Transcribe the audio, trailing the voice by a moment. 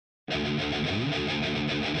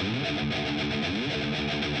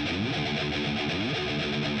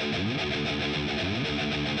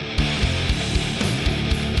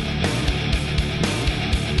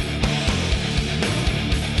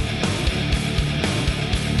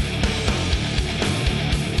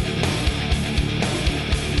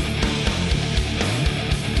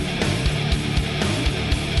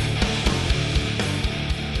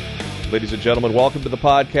Ladies and gentlemen, welcome to the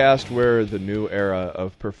podcast where the new era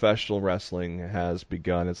of professional wrestling has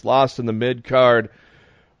begun. It's Lost in the Mid-Card.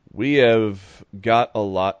 We have got a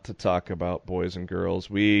lot to talk about, boys and girls.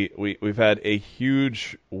 We've had a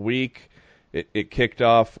huge week. It kicked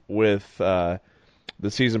off with the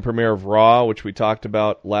season premiere of Raw, which we talked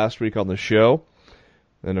about last week on the show.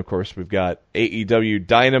 Then, of course, we've got AEW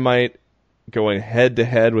Dynamite going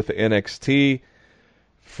head-to-head with the NXT.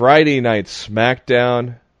 Friday Night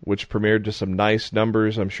SmackDown, which premiered to some nice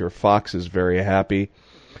numbers. I'm sure Fox is very happy.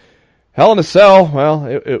 Hell in a Cell,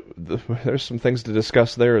 well, there's some things to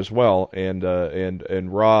discuss there as well. And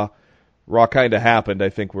Raw kind of happened, I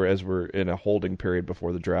think, we're in a holding period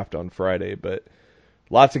before the draft on Friday. But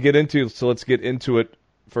lots to get into, so let's get into it.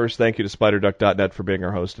 First, thank you to SpiderDuck.net for being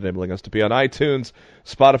our host, enabling us to be on iTunes,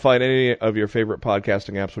 Spotify, and any of your favorite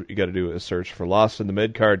podcasting apps. What you got to do is search for Lost in the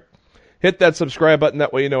Mid-Card. Hit that subscribe button.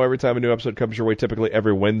 That way you know every time a new episode comes your way, typically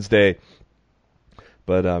every Wednesday.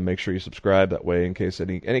 But make sure you subscribe. That way, in case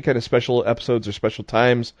any kind of special episodes or special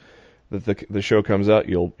times that the show comes out,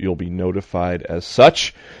 you'll be notified as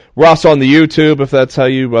such. We're also on the YouTube, if that's how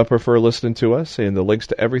you prefer listening to us. And the links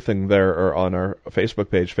to everything there are on our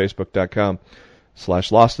Facebook page,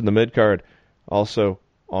 facebook.com/LostInTheMidCard. Also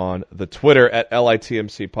on the Twitter at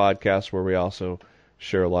LITMC Podcast, where we also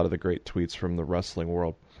share a lot of the great tweets from the wrestling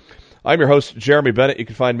world. I'm your host, Jeremy Bennett. You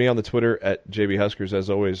can find me on the Twitter at JBHuskers. As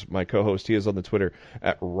always, my co-host, he is on the Twitter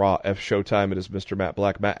at Raw F Showtime. It is Mr. Matt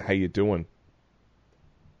Black. Matt, how you doing?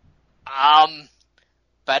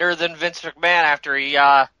 Better than Vince McMahon after he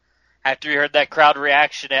heard that crowd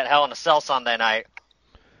reaction at Hell in a Cell Sunday night.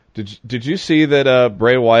 Did you see that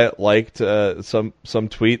Bray Wyatt liked some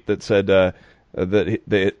tweet that said that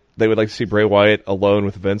they would like to see Bray Wyatt alone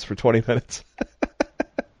with Vince for 20 minutes?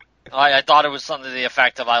 I thought it was something to the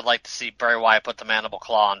effect of, I'd like to see Bray Wyatt put the mandible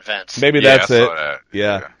claw on Vince. Maybe that's it. That.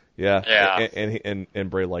 Yeah. Yeah. And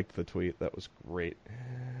Bray liked the tweet. That was great.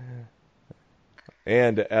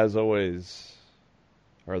 And as always,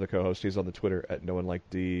 our other co-host, he's on the Twitter at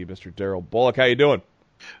NoOneLikeD, Mr. Daryl Bullock. How you doing?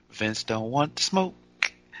 Vince don't want to smoke.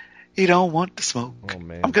 He don't want to smoke. Oh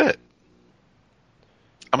man, I'm good.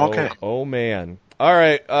 I'm okay. Oh man. All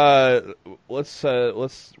right. We're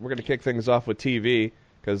gonna kick things off with TV,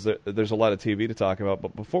 because there's a lot of TV to talk about.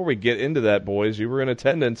 But before we get into that, boys, you were in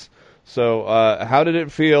attendance. So how did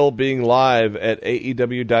it feel being live at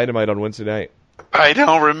AEW Dynamite on Wednesday night? I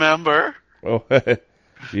don't remember. Oh,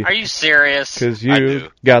 Are you serious? Because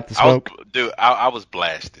you got the smoke. I was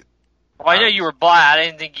blasted. Well, I know you were blasted. I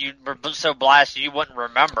didn't think you were so blasted you wouldn't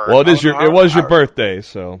remember. Well, it was your birthday,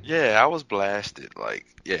 so. Yeah, I was blasted.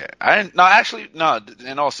 In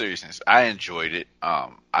all seriousness, I enjoyed it.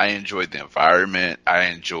 I enjoyed the environment. I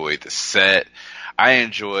enjoyed the set. I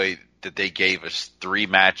enjoyed that they gave us 3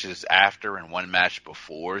 matches after and 1 match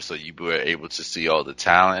before, so you were able to see all the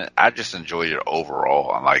talent. I just enjoyed it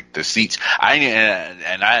overall. And the seats, I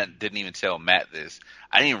didn't even tell Matt this.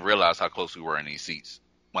 I didn't even realize how close we were in these seats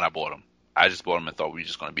when I bought them. I just bought them and thought we were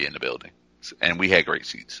just going to be in the building, and we had great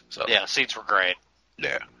seats. So yeah, seats were great.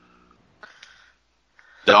 Yeah.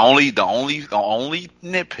 The only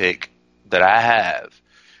nitpick that I have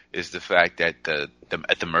is the fact that at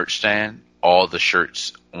the merch stand, all the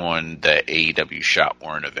shirts on the AEW shop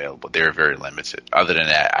weren't available. They were very limited. Other than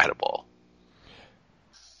that, I had a ball.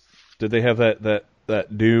 Did they have that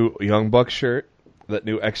new Young Bucks shirt? That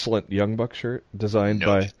new excellent Young Bucks shirt designed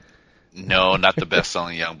by? No, not the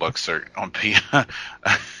best-selling Young Bucks shirt on P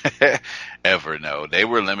ever. No, they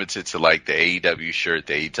were limited to the AEW shirt,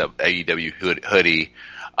 the AEW hoodie,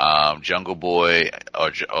 Jungle Boy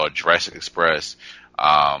or Jurassic Express,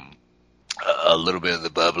 a little bit of the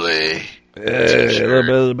bubbly, a little bit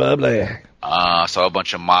of the bubbly. Saw a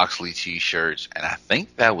bunch of Moxley T-shirts, and I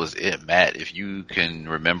think that was it. Matt, if you can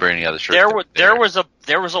remember any other shirts, there was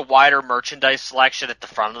a wider merchandise selection at the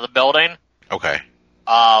front of the building. Okay.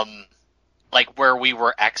 Where we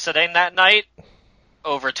were exiting that night,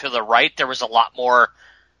 over to the right, there was a lot more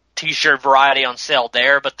T-shirt variety on sale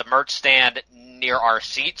there, but the merch stand near our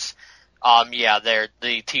seats,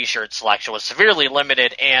 the T-shirt selection was severely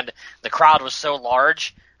limited, and the crowd was so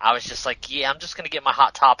large, I was just like, I'm just going to get my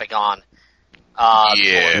Hot Topic on.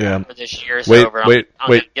 For this year's over. I'm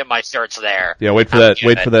gonna get my shirts there. Yeah, wait for that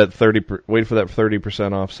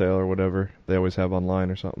 30% off sale or whatever they always have online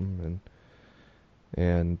or something,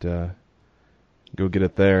 and go get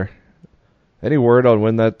it there. Any word on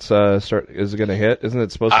when that is it going to hit? Isn't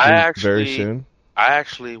it supposed to be very soon?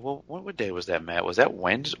 What day was that, Matt? Was that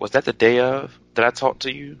Wednesday? Was that the day of that I talked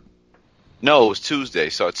to you? No, it was Tuesday.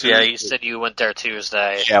 So Tuesday. Yeah, you said you went there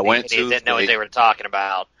Tuesday. Yeah, I went Tuesday. They didn't know what they were talking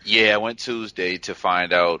about. Yeah, I went Tuesday to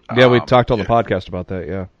find out. Yeah, we talked on the podcast about that,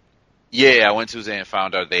 yeah. Yeah, I went Tuesday and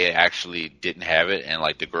found out they actually didn't have it, and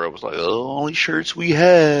like the girl was like, "Oh, only shirts we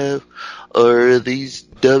have are these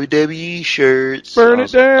WWE shirts." Burn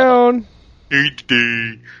it down!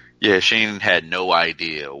 Yeah, Shane had no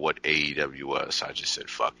idea what AEW was, so I just said,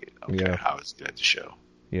 "Fuck it." Okay, yeah. I was at the show.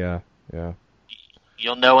 Yeah.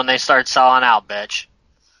 You'll know when they start selling out, bitch.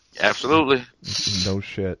 Absolutely. No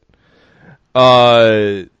shit.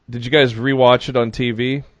 Did you guys rewatch it on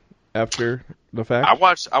TV after the fact? I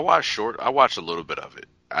watched a little bit of it.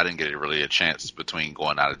 I didn't get really a chance between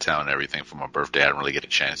going out of town and everything for my birthday. I didn't really get a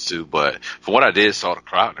chance to, but for what I did, saw the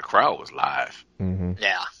crowd. The crowd was live. Mm-hmm.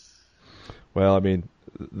 Yeah. Well, I mean,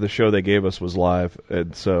 the show they gave us was live,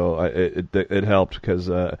 and so it helped because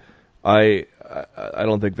I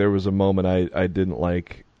don't think there was a moment I didn't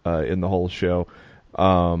like in the whole show.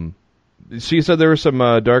 So you said there were some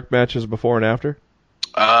dark matches before and after?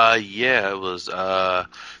 Yeah, it was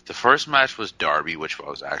the first match was Darby, which I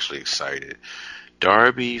was actually excited.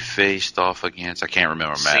 Darby faced off against, I can't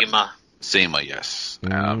remember, Matt. Seema, yes.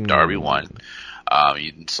 Darby won.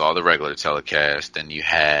 You saw the regular telecast. Then you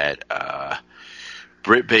had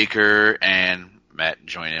Britt Baker and Matt,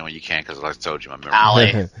 join in when you can, because like I told you, my memory.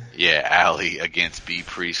 Allie. Yeah, Allie against B.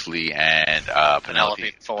 Priestley and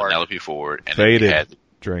Penelope Ford. And Faded. Then you had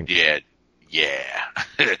drink. Yeah.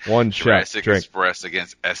 One shot. Jurassic Drink. Express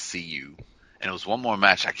against SCU. And it was one more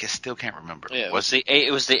match. I still can't remember. Yeah, it was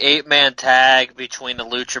the 8-man tag between the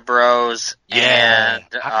Lucha Bros and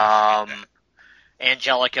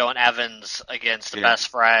Angelico and Evans against the Best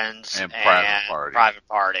Friends and Private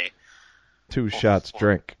Party. 2 shots.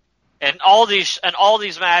 Drink. And all these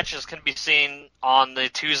matches can be seen on the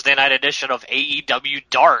Tuesday night edition of AEW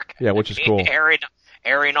Dark. Yeah, which is cool.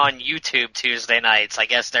 Airing on YouTube Tuesday nights. I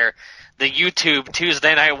guess they're the YouTube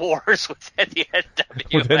Tuesday Night Wars within the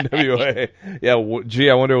NWA. With NWA. Yeah, gee,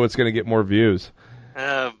 I wonder what's going to get more views.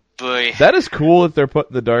 Oh, boy. That is cool that they're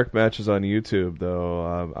putting the dark matches on YouTube,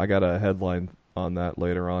 though. I got a headline on that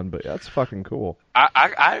later on, but that's fucking cool.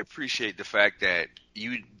 I appreciate the fact that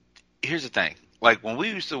here's the thing. Like, when we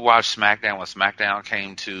used to watch SmackDown, when SmackDown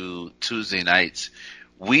came to Tuesday nights,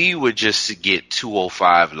 we would just get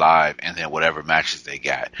 205 live and then whatever matches they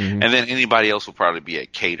got. Mm-hmm. And then anybody else will probably be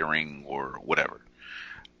at catering or whatever.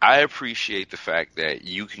 I appreciate the fact that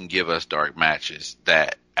you can give us dark matches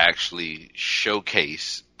that actually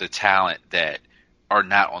showcase the talent that are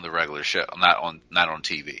not on the regular show, not on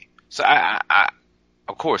TV. So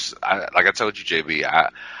of course, like I told you, JB,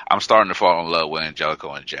 I'm starting to fall in love with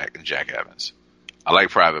Angelico and Jack Evans. I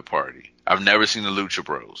like Private Party. I've never seen the Lucha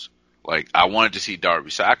Bros. Like, I wanted to see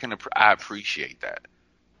Darby, so I appreciate that.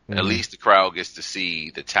 Mm-hmm. At least the crowd gets to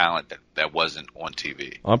see the talent that wasn't on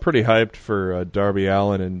TV. I'm pretty hyped for Darby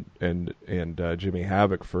Allin and Jimmy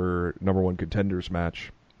Havoc for number 1 contenders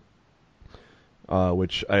match,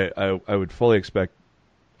 which I would fully expect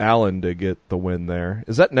Allin to get the win there.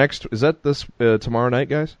 Is that this tomorrow night,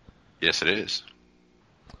 guys? Yes, it is.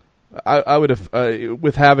 I would have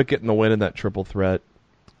with Havoc getting the win in that triple threat.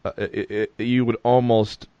 You would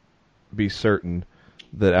almost be certain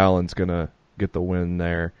that Allen's gonna get the win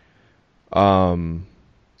there. Do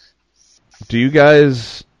you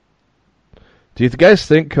guys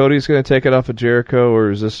think Cody's gonna take it off of Jericho,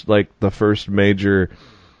 or is this like the first major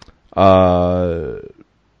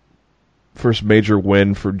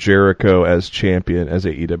win for Jericho as champion, as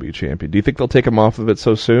AEW champion? Do you think they'll take him off of it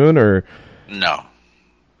so soon, or no?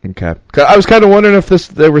 Okay, I was kind of wondering if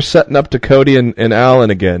they were setting up to Cody and Allen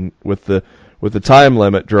again with the time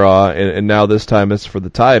limit draw, and now this time it's for the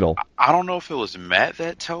title. I don't know if it was Matt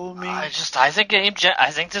that told me. I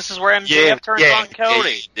think this is where MJF turns on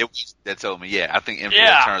Cody. It was that told me. Yeah, I think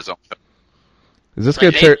MJF turns on Cody. Is this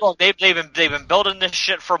going to they've been building this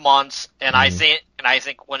shit for months, and I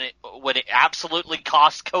think when it absolutely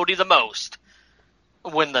costs Cody the most,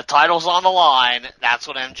 when the title's on the line, that's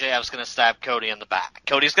when MJF's going to stab Cody in the back.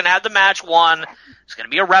 Cody's going to have the match won. It's going to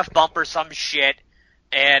be a ref bump or some shit,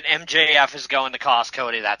 and MJF is going to cost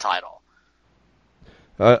Cody that title.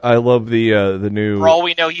 I love the new. For all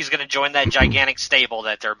we know, he's going to join that gigantic stable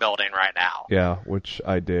that they're building right now. Yeah, which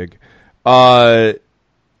I dig. I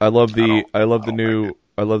love the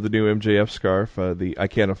I love the new MJF scarf, the I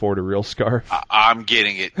can't afford a real scarf. I'm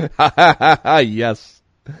getting it. Yes.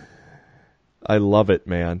 I love it,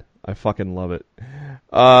 man. I fucking love it.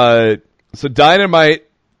 So Dynamite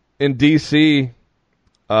in DC,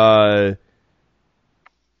 man,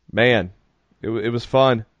 it was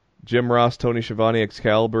fun. Jim Ross, Tony Schiavone,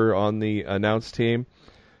 Excalibur on the announce team.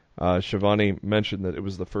 Schiavone mentioned that it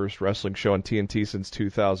was the first wrestling show on TNT since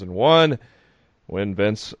 2001 when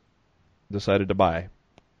Vince decided to buy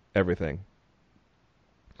everything.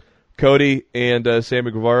 Cody and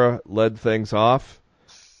Sammy Guevara led things off.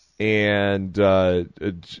 And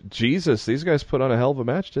Jesus, these guys put on a hell of a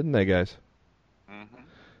match, didn't they, guys?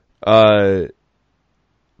 Mm-hmm.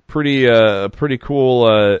 Pretty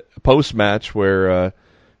cool post match where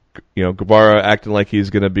Guevara acting like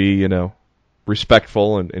he's going to be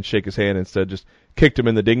respectful and shake his hand instead, just kicked him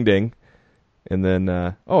in the ding ding, and then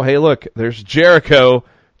oh hey look, there's Jericho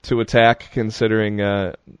to attack. Considering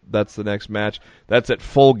that's the next match, that's at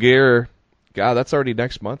Full Gear. God, that's already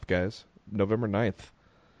next month, guys, November 9th.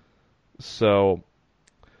 So,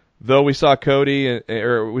 though we saw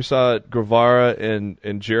we saw Guevara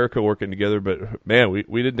and Jericho working together, but man,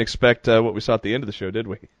 we didn't expect what we saw at the end of the show, did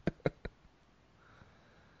we?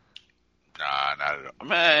 Nah, not at all.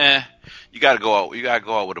 Man, you gotta go out. You gotta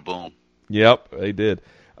go out with a boom. Yep, they did.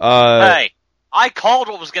 Hey, I called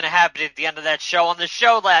what was going to happen at the end of that show on this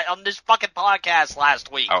fucking podcast last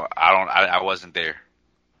week. I wasn't there.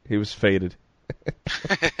 He was faded.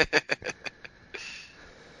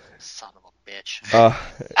 Son of a bitch.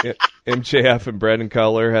 MJF and Brandon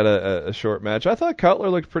Cutler had a short match. I thought Cutler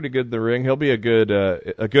looked pretty good in the ring. He'll be a good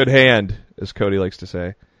hand, as Cody likes to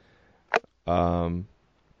say.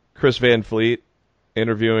 Chris Van Fleet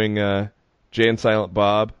interviewing Jay and Silent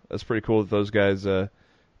Bob. That's pretty cool that those guys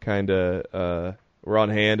kind of were on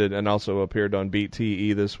hand and also appeared on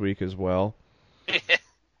BTE this week as well.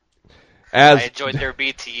 I enjoyed their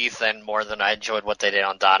BTE thing more than I enjoyed what they did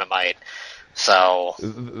on Dynamite. So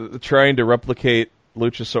trying to replicate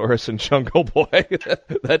Luchasaurus and Jungle Boy,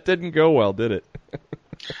 that didn't go well, did it?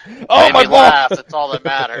 Oh, my balls! That's all that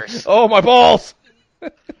matters. Oh, my balls!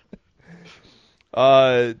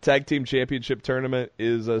 Tag Team Championship Tournament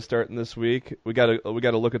is starting this week. We got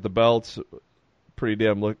to look at the belts. Pretty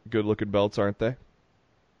damn good looking belts, aren't they?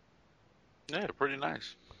 Yeah, they're pretty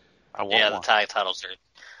nice. The tag titles are.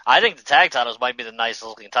 I think the tag titles might be the nicest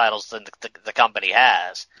looking titles that the company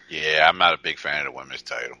has. Yeah, I'm not a big fan of the women's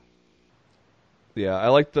title. Yeah, I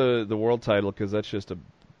like the world title because that's just a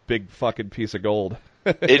big fucking piece of gold.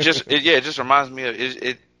 It just reminds me of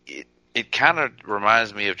it kind of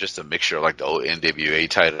reminds me of just a mixture of like the old NWA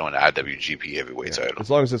title and the IWGP Heavyweight title. As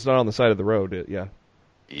long as it's not on the side of the road, yeah.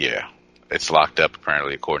 Yeah. It's locked up,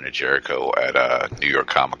 apparently, according to Jericho, at New York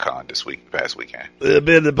Comic-Con past weekend. A little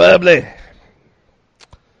bit of the bubbly.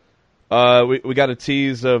 We got a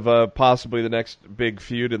tease of possibly the next big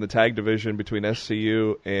feud in the tag division between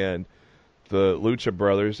SCU and the Lucha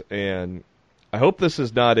Brothers, and I hope this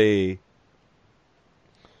is not a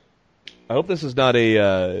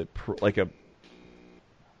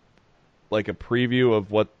preview of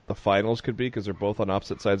what the finals could be, because they're both on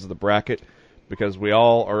opposite sides of the bracket. Because we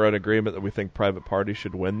all are in agreement that we think Private Party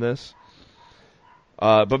should win this.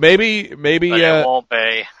 But maybe it won't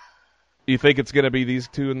be. You think it's going to be these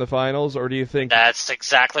two in the finals, or do you think that's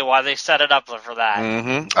exactly why they set it up for that?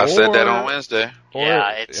 Mm-hmm. I said that on Wednesday.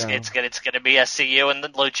 It's going to be SCU and the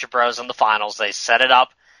Lucha Bros in the finals. They set it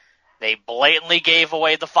up. They blatantly gave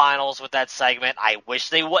away the finals with that segment. I wish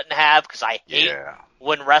they wouldn't have, because I hate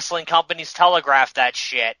when wrestling companies telegraph that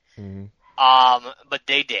shit. Mm-hmm. But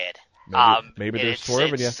they did. Maybe they're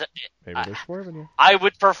swerving you. Maybe they're swerving you. I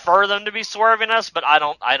would prefer them to be swerving us, but I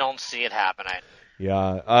don't see it happening.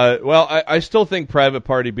 Yeah. Well, I still think Private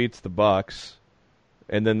Party beats the Bucks,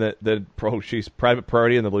 and then Private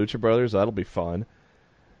Party and the Lucha Brothers. That'll be fun.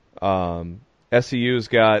 SCU's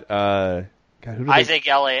got. I think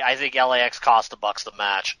LAX cost the Bucks the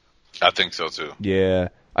match. I think so too. Yeah,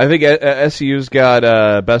 I think SCU's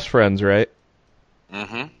got Best Friends, right?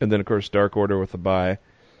 Mm-hmm. And then of course Dark Order with the bye.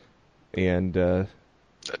 And the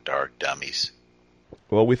Dark Dummies.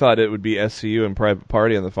 Well, we thought it would be SCU and Private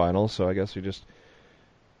Party in the finals, so I guess we just,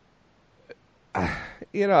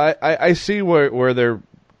 I see where they're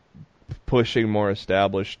pushing more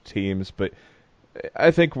established teams, but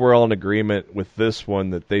I think we're all in agreement with this one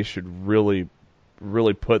that they should really,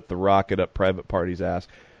 really put the rocket up Private Party's ass.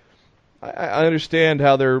 I understand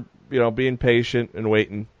how they're being patient and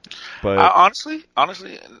waiting, but honestly.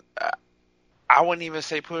 I wouldn't even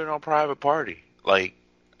say put it on Private Party. Like,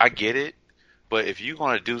 I get it, but if you're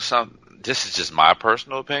going to do something, this is just my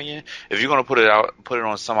personal opinion. If you're going to put it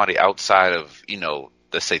on somebody outside of,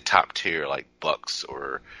 let's say top tier like Bucks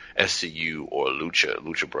or SCU or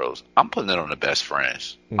Lucha Bros. I'm putting it on the Best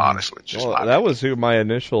Friends, honestly. That was who my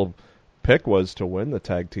initial pick was to win the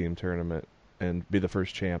tag team tournament and be the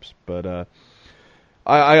first champs. But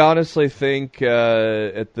I honestly think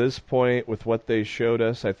at this point, with what they showed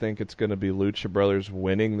us, I think it's going to be Lucha Brothers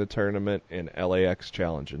winning the tournament and LAX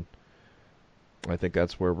challenging. I think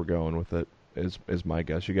that's where we're going with it, is my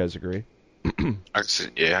guess. You guys agree? I can see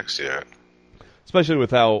that. Especially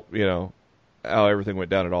with how everything went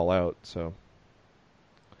down at All Out. So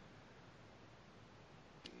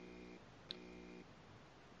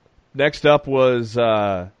next up was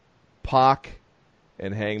Pac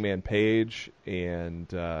and Hangman Page, and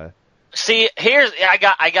see, I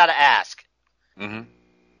got to ask: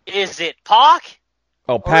 is it Pac?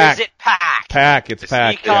 Oh, Pac. Or is it Pac? Pac. It's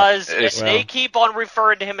Pac. Because they keep on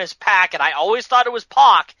referring to him as Pac, and I always thought it was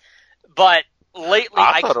Pac, but lately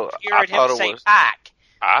I keep hearing him say Pac.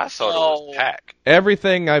 I thought it was Pac.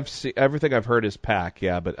 Everything I've heard is Pac.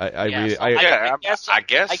 Yeah, but I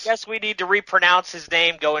guess we need to repronounce his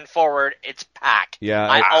name going forward. It's Pac. Yeah,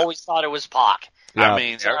 I always thought it was Pac. Yeah. I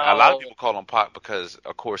mean, a lot of people call him Pac because,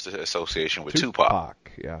 of course, the association with Tupac.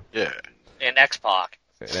 Yeah. And X-Pac.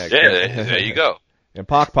 There you go. And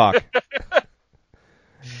Pac.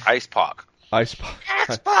 Ice Pac.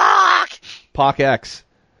 X-Pac. Pac X.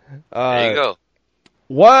 There you go.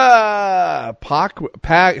 What?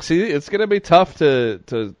 Pac. See, it's gonna be tough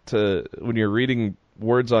to when you're reading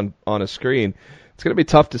words on a screen. It's gonna be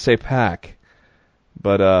tough to say Pac.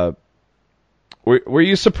 But were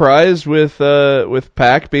you surprised with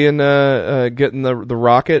Pac being getting the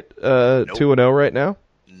Rocket 2-0 right now?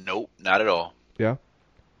 Nope, not at all. Yeah.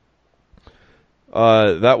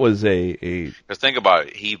 That was a. Because think about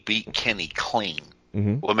it, he beat Kenny clean.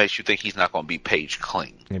 Mm-hmm. What makes you think he's not going to beat Page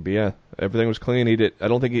clean? Maybe, yeah. Everything was clean. He did. I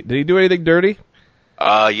don't think did he do anything dirty?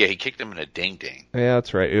 Yeah, he kicked him in a ding-ding. Yeah,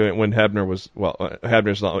 that's right. When Hebner was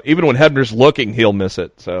Hebner's not. Even when Hebner's looking, he'll miss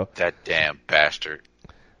it. So that damn bastard.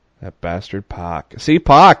 That bastard Pac. See,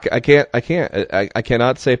 Pac. I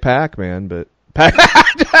cannot say Pac, man. But Pac.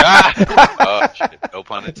 Oh, shit. No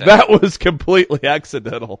pun intended. That was completely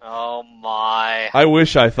accidental. Oh my! I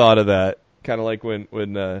wish I thought of that. Kind of like when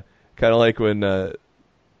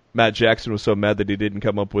Matt Jackson was so mad that he didn't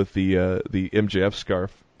come up with the MJF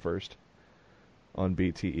scarf first on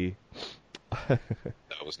BTE. That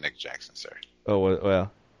was Nick Jackson, sir. Oh,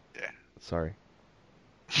 well. Yeah. Sorry.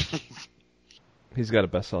 He's got a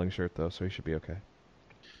best-selling shirt, though, so he should be okay.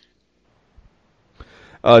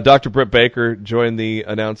 Dr. Britt Baker joined the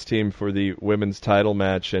announce team for the women's title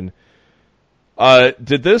match, and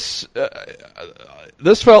did this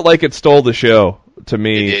felt like it stole the show to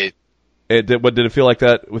me. It did. Did it feel like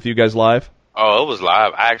that with you guys live? Oh, it was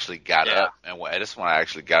live. I actually got up, and this one I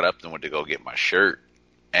actually got up and went to go get my shirt,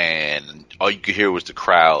 and all you could hear was the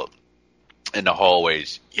crowd in the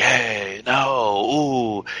hallways. Yeah, no,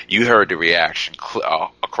 ooh. You heard the reaction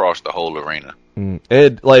across the whole arena.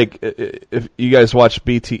 If you guys watched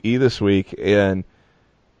BTE this week, and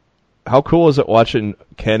how cool is it watching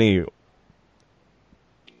Kenny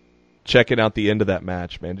checking out the end of that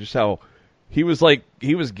match, man? Just how he was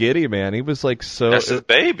giddy, man. He was like so. That's his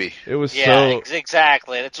baby. It was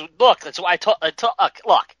exactly. That's why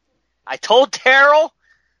I told Terrell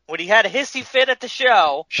when he had a hissy fit at the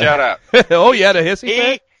show. Shout out. Oh, you had a hissy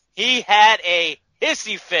fit? He had a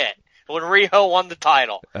hissy fit when Riho won the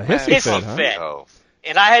title. A hissy fit. Huh?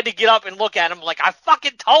 And I had to get up and look at him like, I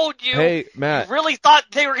fucking told you. Hey, Matt. You really thought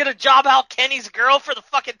they were going to job out Kenny's girl for the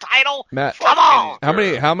fucking title? Matt, come on.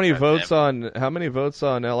 How many votes on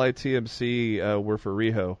LITMC were for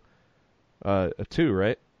Riho? 2,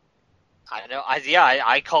 right? I know.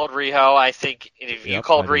 I called Riho. I think if you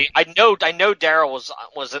called Riho, I know Daryl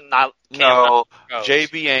wasn't not. No,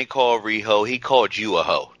 JB ain't called Riho. He called you a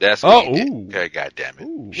hoe. That's what he did. Okay, God damn it.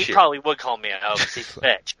 Ooh. He probably would call me a hoe because he's a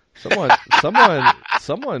bitch. Someone's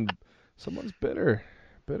bitter.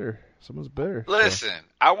 Someone's bitter. Listen,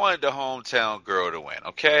 I wanted the hometown girl to win.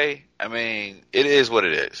 Okay, I mean it is what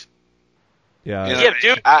it is. Yeah, you know,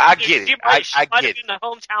 dude. I get it. I get it. Been the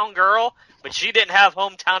hometown girl, but she didn't have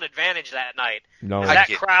hometown advantage that night. No, that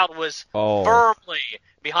crowd was firmly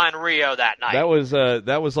behind Rio that night. That was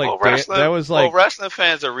like wrestling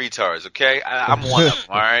fans are retards. Okay, I'm one of them.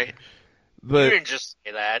 All right. But you didn't just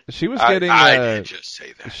say that. She was getting. I didn't just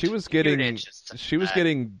say that. She was getting. She was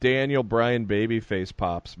getting Daniel Bryan babyface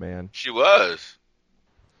pops, man. She was.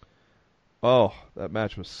 Oh, that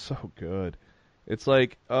match was so good. It's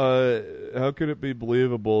like, how could it be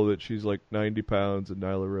believable that she's like 90 pounds and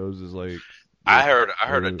Nyla Rose is like? I heard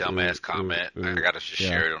a dumbass comment. I got to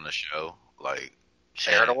share it on the show. Like,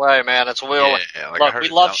 Share it away, man. It's real. Yeah, like Look, we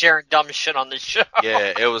love sharing dumb shit on this show.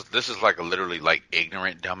 Yeah, this is like a literally like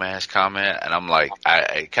ignorant dumbass comment, and I'm like,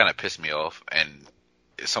 it kind of pissed me off. And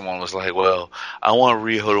someone was like, "Well, I want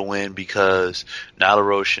Riho to win because Nyla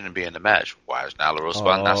Rose shouldn't be in the match. Why is Nyla Rose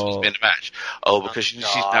not supposed to be in the match? Oh, because she's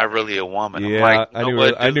not really a woman." Yeah, I'm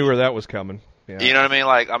like, I knew where that was coming. Yeah. You know what I mean?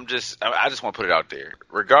 Like, I just want to put it out there.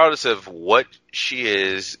 Regardless of what she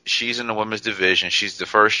is, she's in the women's division. She's the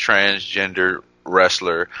first transgender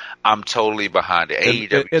wrestler. I'm totally behind it.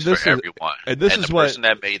 AEW is for everyone. And the person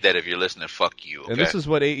that made that, if you're listening, fuck you. Okay? And this is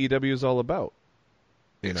what AEW is all about.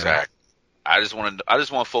 Exactly. I just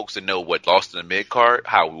want folks to know what Lost in the Mid card,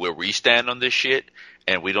 where we stand on this shit,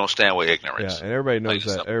 and we don't stand with ignorance. Yeah, and everybody knows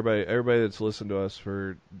that. Everybody that's listened to us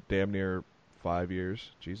for damn near 5 years.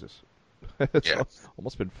 Jesus. It's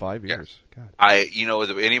almost been 5 years. God.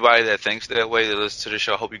 Anybody that thinks that way that listens to the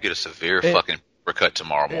show, I hope you get a severe fucking cut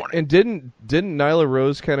tomorrow morning. And didn't Nyla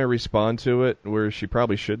Rose kind of respond to it where she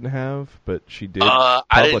probably shouldn't have, but she did publicly?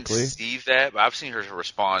 I didn't see that, but I've seen her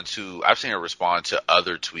respond to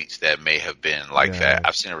other tweets that may have been like that.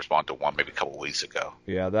 I've seen her respond to one maybe a couple weeks ago.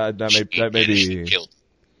 Yeah, that may be. She killed him,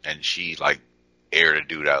 and she like aired a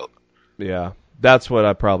dude out. Yeah, that's what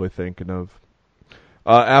I'm probably thinking of.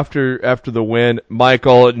 After the win,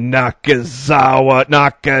 Michael Nakazawa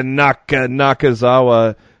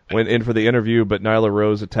went in for the interview, but Nyla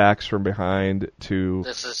Rose attacks from behind to.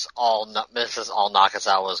 This is all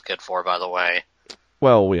Nakazawa is good for, by the way.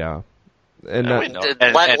 Well, yeah, and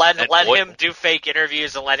let him do fake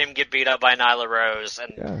interviews and let him get beat up by Nyla Rose,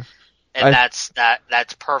 and that's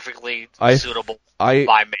perfectly suitable by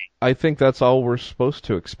me. I think that's all we're supposed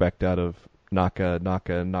to expect out of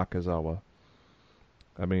Nakazawa.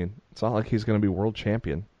 I mean, it's not like he's going to be world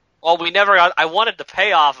champion. Well, we never got. I wanted the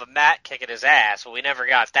payoff of Matt kicking his ass, but we never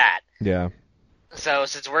got that. Yeah. So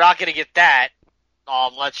since we're not going to get that,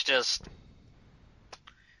 let's just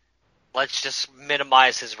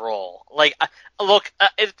minimize his role. Like, look,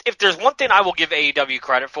 if there's one thing I will give AEW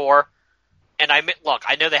credit for, and I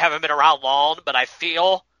know they haven't been around long, but I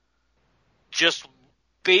feel just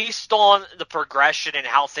based on the progression and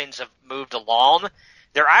how things have moved along,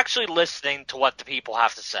 they're actually listening to what the people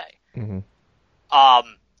have to say. Mm-hmm.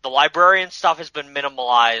 The librarian stuff has been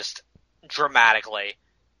minimalized dramatically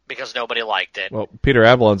because nobody liked it. Well, Peter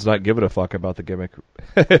Avalon's not giving a fuck about the gimmick.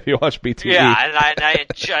 If you watch BTE. Yeah, and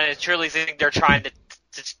I truly think they're trying to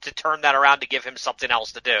turn that around to give him something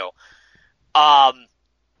else to do.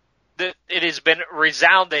 It has been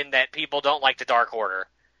resounding that people don't like the Dark Order.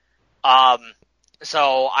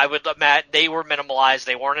 So I would admit they were minimalized.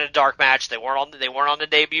 They weren't in a dark match. They weren't on the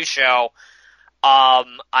debut show. I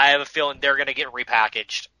have a feeling they're going to get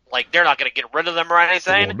repackaged. Like, they're not going to get rid of them or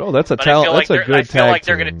anything. Oh, no, that's a talent. That's a good tag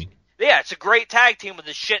team. Yeah, it's a great tag team with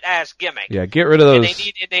a shit ass gimmick. Yeah, get rid of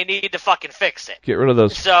those. And they need to fucking fix it. Get rid of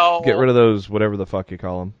those. Get rid of those. Whatever the fuck you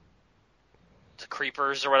call them. The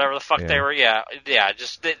creepers or whatever the fuck they were. Yeah.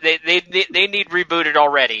 Just they need rebooted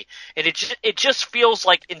already. And it just feels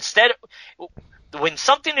like when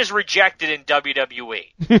something is rejected in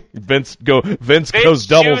WWE, Vince goes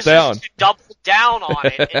doubles down. Double down on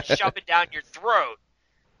it and shove it down your throat.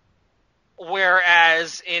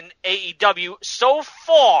 Whereas in AEW, so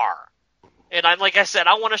far, and like I said,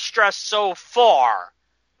 I want to stress so far,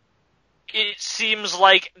 it seems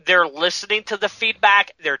like they're listening to the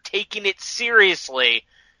feedback, they're taking it seriously,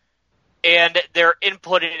 and they're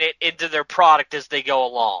inputting it into their product as they go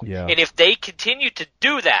along. Yeah. And if they continue to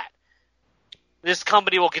do that, this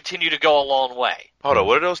company will continue to go a long way. Hold on,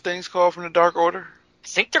 what are those things called from the Dark Order? I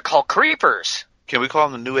think they're called creepers. Can we call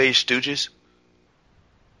them the New Age Stooges?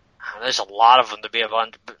 There's a lot of them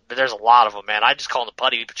but there's a lot of them, man. I just call them the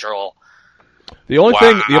Putty Patrol. The only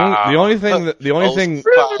thing Power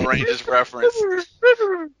Rangers reference.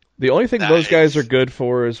 The only thing those guys are good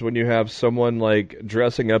for is when you have someone like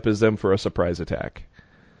dressing up as them for a surprise attack.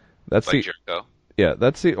 That's like Jericho. Yeah,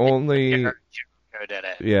 that's the only. Jericho did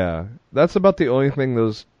it. Yeah, that's about the only thing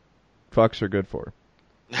those fucks are good for.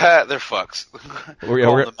 They're fucks.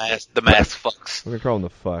 The mask fucks. We're gonna call them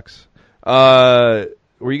the fucks.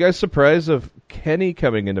 Were you guys surprised of Kenny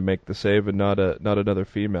coming in to make the save and not another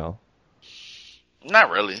female?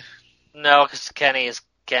 Not really. No, because Kenny is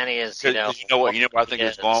you know what I think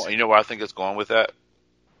it's going. You know where I think it's going with that?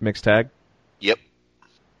 Mixed tag. Yep.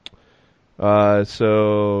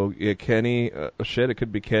 So yeah, Kenny. It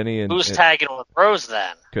could be Kenny and who's tagging with Rose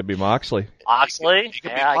then? Could be Moxley. Moxley?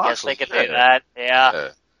 Yeah, I guess they could do that. Yeah.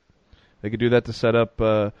 They could do that to set up.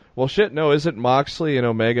 Isn't Moxley and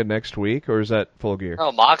Omega next week, or is that Full Gear?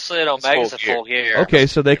 No, Moxley and Omega's Full Gear. Okay,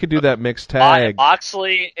 so they could do that mixed tag.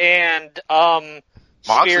 Moxley and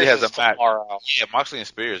Moxley Spears has is a match. tomorrow. Yeah, Moxley and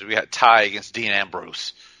Spears. We had Ty against Dean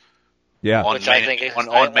Ambrose. Yeah. Which I think is, on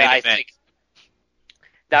main I event. think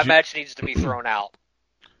that match needs to be thrown out.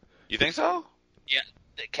 You think so? Yeah,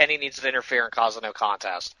 Kenny needs to interfere and cause a no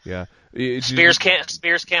contest. Yeah. Spears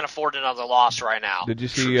can't afford another loss right now. Did you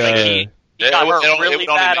see? He got hurt really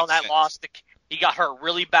bad on that sense. loss. He got hurt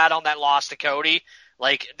really bad on that loss to Cody.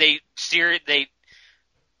 Like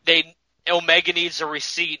Omega needs a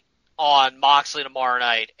receipt on Moxley tomorrow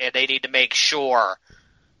night, and they need to make sure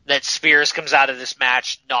that Spears comes out of this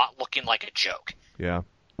match not looking like a joke. Yeah.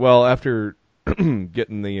 Well, after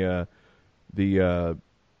getting the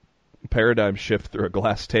paradigm shift through a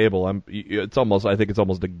glass table, I think it's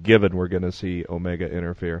almost a given we're going to see Omega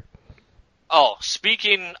interfere. Oh,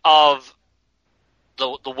 speaking of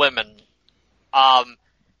the women, Daryl,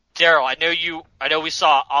 I know we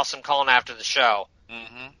saw Awesome Kong after the show.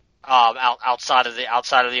 Mm-hmm. Outside of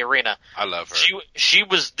the arena. I love her. She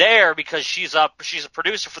was there because she's a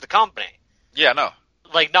producer for the company. Yeah, no.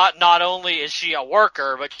 Like not only is she a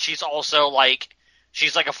worker, but she's also like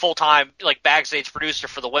a full-time like backstage producer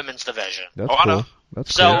for the women's division. That's cool. I know.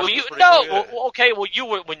 That's so cool.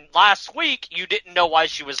 when last week you didn't know why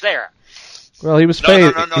she was there. Well, he was No,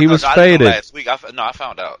 faded. He was I didn't know faded. last week. I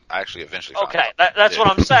found out. I actually eventually found out. Okay, that's what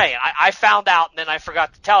I'm saying. I found out and then I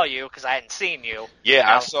forgot to tell you because I hadn't seen you. Yeah,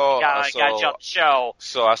 I saw. I got jumped the show.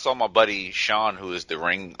 So I saw my buddy Sean, who is the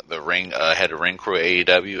head of ring crew at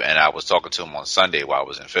AEW, and I was talking to him on Sunday while I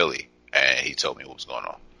was in Philly, and he told me what was going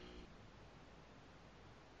on.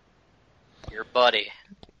 Your buddy.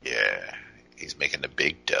 Yeah, he's making the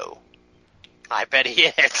big dough. I bet he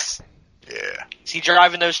is. Yeah. Is he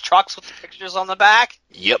driving those trucks with the pictures on the back?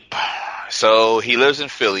 Yep. So he lives in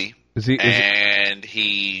Philly, and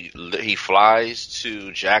he flies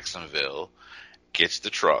to Jacksonville, gets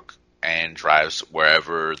the truck, and drives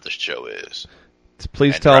wherever the show is.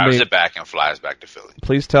 Please and tell drives me it back and flies back to Philly.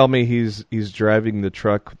 Please tell me he's driving the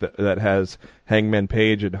truck that has Hangman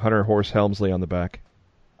Page and Hunter Horse Helmsley on the back.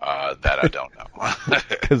 That I don't know.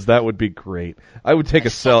 Because that would be great. I would take I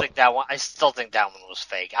still think that one was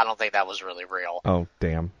fake. I don't think that was really real. Oh,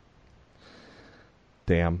 damn.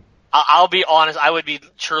 I'll be honest. I would be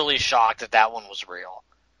truly shocked if that one was real.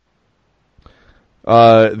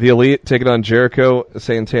 The Elite taking on Jericho,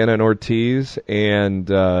 Santana, and Ortiz, and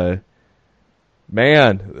how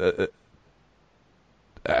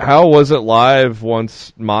was it live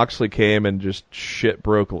once Moxley came and just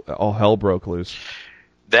all hell broke loose?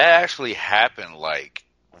 That actually happened like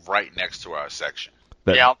right next to our section.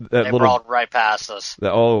 They brawled right past us.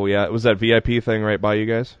 Yeah, was that VIP thing right by you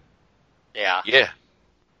guys? Yeah. Yeah.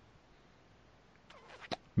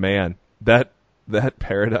 Man, that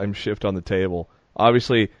paradigm shift on the table.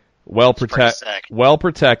 Obviously, well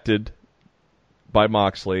protected by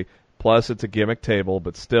Moxley. Plus, it's a gimmick table,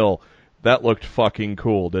 but still, that looked fucking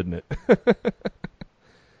cool, didn't it?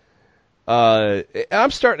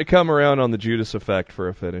 I'm starting to come around on the Judas effect for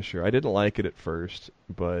a finisher. I didn't like it at first,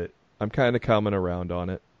 but I'm kind of coming around on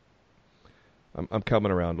it. I'm coming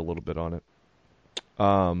around a little bit on it.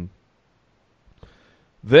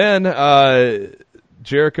 Then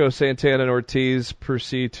Jericho, Santana, and Ortiz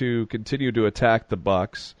proceed to continue to attack the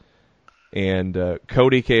Bucks, and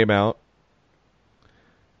Cody came out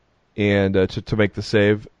and to make the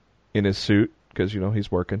save in his suit because he's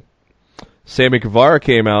working. Sammy Guevara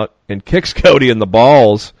came out and kicks Cody in the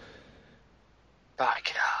balls. My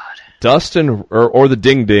God. Dustin, or the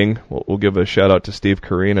Ding Ding, we'll give a shout out to Steve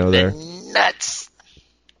Carino there. Nuts.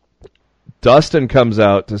 Dustin comes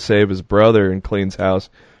out to save his brother and cleans house.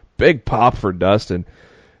 Big pop for Dustin.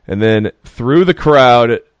 And then through the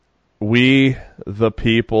crowd, we the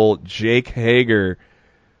people, Jake Hager.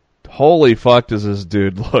 Holy fuck does this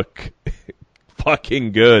dude look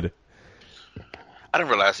fucking good. I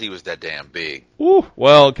didn't realize he was that damn big. Ooh,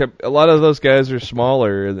 well, a lot of those guys are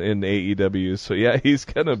smaller in AEW, so yeah, he's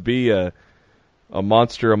gonna be a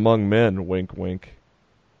monster among men. Wink, wink.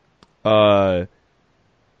 Woo!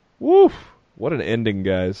 What an ending,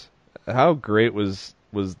 guys! How great was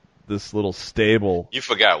this little stable? You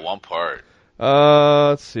forgot one part.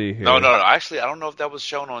 Let's see here. No. Actually, I don't know if that was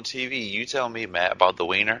shown on TV. You tell me, Matt, about the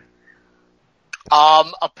wiener.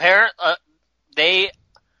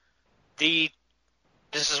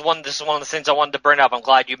 This is one of the things I wanted to bring up. I'm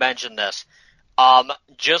glad you mentioned this.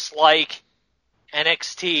 Just like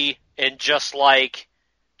NXT and just like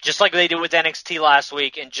they did with NXT last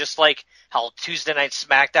week, and just like how Tuesday Night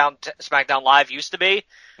SmackDown Live used to be,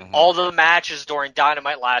 all the matches during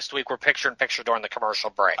Dynamite last week were picture-in-picture during the commercial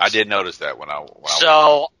breaks. I did notice that when I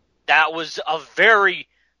that was a very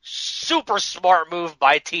super smart move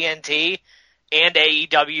by TNT and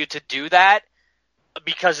AEW to do that.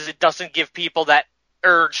 because it doesn't give people that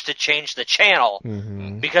urge to change the channel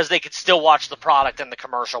because they could still watch the product in the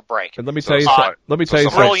commercial break. And let me tell you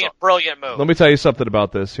something. Brilliant move. Let me tell you something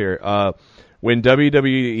about this here. When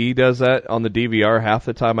WWE does that on the DVR, half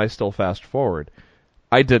the time I still fast forward.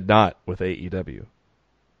 I did not with AEW.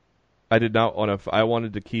 I did not want to. I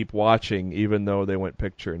wanted to keep watching, even though they went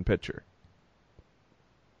picture in picture.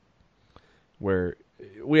 Where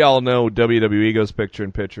we all know WWE goes picture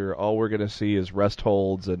in picture. All we're going to see is rest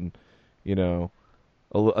holds and,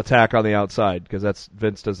 attack on the outside, because that's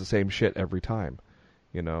Vince does the same shit every time.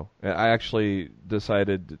 And I actually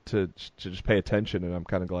decided to just pay attention, and I'm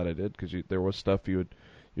kind of glad I did, because there was stuff you'd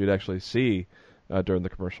actually see during the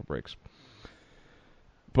commercial breaks.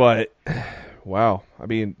 But wow, I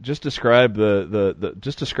mean, just describe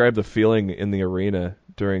the feeling in the arena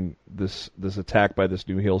during this attack by this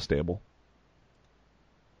new heel stable.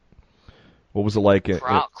 What was it like?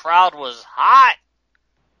 Crowd was hot.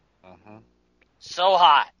 So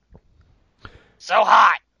hot. So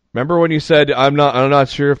hot. Remember when you said I'm not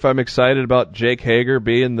sure if I'm excited about Jake Hager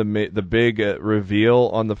being the big reveal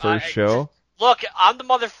on the first show? Look, I'm the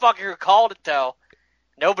motherfucker who called it, though.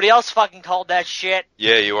 Nobody else fucking called that shit.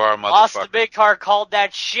 Yeah, you are a motherfucker. Austin Big Car called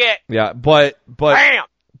that shit. Yeah, but Bam!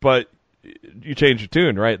 But you changed your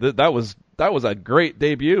tune, right? That was a great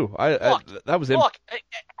debut. Look.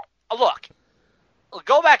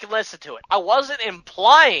 Go back and listen to it. I wasn't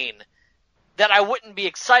implying that I wouldn't be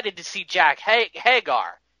excited to see Jake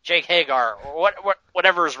Hagar, or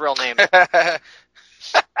whatever his real name is.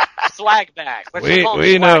 Swagbag.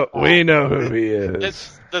 We know who he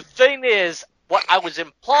is. The thing is, what I was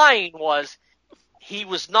implying was he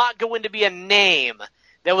was not going to be a name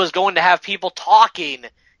that was going to have people talking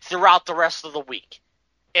throughout the rest of the week.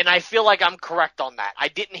 And I feel like I'm correct on that. I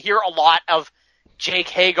didn't hear a lot of Jake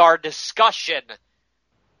Hagar discussion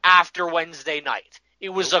after Wednesday night. It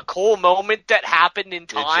was a cool moment that happened in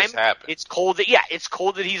time. It just happened. It's cool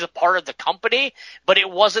that he's a part of the company, but it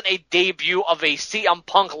wasn't a debut of a CM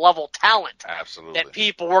Punk level talent. Absolutely. That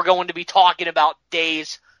people were going to be talking about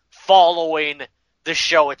days following the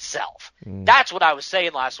show itself. That's what I was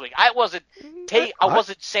saying last week. I wasn't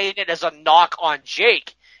saying it as a knock on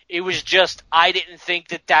Jake. It was just I didn't think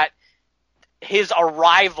that his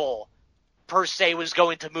arrival per se was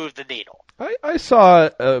going to move the needle. I saw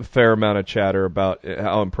a fair amount of chatter about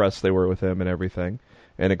how impressed they were with him and everything,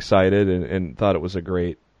 and excited, and thought it was a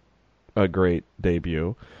great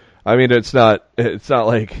debut. I mean, it's not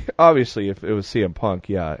like, obviously if it was CM Punk,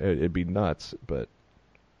 yeah, it'd be nuts, but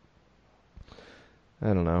I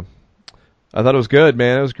don't know. I thought it was good,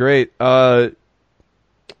 man. It was great. So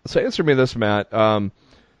answer me this, Matt. On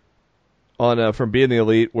from Being the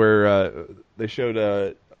Elite, where they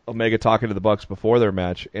showed Omega talking to the Bucks before their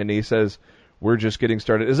match, and he says, "We're just getting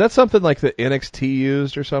started." Is that something like the NXT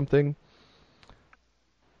used or something?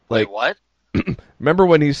 Wait, what? Remember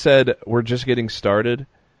when he said, "We're just getting started,"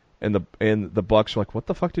 and the Bucks were like, "What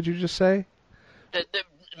the fuck did you just say?"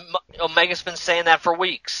 Omega's been saying that for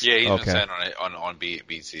weeks. Yeah, he's been saying on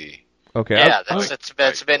BT. Okay. Yeah,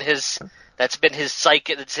 that's been his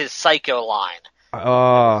psycho line.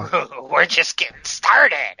 We're just getting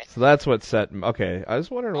started. So that's what set him. Okay, I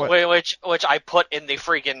was wondering what. Which I put in the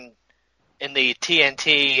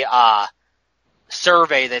TNT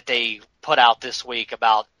survey that they put out this week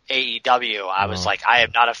about AEW. I was like, I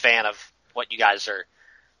am not a fan of how you guys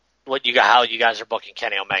are booking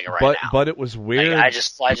Kenny Omega right now. But it was weird. I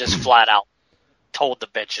just flat out told the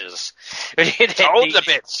bitches. Told the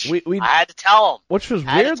bitch. I had to tell them. Which was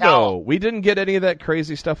weird though. We didn't get any of that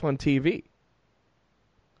crazy stuff on TV.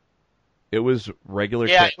 It was regular.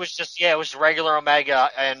 Yeah, it was regular Omega,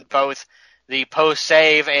 and both the post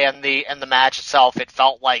save and the match itself. It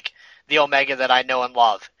felt like the Omega that I know and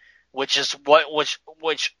love, which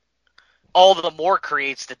all the more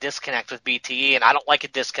creates the disconnect with BTE, and I don't like a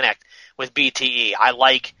disconnect with BTE. I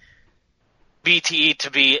like BTE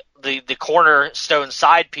to be the cornerstone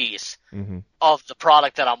side piece of the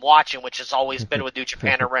product that I'm watching, which has always been with New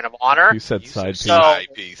Japan and Ring of Honor. You said side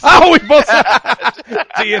piece. Oh, we both said that.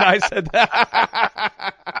 D and I said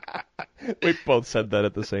that. We both said that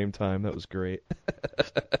at the same time. That was great.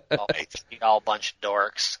 You all a bunch of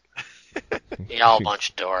dorks. You all a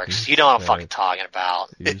bunch of dorks. You know what I'm fucking talking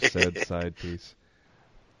about. You said side piece.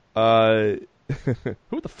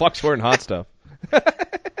 Who the fuck's wearing hot stuff?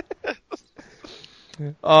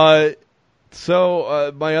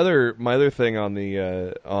 So my other thing on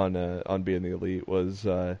the on Being the Elite was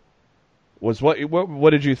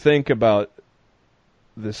what did you think about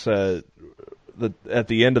this at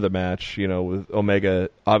the end of the match, with Omega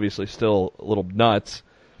obviously still a little nuts.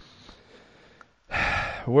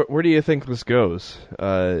 where do you think this goes?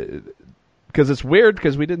 Because it's weird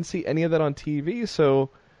because we didn't see any of that on TV, so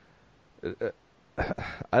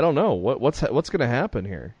I don't know what's going to happen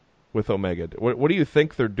here with Omega. What do you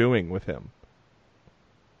think they're doing with him?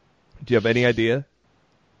 Do you have any idea?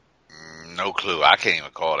 No clue. I can't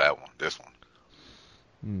even call that one. This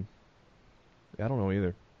one. I don't know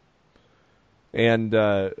either. And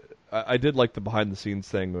I did like the behind the scenes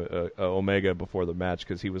thing with Omega before the match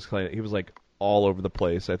because he was like all over the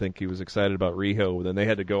place. I think he was excited about Riho, then they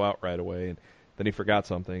had to go out right away, and then he forgot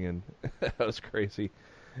something, and that was crazy.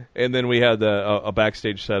 And then we had a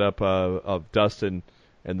backstage setup of Dustin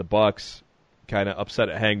and the Bucks kind of upset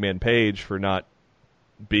at Hangman Page for not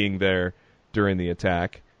being there during the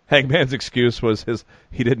attack. Hangman's excuse was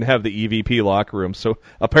he didn't have the EVP locker room, so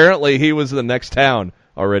apparently he was in the next town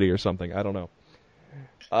already or something. I don't know.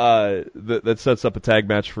 That sets up a tag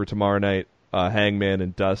match for tomorrow night. Hangman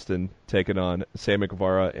and Dustin taking on Sammy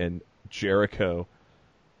Guevara and Jericho.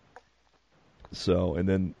 So, and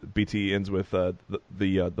then BT ends with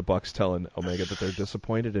the Bucks telling Omega that they're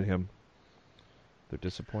disappointed in him. They're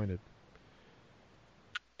disappointed.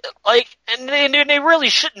 And they really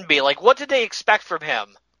shouldn't be. What did they expect from him?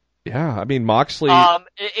 Yeah, I mean Moxley.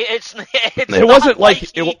 It's wasn't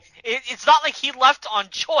it's not like he left on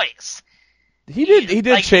choice. He did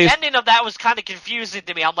chase. The ending of that was kind of confusing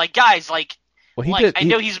to me. I'm like, guys, I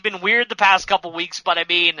know he's been weird the past couple weeks, but I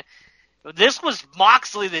mean, this was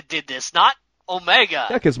Moxley that did this, not Omega.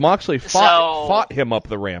 Yeah, because Moxley fought him up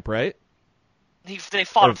the ramp, right? They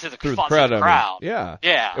fought him through the crowd. Yeah.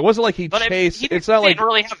 It wasn't like he chased. It's not like he didn't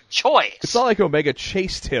really have a choice. It's not like Omega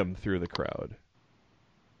chased him through the crowd.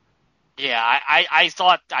 Yeah, I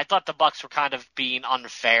thought the Bucks were kind of being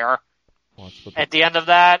unfair at the end of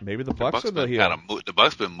that. Maybe the Bucks are the heel. The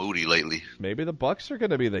Bucks been moody lately. Maybe the Bucks are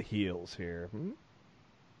going to be the heels here.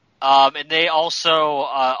 And they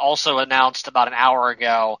also announced about an hour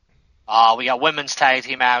ago. We got women's tag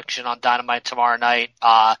team action on Dynamite tomorrow night.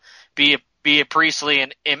 Bea Priestley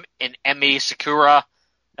and Emi Sakura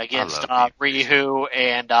against Rihu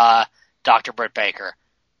and Dr. Britt Baker.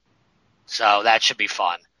 So that should be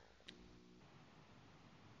fun.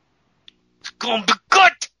 It's going to be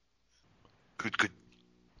good. Good.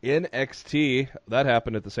 NXT, that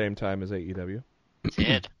happened at the same time as AEW. It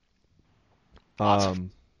did.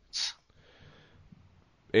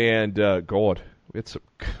 And God, it's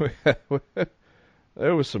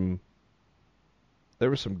there was some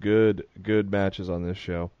good matches on this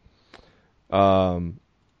show.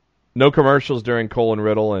 No commercials during Cole and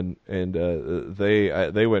Riddle, and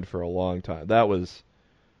they went for a long time. That was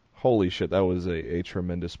holy shit. That was a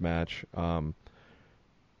tremendous match.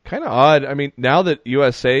 Kind of odd. I mean, now that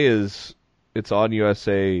it's on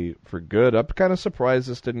USA for good, I'm kind of surprised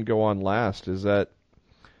this didn't go on last. Is that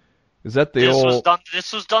This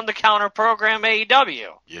was done to counter program AEW.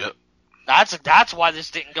 Yep. That's why this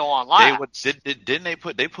didn't go on live. Didn't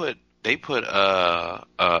they put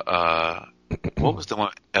what was the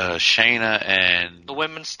one Shayna and the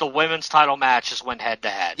women's title matches went head to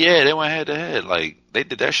head. Yeah, they went head to head. They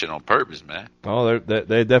did that shit on purpose, man. Oh,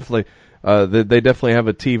 they definitely they definitely have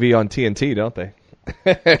a TV on TNT, don't they?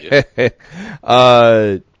 Yeah.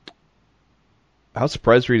 How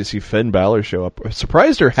surprised were you to see Finn Balor show up?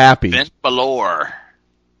 Surprised or happy? Finn Balor.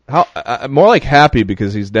 How more like happy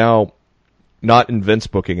because he's now not in Vince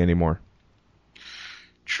booking anymore.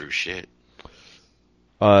 True shit.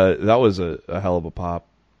 That was a hell of a pop.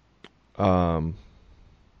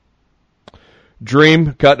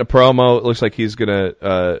 Dream cutting a promo. It looks like he's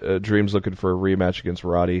gonna. Dream's looking for a rematch against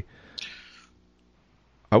Roddy.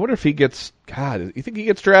 I wonder if he gets. God, you think he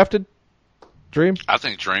gets drafted? Dream? I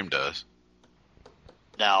think Dream does.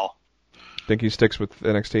 No. Think he sticks with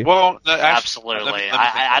NXT? Well, no, absolutely.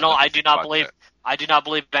 I do not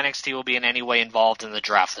believe NXT will be in any way involved in the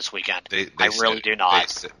draft this weekend. I really do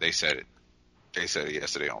not. They said it. They said it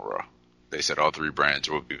yesterday on Raw. They said all three brands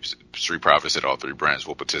will be. Street Profits said all three brands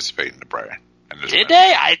will participate in the brand. Did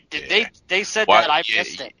they? They said that. I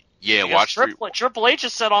missed it. Yeah, because watch Triple H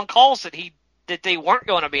has said on calls that they weren't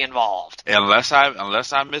going to be involved. Unless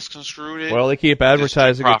I misconstrued it. Well, they keep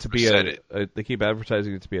advertising it to be they keep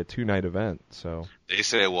advertising it to be a 2-night event. So they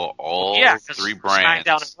said, well, all three brands.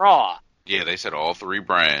 SmackDown and Raw. Yeah, they said all three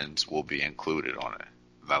brands will be included on it.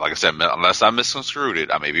 Like I said, unless I misconstrued it,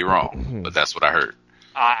 I may be wrong, but that's what I heard.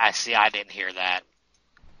 I see. I didn't hear that.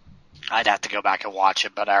 I'd have to go back and watch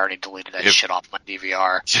it, but I already deleted that shit off my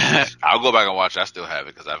DVR. I'll go back and watch it. I still have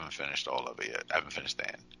it because I haven't finished all of it yet. I haven't finished the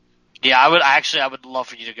end. Yeah, I would love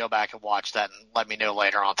for you to go back and watch that and let me know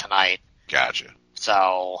later on tonight. Gotcha.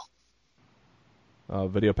 So.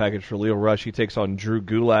 video package for Leo Rush. He takes on Drew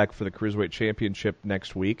Gulak for the Cruiserweight Championship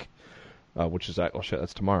next week, which is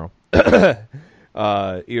that's tomorrow. Io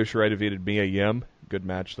Shirai defeated Mia Yim. Good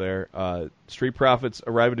match there. Street Profits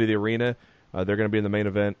arrive into the arena. They're going to be in the main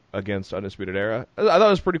event against Undisputed Era. I thought it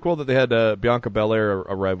was pretty cool that they had Bianca Belair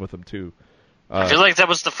arrive with them too. I feel like that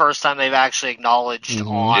was the first time they've actually acknowledged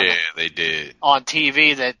they did on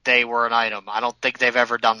TV that they were an item. I don't think they've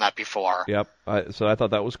ever done that before. Yep. So I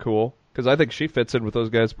thought that was cool because I think she fits in with those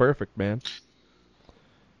guys perfect, man.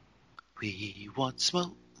 We want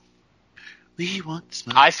smoke. We want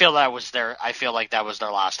smoke. I feel like that was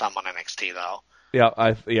their last time on NXT though. Yeah,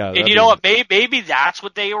 And you know what? Maybe that's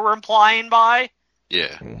what they were implying by.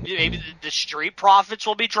 Yeah. Maybe the Street Profits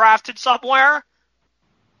will be drafted somewhere.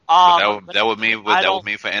 That would mean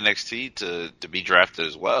for NXT to be drafted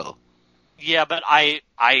as well. Yeah, but I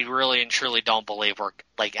really and truly don't believe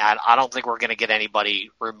I don't think we're going to get anybody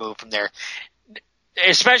removed from there,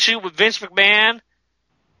 especially with Vince McMahon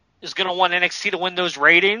is going to want NXT to win those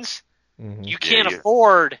ratings. Mm-hmm. You can't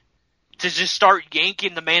afford to just start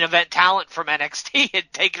yanking the main event talent from NXT and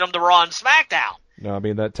taking them to Raw and SmackDown. No, I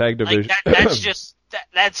mean that tag division. That's just.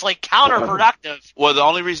 That's like counterproductive. Well, the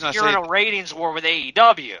only reason you're in a ratings war with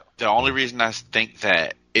AEW. The only reason I think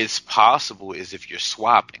that it's possible is if you're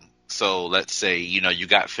swapping. So let's say you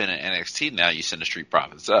got Finn in NXT now, you send the Street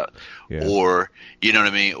Profits up, or you know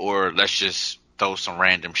what I mean, or let's just throw some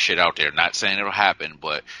random shit out there. Not saying it'll happen,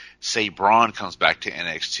 but say Braun comes back to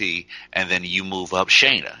NXT and then you move up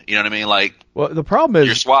Shayna. You know what I mean? Like, well, the problem is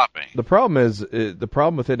you're swapping. The problem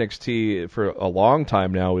with NXT for a long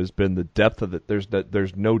time now has been the depth of it.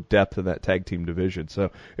 There's no depth in that tag team division,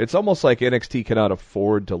 so it's almost like NXT cannot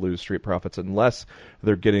afford to lose Street Profits unless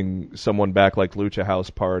they're getting someone back like Lucha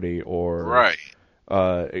House Party or right.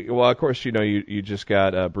 Well, of course, you just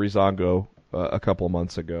got Breezango a couple of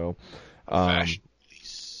months ago.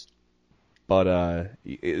 But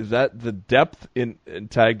is that the depth in the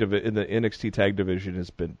NXT tag division has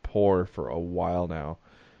been poor for a while now,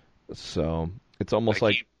 so it's almost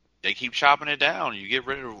they keep chopping it down. You get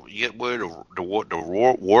rid of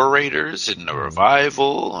the War Raiders and the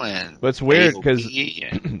Revival, and but it's weird because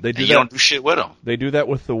they don't do shit with them. They do that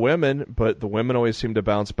with the women, but the women always seem to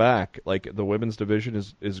bounce back. Like the women's division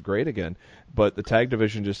is great again, but the tag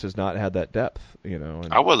division just has not had that depth.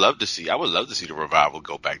 And I would love to see the Revival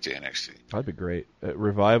go back to NXT. That'd be great.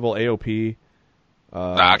 Revival, AOP.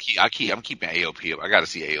 I'm keeping AOP up. I got to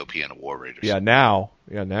see AOP and the War Raiders. Yeah, now,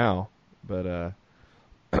 but.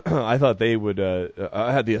 I thought they would.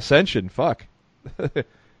 I had the Ascension. Fuck.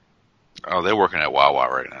 Oh, they're working at Wawa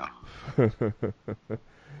right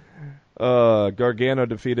now. Gargano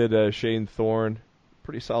defeated Shane Thorne.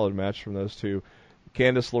 Pretty solid match from those two.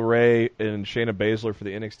 Candice LeRae and Shayna Baszler for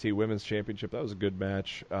the NXT Women's Championship. That was a good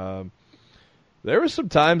match. There were some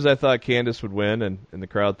times I thought Candice would win, and the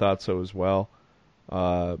crowd thought so as well.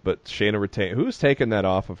 But Shayna retained. Who's taking that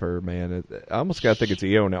off of her, man? I almost gotta think it's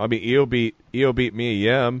Io now. I mean, Io beat Mia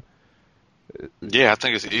Yim. Yeah, I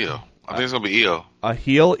think it's Io. I think it's gonna be Io. A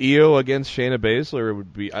heel Io against Shayna Baszler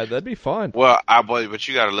would be that'd be fun. Well, but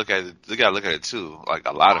you gotta look at it. You gotta look at it too. Like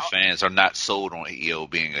a lot of fans are not sold on Io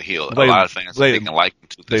being a heel. A lot of fans are taking liking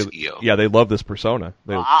to this Io. Yeah, they love this persona.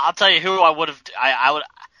 I'll tell you who I would have.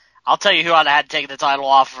 I'll tell you who I'd had taken the title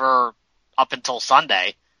off her up until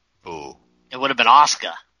Sunday. Ooh. It would have been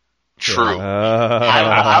Asuka. True.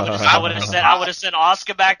 I would have sent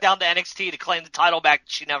Asuka back down to NXT to claim the title back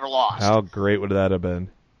that she never lost. How great would that have been?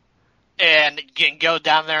 And go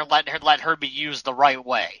down there and let her be used the right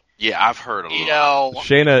way. Yeah, I've heard a lot.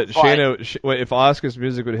 Shayna, if Asuka's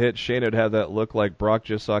music would hit, Shayna would have that look like Brock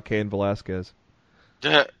just saw Cain Velasquez.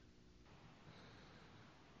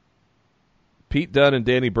 Pete Dunne and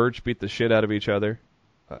Danny Burch beat the shit out of each other.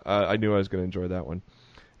 I knew I was going to enjoy that one.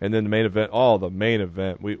 And then the main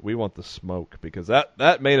event, we want the smoke because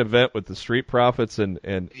that main event with the Street Profits and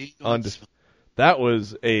that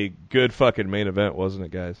was a good fucking main event, wasn't it,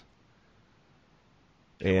 guys?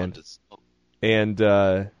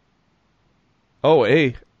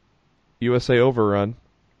 USA Overrun,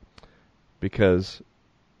 because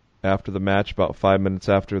after the match, about 5 minutes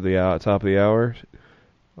after the top of the hour,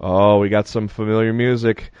 we got some familiar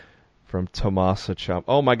music from Tommaso Ciampa.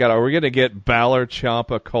 Oh my God, are we gonna get Balor,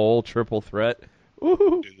 Ciampa, Cole triple threat?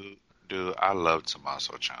 Woo-hoo. Dude, I love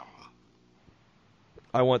Tommaso Ciampa.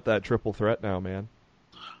 I want that triple threat now, man.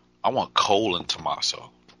 I want Cole and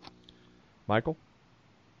Tommaso. Michael?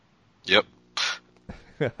 Yep.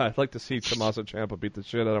 I'd like to see Tommaso Ciampa beat the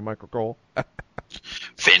shit out of Michael Cole.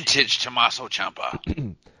 Vintage Tommaso Ciampa.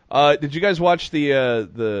 Did you guys watch the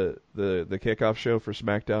kickoff show for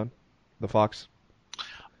SmackDown, the Fox?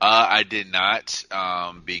 I did not,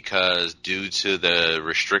 because due to the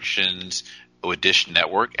restrictions with Dish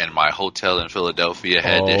Network, and my hotel in Philadelphia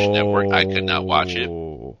had Dish Network, I could not watch it.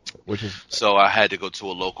 So I had to go to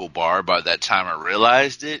a local bar. By that time, I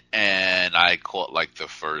realized it, and I caught like the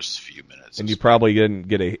first few minutes. And you probably didn't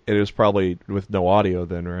get it was probably with no audio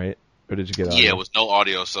then, right? Or did you get audio? Yeah, it was no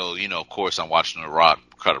audio, so, of course I'm watching The Rock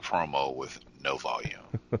cut a promo with no volume.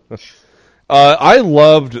 I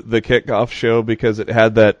loved the kickoff show because it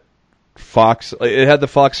had that it had the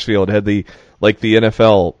Fox feel. It had the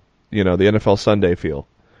NFL, the NFL Sunday feel.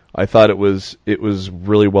 I thought it was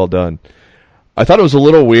really well done. I thought it was a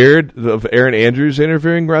little weird of Aaron Andrews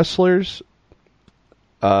interviewing wrestlers.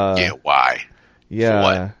 Yeah, why?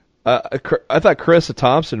 Yeah. I thought Carissa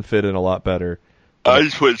Thompson fit in a lot better. I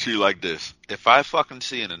just put it to you like this. If I fucking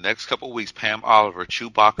see in the next couple of weeks Pam Oliver,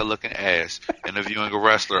 Chewbacca-looking ass, interviewing a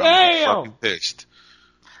wrestler, I'm gonna be fucking pissed.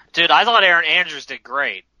 Dude, I thought Aaron Andrews did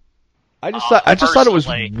great. I just thought it was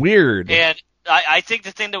weird. And I think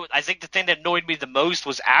the thing that annoyed me the most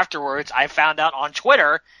was afterwards I found out on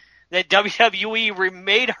Twitter that WWE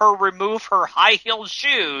made her remove her high-heeled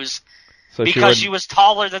shoes because she was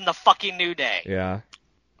taller than the fucking New Day. Yeah.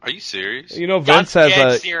 Are you serious? Vince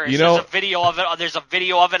has serious. There's a video of it. There's a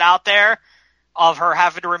video of it out there of her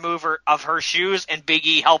having to remove her shoes and Big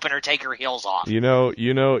E helping her take her heels off.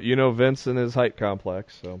 Vince and his height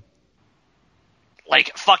complex. So,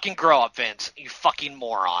 like, fucking grow up, Vince. You fucking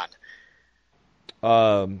moron.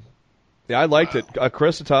 Yeah, I liked it.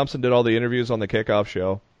 Carissa Thompson did all the interviews on the kickoff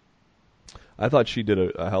show. I thought she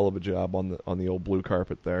did a hell of a job on the old blue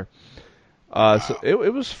carpet there. So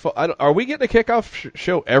it was fun. Are we getting a kickoff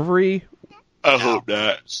show every? I hope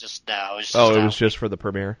not. It was just for the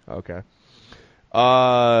premiere. Okay.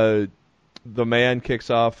 The man kicks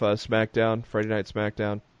off SmackDown, Friday Night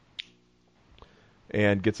SmackDown,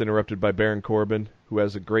 and gets interrupted by Baron Corbin, who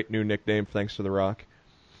has a great new nickname thanks to The Rock.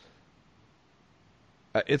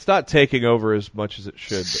 It's not taking over as much as it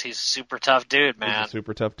should. He's a super tough dude, man. He's a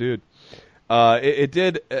super tough dude. It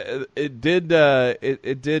did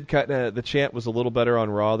kind of, the chant was a little better on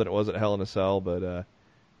Raw than it was at Hell in a Cell, but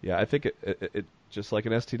yeah, I think it just like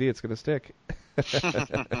an STD, it's going to stick.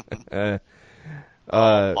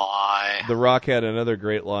 Oh my! The Rock had another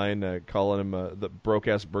great line, calling him the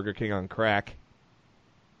broke-ass Burger King on crack.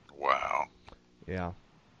 Wow. Yeah.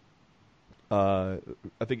 I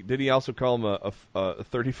think, did he also call him a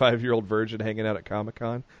 35-year-old virgin hanging out at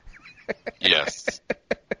Comic-Con? Yes,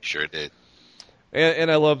 sure did.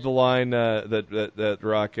 And I love the line that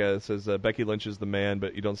Rock says, Becky Lynch is the man,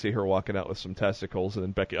 but you don't see her walking out with some testicles. And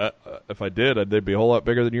then Becky, if I did, they'd be a whole lot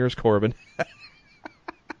bigger than yours, Corbin.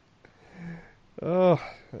 Oh,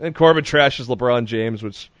 and Corbin trashes LeBron James,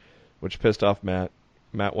 which pissed off Matt.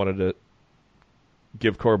 Matt wanted to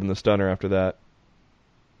give Corbin the stunner after that.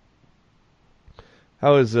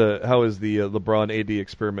 How is the LeBron AD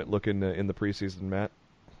experiment looking in the preseason, Matt?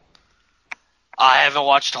 I haven't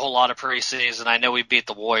watched a whole lot of preseason. I know we beat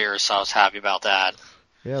the Warriors, so I was happy about that.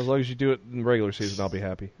 Yeah, as long as you do it in regular season, I'll be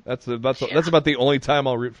happy. That's about the only time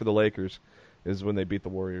I'll root for the Lakers, is when they beat the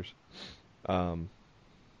Warriors. So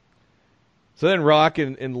then Rock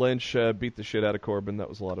and Lynch beat the shit out of Corbin. That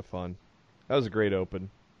was a lot of fun. That was a great open.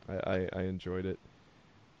 I enjoyed it.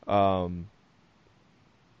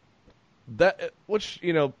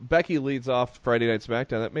 Becky leads off Friday Night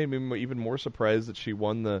SmackDown. That made me even more surprised that she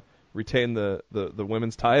retained the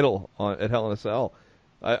women's title at Hell in a Cell.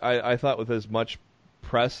 I thought with as much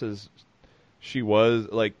press as she was,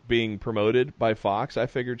 like, being promoted by Fox, I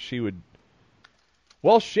figured she would.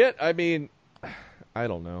 Well, shit. I mean, I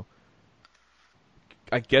don't know.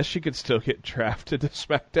 I guess she could still get drafted to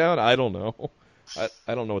SmackDown. I don't know.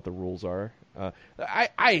 I don't know what the rules are. I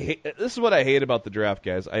hate, this is what I hate about the draft,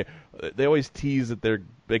 guys. They always tease that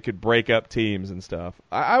they could break up teams and stuff.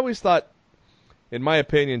 I always thought, in my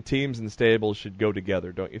opinion, teams and stables should go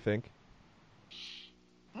together. Don't you think?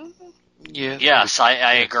 Yeah. Yes,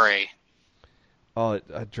 I agree. Oh,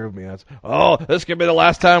 it drove me nuts. Oh, this could be the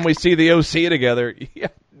last time we see the OC together. Yeah,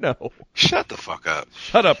 no. Shut the fuck up.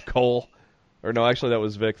 Shut up, Cole. Or no, actually, that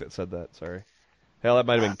was Vic that said that. Sorry. Hell, that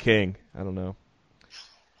might have been King. I don't know.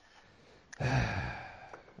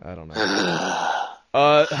 I don't know.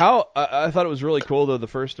 I thought it was really cool, though. The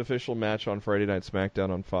first official match on Friday Night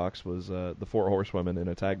SmackDown on Fox was the Four Horsewomen in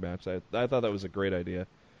a tag match. I thought that was a great idea.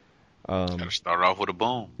 Gotta start off with a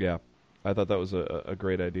boom. Yeah, I thought that was a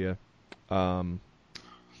great idea. What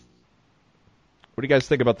do you guys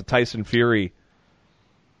think about the Tyson Fury?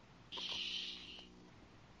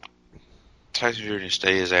 Tyson Fury to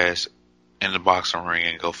stay his ass in the boxing ring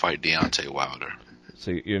and go fight Deontay Wilder.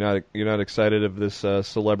 So you're not excited of this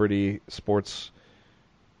celebrity sports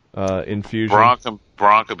infusion.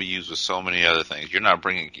 Braun could be used with so many other things. You're not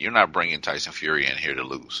bringing Tyson Fury in here to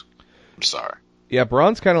lose. I'm sorry. Yeah,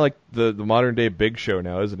 Braun's kind of like the modern day Big Show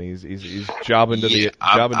now, isn't he? He's jobbing to the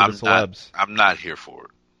celebs. I'm not here for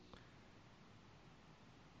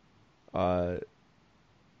it.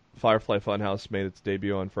 Firefly Funhouse made its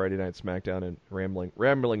debut on Friday Night SmackDown, and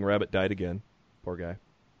Rambling Rabbit died again. Poor guy.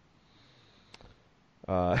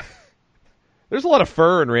 There's a lot of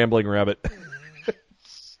fur in Rambling Rabbit.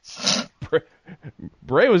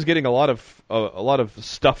 Bray was getting a lot of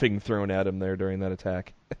stuffing thrown at him there during that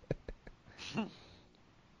attack.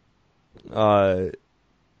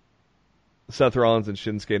 Seth Rollins and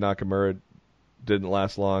Shinsuke Nakamura didn't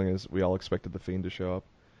last long, as we all expected the Fiend to show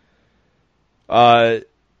up.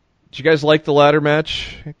 Did you guys like the ladder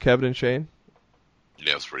match, Kevin and Shane?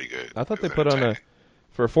 Yeah, it was pretty good. I thought they put on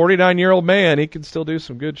for a 49-year-old man, he can still do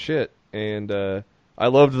some good shit. And I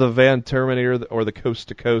loved the Van Terminator or the Coast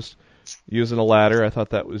to Coast using a ladder. I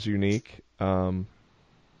thought that was unique. And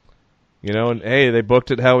hey, they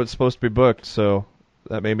booked it how it's supposed to be booked, so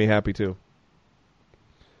that made me happy too.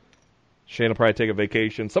 Shane will probably take a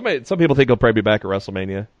vacation. Some people think he'll probably be back at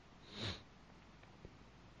WrestleMania.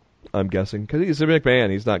 I'm guessing, because he's a McMahon.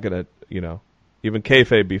 He's not gonna, even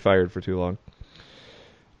kayfabe be fired for too long.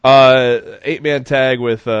 8-man tag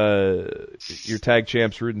with your tag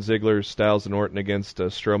champs Rude and Ziggler, Styles and Orton against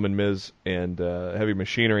Strowman, Miz, and Heavy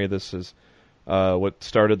Machinery. This is what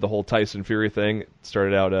started the whole Tyson Fury thing. It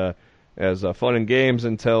started out as fun and games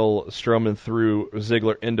until Strowman threw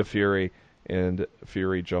Ziggler into Fury, and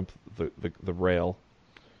Fury jumped the rail.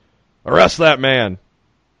 Arrest that man!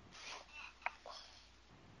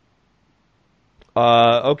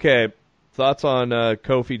 Okay, thoughts on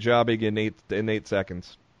Kofi jobbing in 8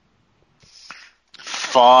 seconds?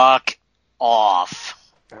 Fuck off.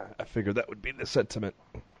 I figured that would be the sentiment.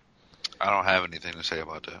 I don't have anything to say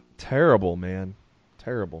about that. Terrible, man.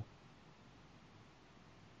 Terrible.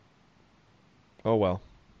 Oh well.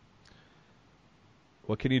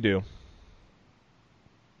 What can you do?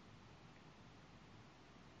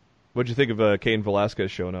 What'd you think of Cain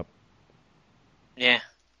Velasquez showing up? Yeah.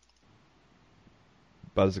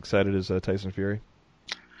 About as excited as Tyson Fury?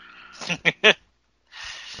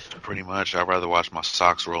 Pretty much. I'd rather watch my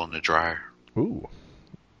socks roll in the dryer. Ooh.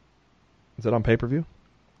 Is that on pay-per-view?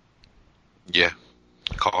 Yeah.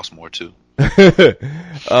 It costs more, too. I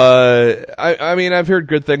mean, I've heard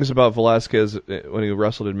good things about Velasquez when he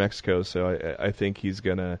wrestled in Mexico, so I think he's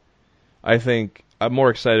gonna... I think I'm more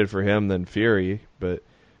excited for him than Fury, but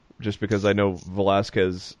just because I know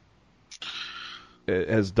Velasquez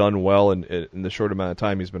has done well in the short amount of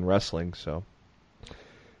time he's been wrestling, so...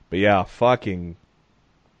 But yeah, fucking...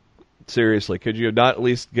 Seriously, could you have not at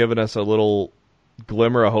least given us a little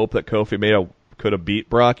glimmer of hope that Kofi could have beat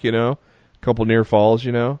Brock, A couple near falls,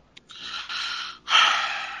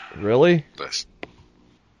 Really?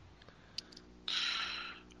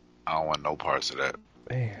 I don't want no parts of that.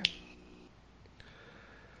 Man.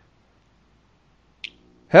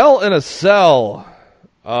 Hell in a Cell.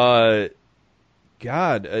 God.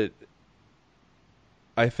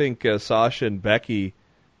 I think Sasha and Becky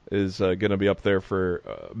is going to be up there for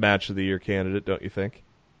Match of the Year candidate, don't you think?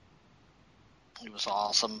 It was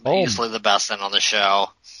awesome. Easily the best thing on the show.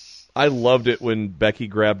 I loved it when Becky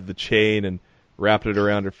grabbed the chain and wrapped it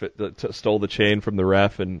around her, stole the chain from the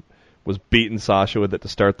ref and was beating Sasha with it to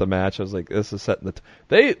start the match. I was like, this is setting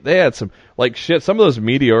the... They had some, shit, some of those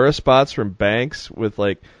Meteora spots from Banks with,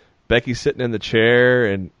 Becky sitting in the chair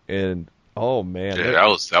and oh, man. Yeah, that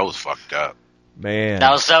was fucked up. Man.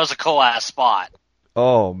 That was a cool-ass spot.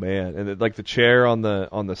 Oh, man. And, the chair on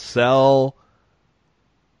the cell...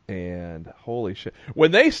 And holy shit.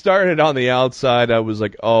 When they started on the outside, I was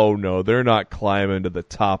like, oh no, they're not climbing to the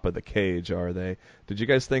top of the cage, are they? Did you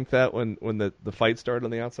guys think that when the fight started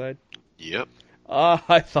on the outside? Yep.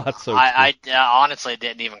 I thought so too. I honestly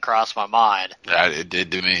didn't even cross my mind. It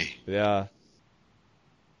did to me. Yeah.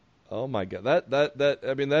 Oh my god. That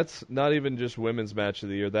I mean, that's not even just women's match of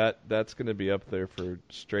the year. That's going to be up there for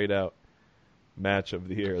straight out match of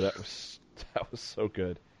the year. That was so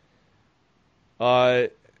good.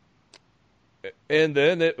 And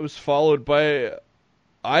then it was followed by,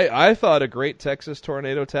 I thought, a great Texas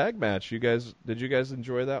Tornado tag match. Did you guys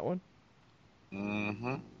enjoy that one?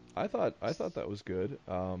 Mm-hmm. I thought that was good.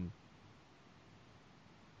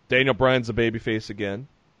 Daniel Bryan's a babyface again.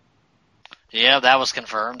 Yeah, that was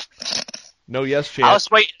confirmed. No yes chance. I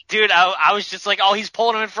was waiting, dude. I was just like, oh, he's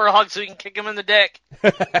pulling him in for a hug so he can kick him in the dick.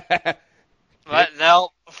 But no,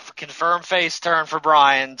 confirmed face turn for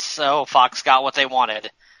Bryan. So Fox got what they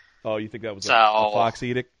wanted. Oh, you think that was a Fox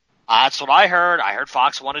edict? That's what I heard. I heard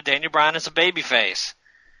Fox wanted Daniel Bryan as a babyface.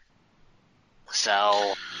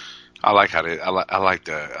 So I like how I like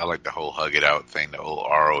the whole hug it out thing, the whole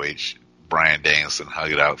ROH Bryan Danielson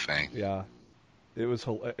hug it out thing. Yeah, it was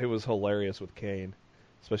hilarious with Kane,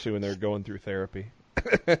 especially when they were going through therapy.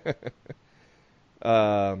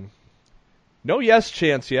 No yes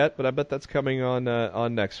chance yet, but I bet that's coming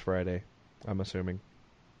on next Friday. I'm assuming.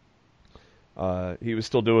 He was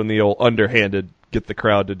still doing the old underhanded get the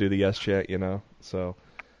crowd to do the yes chant, So,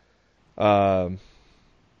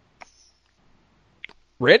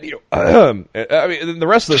 Randy, I mean, the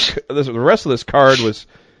rest of this card was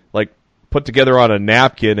like put together on a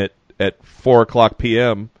napkin at 4:00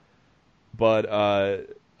 p.m. But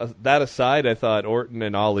that aside, I thought Orton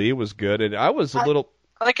and Ali was good, and I was a little.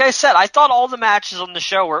 Like I said, I thought all the matches on the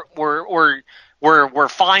show were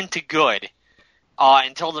fine to good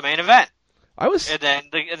until the main event. And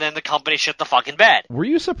then the company shit the fucking bed. Were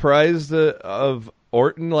you surprised of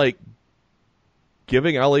Orton like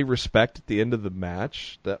giving Ali respect at the end of the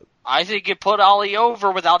match? I think it put Ali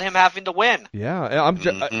over without him having to win. Yeah,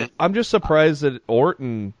 I'm just surprised that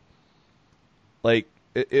Orton like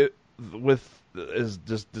it with is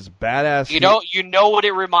just this badass. You know what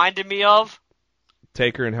it reminded me of?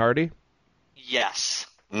 Taker and Hardy? Yes.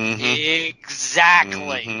 Mm-hmm.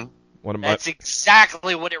 Exactly. Mm-hmm. That's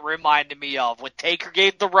exactly what it reminded me of. When Taker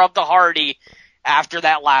gave the rub to Hardy after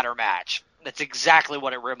that ladder match. That's exactly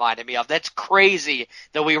what it reminded me of. That's crazy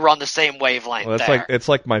that we were on the same wavelength there. It's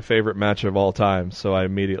like my favorite match of all time, so I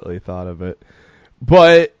immediately thought of it.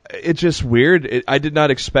 But it's just weird. I did not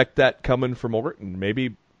expect that coming from Orton.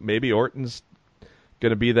 Maybe Orton's going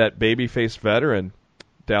to be that babyface veteran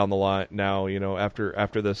down the line now,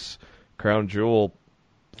 after this Crown Jewel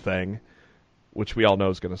thing, which we all know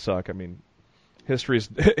is going to suck. I mean, history's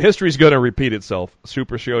going to repeat itself.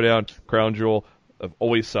 Super Showdown, Crown Jewel have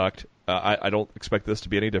always sucked. I don't expect this to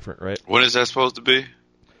be any different, right? When is that supposed to be?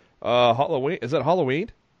 Halloween. Is that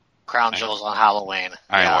Halloween? Crown Jewel's on Halloween.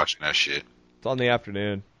 I ain't watching that shit. It's on the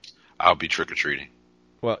afternoon. I'll be trick or treating.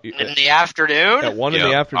 Well, in the afternoon? At 1 in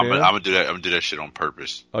the afternoon. I'm gonna do that. I'm gonna do that shit on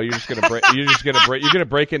purpose. Oh, you're gonna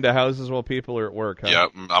break into houses while people are at work, huh?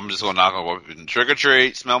 Yep. I'm just gonna knock on trick or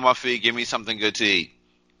treat, smell my feet, give me something good to eat,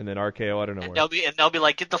 and then RKO. I don't know where. They'll be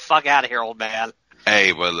like, get the fuck out of here, old man.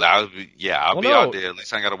 Hey, well, I'll be out there. At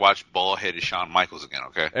least I got to watch bald-headed Shawn Michaels again,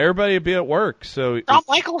 okay? Everybody will be at work, so... Shawn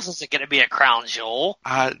Michaels isn't going to be at Crown Jewel.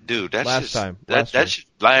 Dude, that's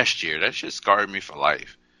last year. That shit scarred me for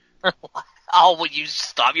life. Oh, will you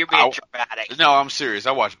stop? You're being dramatic. No, I'm serious.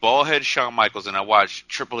 I watched bald-headed Shawn Michaels, and I watched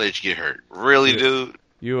Triple H get hurt. Really, dude?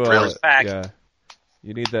 Yeah.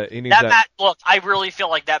 You need that. Match, look, I really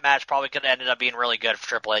feel like that match probably could have ended up being really good if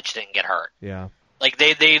Triple H didn't get hurt. Yeah. Like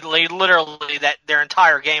they literally their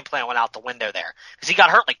entire game plan went out the window there because he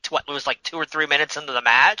got hurt it was like 2 or 3 minutes into the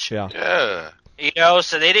match. Yeah.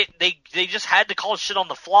 So they just had to call shit on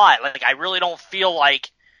the fly. Like I really don't feel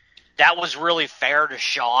like that was really fair to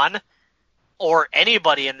Shawn or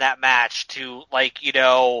anybody in that match to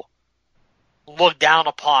look down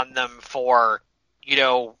upon them for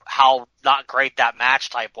how not great that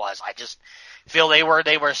match type was. I just feel they were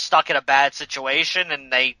stuck in a bad situation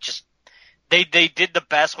and they just. They did the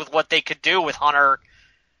best with what they could do with Hunter,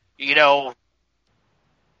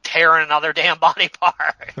 tearing another damn body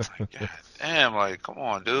part. God damn, come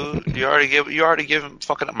on, dude. You already give him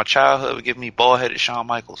fucking up my childhood and give me bald-headed Shawn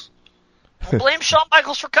Michaels. Well, blame Shawn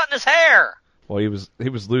Michaels for cutting his hair. Well, he was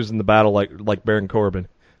losing the battle like Baron Corbin,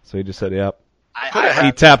 so he just said, "Yep."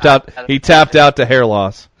 He tapped out to hair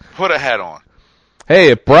loss. Put a hat on.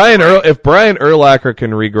 Hey, if Brian Urlacher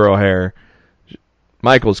can regrow hair.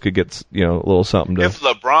 Michaels could get, a little something to... If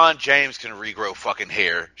LeBron James can regrow fucking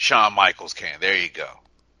hair, Shawn Michaels can. There you go.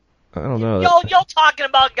 I don't know. Y'all talking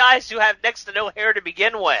about guys who have next to no hair to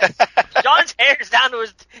begin with. Shawn's hair's down to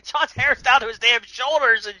his damn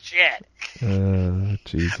shoulders and shit.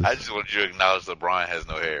 Jesus. I just want you to acknowledge LeBron has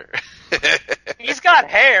no hair. He's got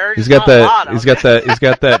hair. He's got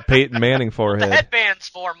that Peyton Manning forehead. The headband's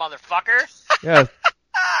for, motherfucker. Yeah.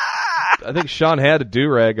 I think Shawn had a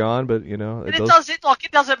do-rag on, but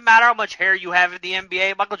it doesn't matter how much hair you have in the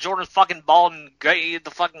NBA. Michael Jordan's fucking bald and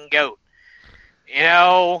the fucking goat.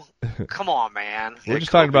 Come on, man. We're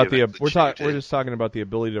just talking about the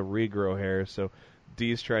ability to regrow hair. So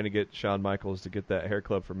D's trying to get Shawn Michaels to get that hair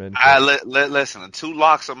club for men. Listen, 2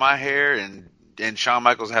 locks of my hair and Shawn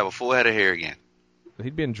Michaels have a full head of hair again.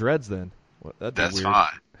 He'd be in dreads then. That's weird.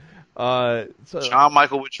 Fine. Shawn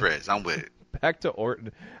Michaels with dreads. I'm with it. Back to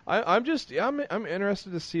Orton. I'm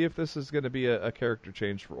interested to see if this is going to be a character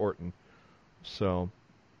change for Orton. So,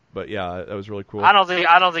 but yeah, that was really cool. I don't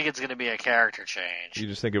think it's going to be a character change. You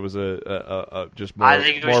just think it was a just more I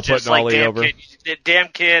think it was more just putting like Ollie over. Damn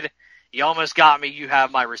kid, You almost got me. You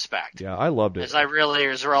have my respect. Yeah, I loved it. As I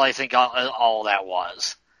really think all that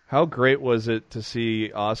was. How great was it to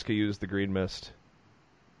see Asuka use the green mist?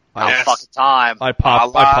 Yes. Fucking time. I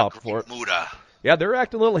popped for it. Muda. Yeah, they're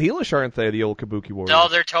acting a little heelish, aren't they? The old Kabuki Warriors. No,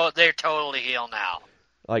 they're totally heel now.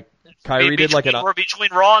 Like Kyrie did like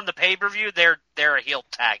between Raw and the pay-per-view, they're a heel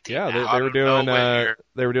tag team. Yeah, they were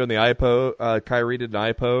doing the eye poke. Kyrie did an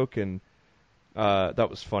eye poke, and that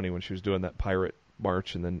was funny when she was doing that pirate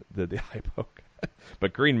march and then did the eye poke.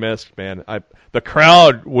 But Green Mist, man, the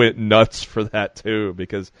crowd went nuts for that too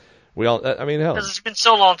because we all. I mean, hell, because it's been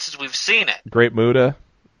so long since we've seen it. Great Muda,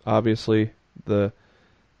 obviously the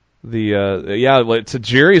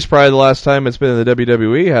Tajiri's probably the last time it's been in the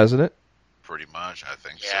WWE, hasn't it? Pretty much, I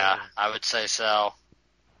think so. Yeah, I would say so.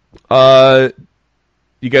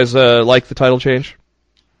 You guys like the title change?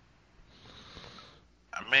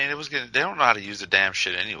 I mean, they don't know how to use the damn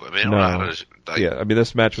shit anyway. They don't know how to. Yeah, I mean,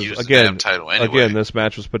 this match was use the damn title anyway. Again, this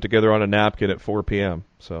match was put together on a napkin at 4 p.m.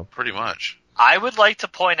 So pretty much. I would like to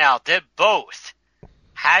point out that both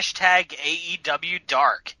hashtag AEW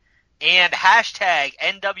Dark and hashtag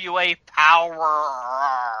NWA Power.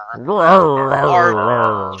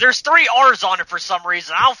 There's 3 R's on it for some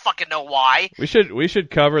reason. I don't fucking know why. We should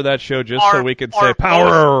cover that show just so we can say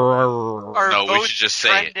Power. No, we should just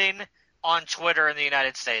say it. Trending on Twitter in the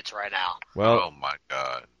United States right now. Well, oh my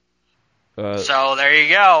god. So there you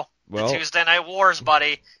go. Well, the Tuesday Night Wars,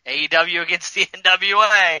 buddy. AEW against the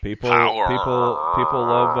NWA. People love.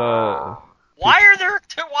 Why are there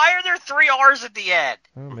 3 R's at the end?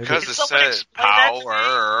 Because it says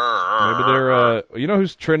power. Maybe they're. You know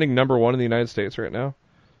who's trending number 1 in the United States right now?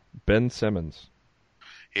 Ben Simmons.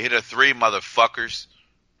 He hit a 3, motherfuckers.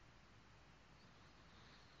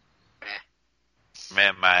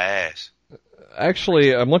 Man, my ass.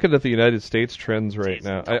 Actually, I'm looking at the United States trends right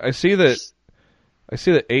now. I see that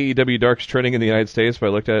AEW Dark's trending in the United States, but I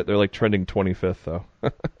looked at it, they're like trending 25th though.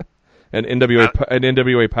 And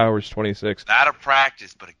NWA Power's 26th. Not a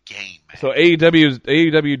practice, but a game, man. So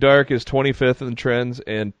AEW Dark is 25th in trends,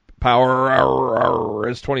 and Power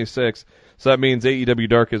is 26th. So that means AEW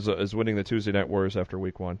Dark is winning the Tuesday Night Wars after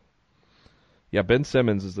week 1. Yeah, Ben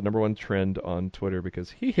Simmons is the number 1 trend on Twitter because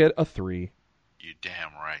he hit a 3. You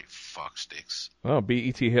damn right, fuck sticks. Oh,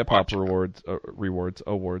 BET Hip Hop awards. Are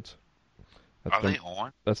they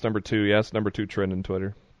on? That's number 2. Yes, number 2 trend on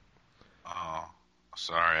Twitter. Oh,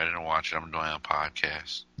 sorry, I didn't watch it. I'm doing a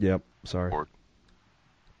podcast. Yep, sorry.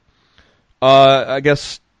 I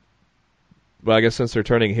guess since they're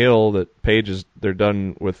turning heel, that they're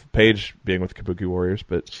done with Paige being with Kabuki Warriors,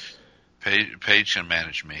 but Paige can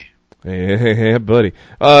manage me. Hey, buddy.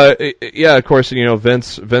 Yeah, of course,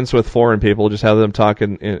 Vince with foreign people, just have them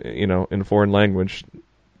talking in foreign language.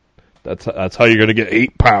 That's how you're gonna get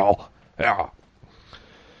 8, pal. Yeah.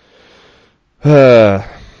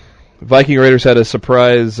 Viking Raiders had a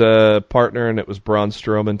surprise partner, and it was Braun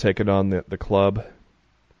Strowman taking on the club.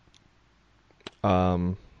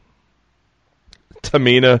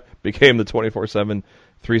 Tamina became the 24/7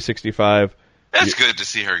 365. That's good to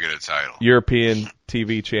see her get a title. European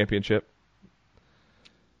TV Championship.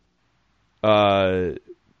 Corbin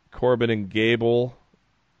and Gable.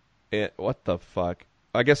 What the fuck?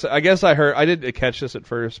 I guess I heard. I didn't catch this at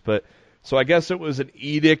first, but so I guess it was an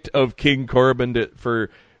edict of King Corbin for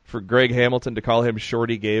Greg Hamilton to call him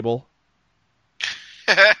Shorty Gable.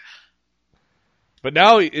 But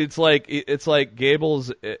now it's like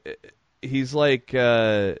Gable's. He's like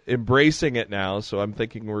embracing it now, so I'm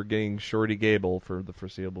thinking we're getting Shorty Gable for the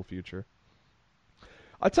foreseeable future.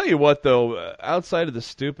 I'll tell you what, though, outside of the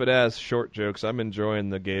stupid-ass short jokes, I'm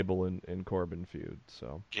enjoying the Gable and Corbin feud.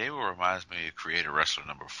 So Gable reminds me of Creator Wrestler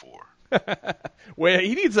number 4. Wait,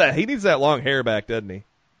 he needs that long hair back, doesn't he?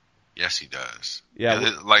 Yes, he does.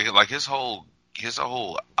 Yeah, like his whole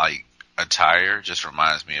like attire just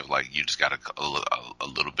reminds me of like you just got a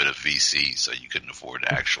little bit of VC, so you couldn't afford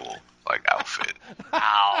the actual like outfit.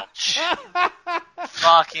 Ouch!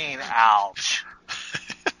 Fucking ouch!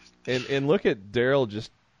 And look at Daryl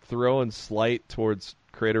just throwing slight towards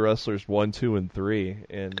Creator Wrestlers 1, 2, and 3,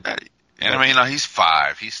 and I mean, he's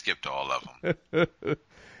 5. He skipped all of them.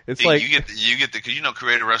 It's like you get the because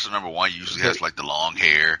Creator Wrestler number 1 usually has like the long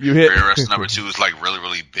hair. Creator Wrestler number 2 is like really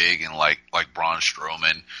really big and like Braun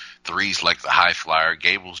Strowman. 3's like the high flyer.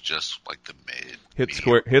 Gable's just like the mid. Hit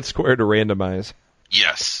square to randomize.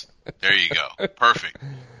 Yes, there you go. Perfect.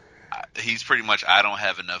 He's pretty much. I don't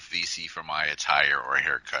have enough VC for my attire or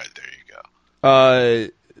haircut. There you go.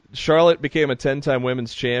 Charlotte became a 10-time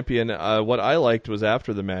women's champion. What I liked was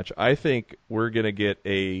after the match, I think we're gonna get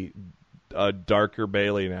a darker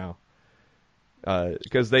Bayley now,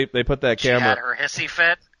 because they put that camera. She had her hissy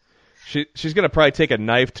fit. She's gonna probably take a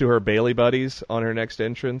knife to her Bailey buddies on her next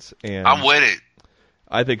entrance, and I'm with it.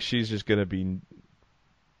 I think she's just gonna be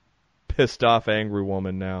pissed off, angry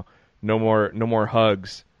woman now. No more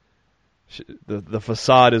hugs. The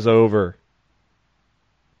facade is over.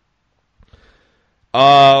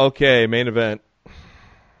 Okay, main event.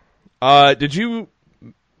 Did you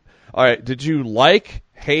like,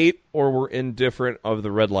 hate, or were indifferent of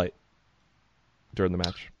the red light during the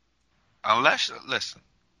match? Listen,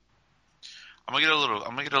 I'm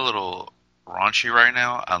gonna get a little raunchy right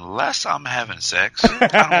now. Unless I'm having sex, I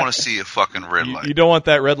don't want to see a fucking red light. You don't want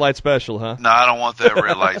that red light special, huh? No, I don't want that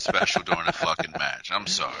red light special during the fucking match. I'm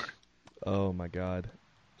sorry. Oh my god,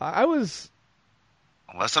 I was.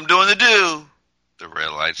 Unless I'm doing the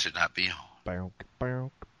red light should not be on.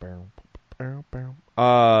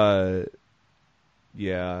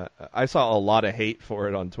 Yeah, I saw a lot of hate for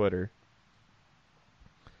it on Twitter.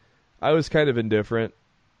 I was kind of indifferent.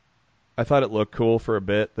 I thought it looked cool for a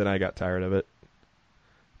bit, then I got tired of it.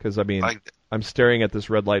 Because, I mean, I'm staring at this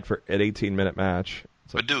red light for an 18-minute match.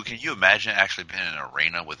 But, dude, can you imagine actually being in an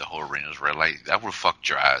arena with the whole arena's red light? That would fuck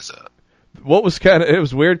your eyes up. It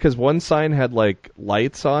was weird because one sign had, like,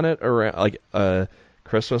 lights on it, around, like,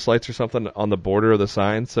 Christmas lights or something on the border of the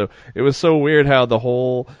sign. So it was so weird how the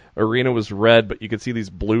whole arena was red, but you could see these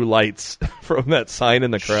blue lights from that sign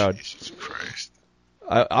in the crowd. Jesus Christ.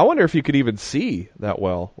 I wonder if you could even see that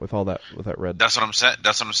well with that red. That's what I'm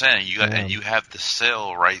saying. And you have the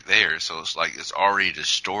cell right there, so it's like it's already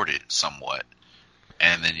distorted somewhat.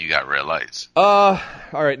 And then you got red lights. All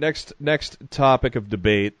right, next topic of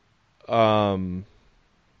debate. Did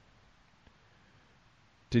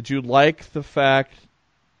you like the fact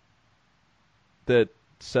that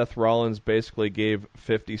Seth Rollins basically gave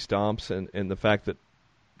 50 stomps and the fact that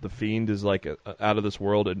the Fiend is like out of this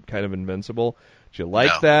world and kind of invincible? Did you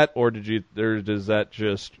like that, or does that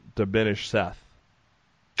just diminish Seth?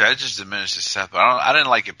 That just diminishes Seth. I didn't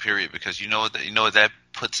like it, period, because you know what that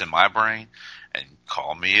puts in my brain, and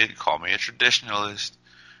call me a traditionalist,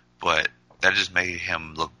 but that just made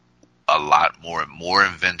him look a lot more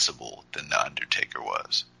invincible than the Undertaker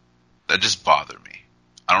was. That just bothered me.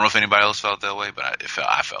 I don't know if anybody else felt that way, but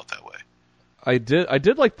I felt that way. I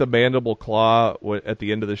did like the mandible claw at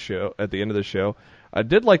the end of the show. I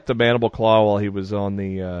did like the mandible claw while he was on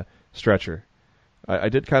the stretcher. I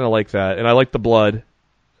did kind of like that, and I like the blood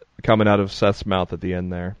coming out of Seth's mouth at the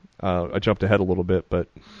end there. I jumped ahead a little bit, but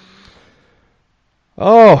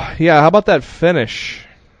oh yeah, how about that finish,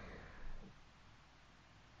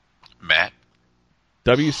 Matt?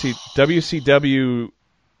 WCW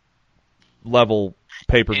level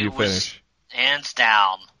pay-per-view finish, hands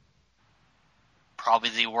down. Probably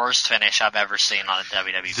the worst finish I've ever seen on a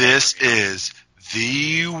WWE. This is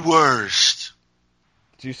the worst.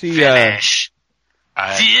 Did you see finish?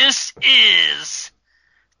 This is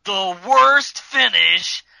the worst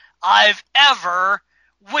finish I've ever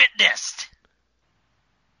witnessed.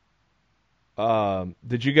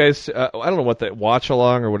 Did you guys? I don't know what that watch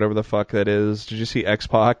along or whatever the fuck that is. Did you see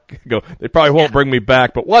X-Pac go? They probably won't bring me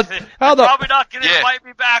back, but what? How the? Probably not going to invite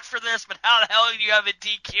me back for this, but how the hell do you have a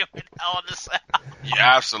DQ in Hell in a Cell?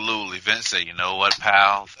 Yeah, absolutely. Vince said, "You know what,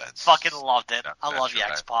 pal? Fucking loved it. I love you,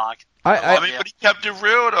 X-Pac. I mean, but he kept it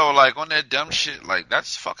real though. Like on that dumb shit. Like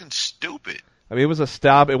that's fucking stupid. I mean, it was a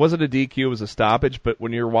stop. It wasn't a DQ. It was a stoppage. But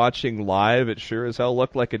when you're watching live, it sure as hell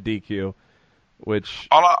looked like a DQ. Which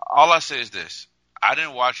all I say is this: I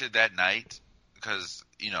didn't watch it that night because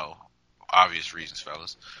obvious reasons,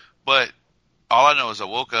 fellas. But all I know is I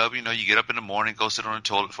woke up. You get up in the morning, go sit on the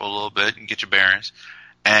toilet for a little bit, and get your bearings.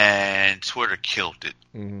 And Twitter killed it.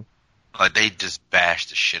 Mm-hmm. Like they just bashed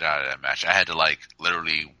the shit out of that match. I had to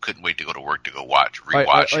literally couldn't wait to go to work to go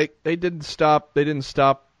rewatch. Like they didn't stop. They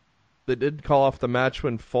did call off the match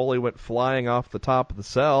when Foley went flying off the top of the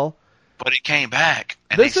cell. But it came back,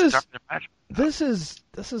 and started the match. This is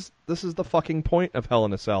the fucking point of Hell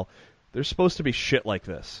in a Cell. There's supposed to be shit like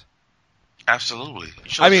this. Absolutely.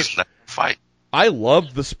 Just let them fight. I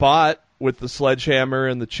loved the spot with the sledgehammer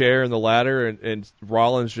and the chair and the ladder and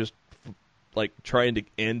Rollins just trying to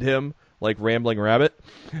end him like Rambling Rabbit.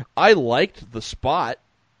 I liked the spot,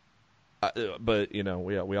 but we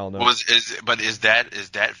all know. Is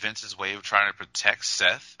that Vince's way of trying to protect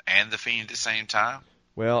Seth and the Fiend at the same time?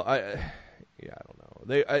 Well, I don't know.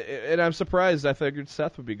 And I'm surprised. I figured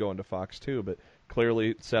Seth would be going to Fox too, but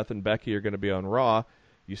clearly Seth and Becky are going to be on Raw.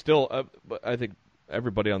 You still, I think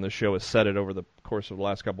everybody on this show has said it over the course of the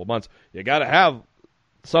last couple of months. You got to have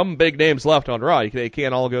some big names left on Raw. They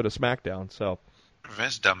can't all go to SmackDown. So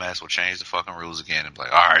Vince dumbass will change the fucking rules again and be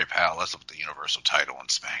like, "All right, pal, let's put the Universal title on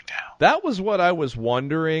SmackDown." That was what I was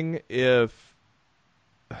wondering if.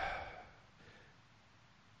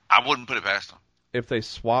 I wouldn't put it past them. If they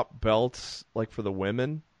swap belts, like for the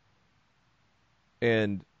women,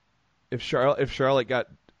 and if Charlotte got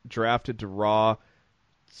drafted to Raw,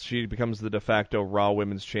 she becomes the de facto Raw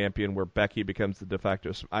Women's Champion, where Becky becomes the de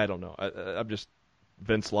facto. I don't know. I'm just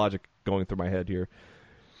Vince logic going through my head here,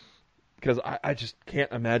 because I just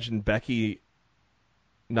can't imagine Becky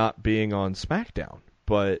not being on SmackDown.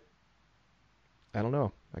 But I don't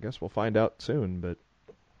know. I guess we'll find out soon. But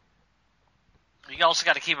you also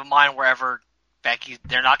got to keep in mind wherever Becky,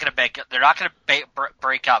 they're not going to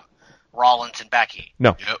break up Rollins and Becky.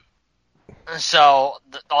 No. Yep. So,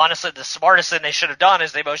 honestly, the smartest thing they should have done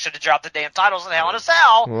is they both should have dropped the damn titles in Hell in a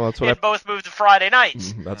Cell and both moved to Friday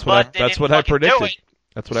nights. That's what I predicted.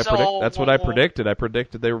 That's what I predicted. I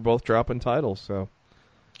predicted they were both dropping titles. So.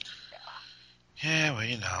 Yeah,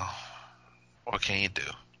 well, what can you do?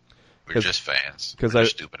 We're just fans. We're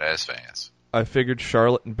stupid ass fans. I figured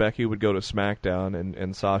Charlotte and Becky would go to SmackDown,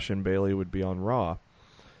 and Sasha and Bayley would be on Raw,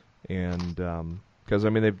 and because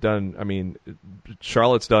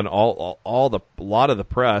Charlotte's done a lot of the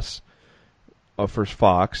press for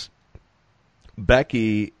Fox.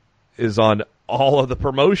 Becky is on all of the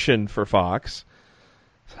promotion for Fox.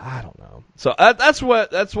 I don't know. So that's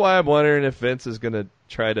why I'm wondering if Vince is going to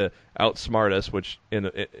try to outsmart us, which in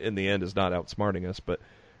the end is not outsmarting us, but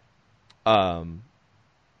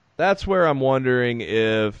that's where I'm wondering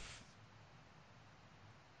if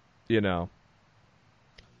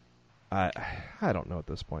I don't know at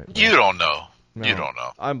this point. You don't know. No, you don't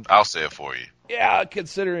know. I'll say it for you. Yeah,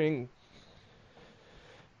 considering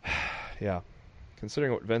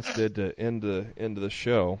what Vince did to end the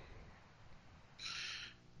show.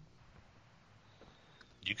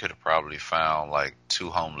 You could have probably found like two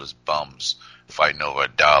homeless bums fighting over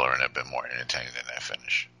 $1 and it'd been more entertaining than that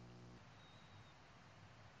finish.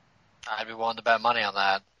 I'd be willing to bet money on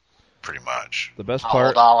that. Pretty much. The best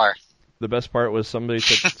 $1. The best part was somebody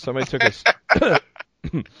took a.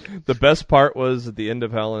 The best part was at the end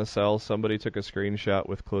of Hell in a Cell, somebody took a screenshot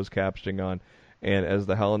with closed captioning on, and as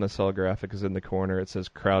the Hell in a Cell graphic is in the corner, it says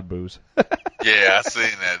 "crowd boos." Yeah, I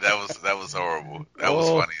seen that. That was horrible. That was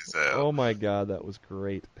funny as hell. Oh my god, that was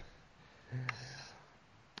great.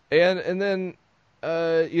 And then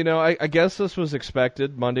I guess this was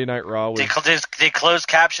expected. Monday Night Raw was. Did closed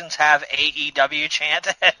captions have AEW chant?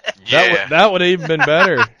 Yeah. That would have even been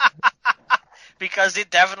better. Because it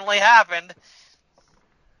definitely happened.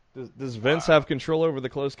 Does Vince have control over the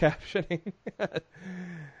closed captioning?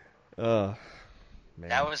 Man.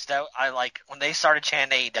 I like when they started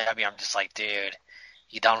chanting AEW. I'm just like, dude,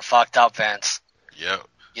 you done fucked up, Vince. Yep.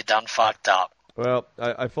 You done fucked up. Well,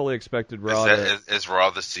 I fully expected Raw. Is Raw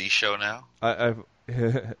the C show now?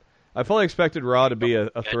 I fully expected Raw to be a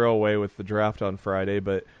throwaway with the draft on Friday,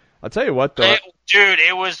 but I'll tell you what, though.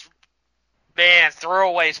 It was, man,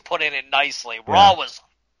 throwaways put in it nicely. Yeah. Raw was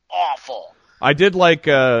awful. I did like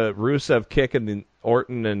Rusev kicking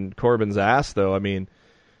Orton and Corbin's ass, though. I mean,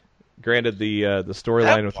 granted, the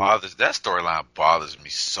storyline with that storyline bothers me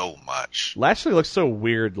so much. Lashley looks so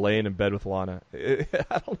weird laying in bed with Lana. It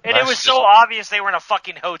was so obvious they were in a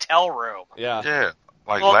fucking hotel room. Yeah. Yeah.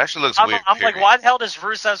 Lashley looks weird. I'm like, why the hell does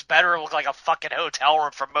Rusev's bedroom look like a fucking hotel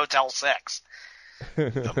room from Motel 6?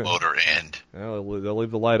 The motor end. Well, they'll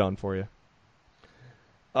leave the light on for you.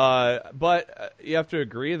 But you have to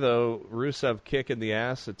agree, though, Rusev kicking the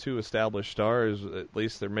ass of two established stars, at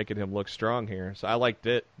least they're making him look strong here. So I liked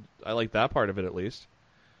it. I liked that part of it, at least.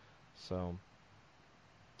 So.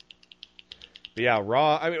 But yeah,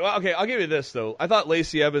 Raw. I mean, okay, I'll give you this, though. I thought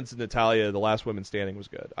Lacey Evans and Natalya, the last women standing, was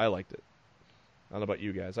good. I liked it. I don't know about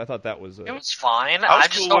you guys. I thought that was. It was fine. I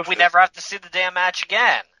just hope we never have to see the damn match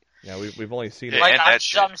again. Yeah, we've only seen it. Like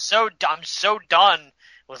I'm so done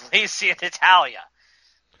with Lacey and Natalya.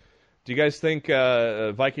 Do you guys think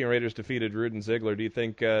Viking Raiders defeated Rude and Ziggler? Do you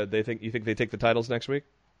think they take the titles next week?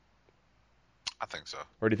 I think so.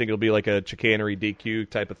 Or do you think it'll be like a chicanery DQ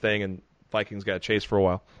type of thing, and Vikings got to chase for a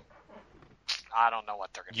while? I don't know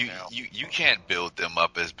what they're going to do. You can't build them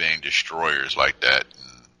up as being destroyers like that.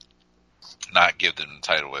 Not give them the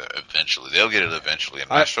title eventually. They'll get it eventually. I'm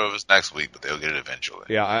not sure if it's next week, but they'll get it eventually.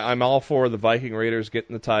 Yeah, I'm all for the Viking Raiders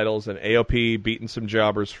getting the titles and AOP beating some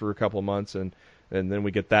jobbers for a couple of months, and then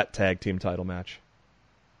we get that tag team title match.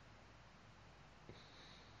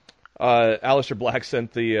 Aleister Black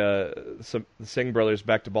sent the Singh brothers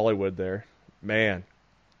back to Bollywood there. Man,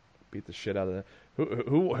 beat the shit out of that.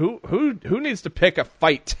 Who needs to pick a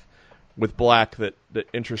fight with Black that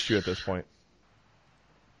interests you at this point?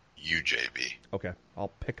 You, JB. Okay,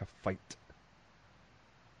 I'll pick a fight.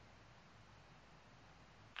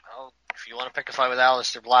 Well, if you want to pick a fight with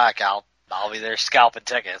Aleister Black, I'll be there scalping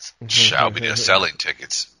tickets. I'll be there selling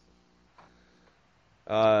tickets.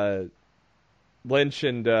 Lynch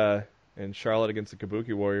and Charlotte against the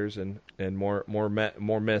Kabuki Warriors, and more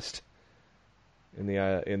mist in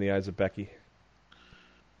the eyes of Becky.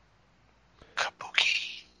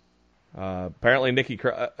 Kabuki. Apparently,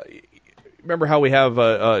 remember how we have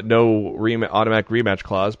no automatic rematch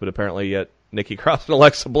clause, but apparently yet Nikki Cross and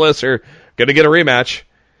Alexa Bliss are going to get a rematch.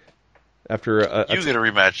 After you get a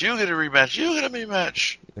rematch, you get a rematch, you get a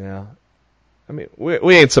rematch. Yeah. I mean,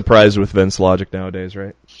 we ain't surprised with Vince logic nowadays,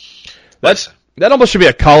 right? That almost should be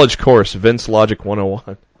a college course, Vince Logic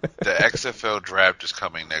 101. The XFL draft is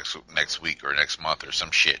coming next week or next month or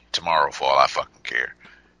some shit. Tomorrow, for all I fucking care.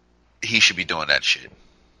 He should be doing that shit.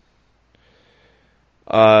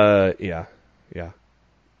 Yeah.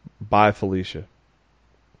 Bye, Felicia.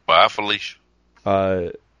 Bye, Felicia.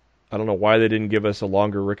 I don't know why they didn't give us a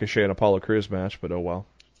longer Ricochet and Apollo Crews match, but oh well.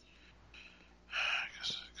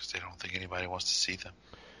 Because they don't think anybody wants to see them.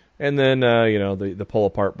 And then, the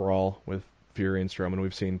pull-apart brawl with Fury and Strowman.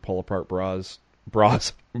 We've seen pull-apart brawls.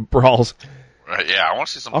 Right, yeah, I want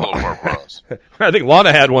to see some pull-apart brawls. I think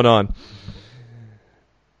Lana had one on.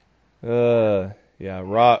 Yeah,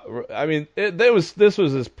 Raw. I mean, this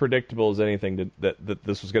was as predictable as anything that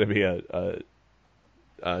this was going to be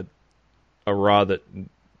a Raw that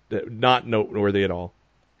not noteworthy at all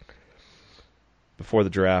before the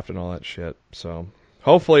draft and all that shit. So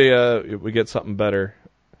hopefully we get something better.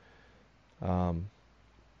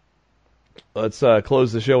 Let's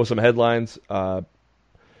close the show with some headlines.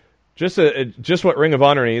 Just what Ring of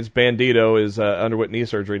Honor needs. Bandito is underwent knee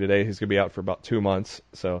surgery today. He's going to be out for about 2 months.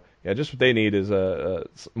 So yeah, just what they need is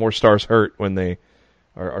more stars hurt when they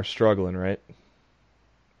are struggling, right?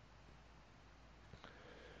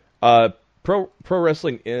 Pro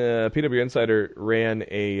Wrestling PW Insider ran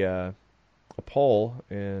a poll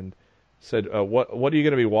and said, what are you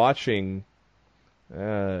going to be watching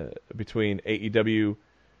between AEW,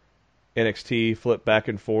 NXT, flip back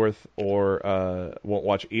and forth, or won't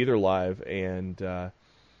watch either live? And 40%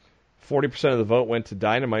 of the vote went to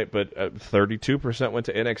Dynamite, but 32% went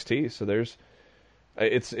to NXT. So there's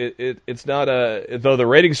it's not though the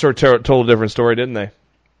ratings told a different story, didn't they?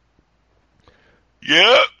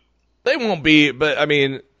 Yeah. They won't be, but I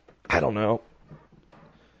mean, I don't know.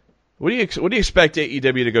 What do you expect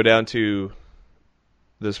AEW to go down to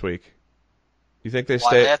this week? You think they stay?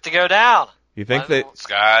 Why they have to go down? You think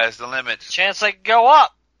sky's the limit? Chance they can go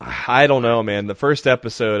up. I don't know, man. The first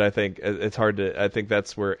episode, I think it's hard to. I think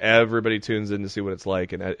that's where everybody tunes in to see what it's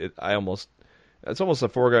like, and it's almost a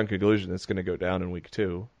foregone conclusion it's going to go down in week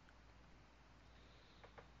 2.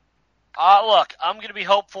 Look, I'm going to be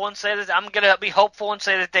hopeful and say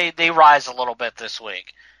that they rise a little bit this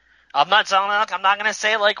week. I'm not going to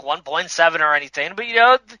say like 1.7 or anything, but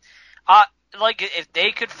like if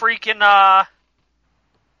they could freaking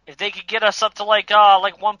if they could get us up to like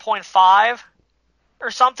 1.5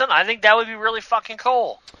 or something, I think that would be really fucking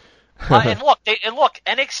cool. And look,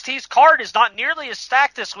 NXT's card is not nearly as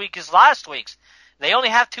stacked this week as last week's. They only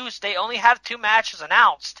have two matches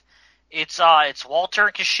announced. It's Walter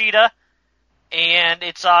and Kushida, and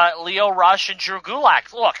it's Leo Rush and Drew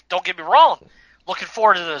Gulak. Look, don't get me wrong, looking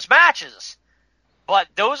forward to those matches, but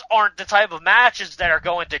those aren't the type of matches that are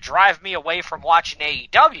going to drive me away from watching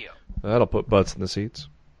AEW. That'll put butts in the seats.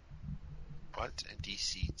 Butts in the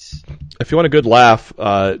seats. If you want a good laugh,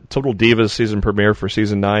 Total Divas season premiere for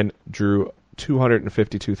season 9 drew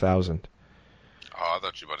 252,000. Oh, I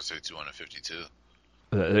thought you were about to say 252.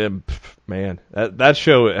 Man, that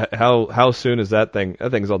show. How soon is that thing?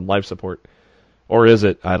 That thing's on life support, or is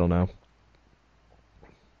it? I don't know.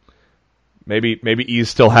 Maybe E's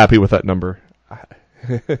still happy with that number.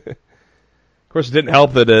 Of course, it didn't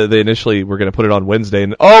help that they initially were going to put it on Wednesday,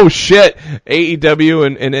 and oh shit, AEW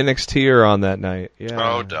and NXT are on that night.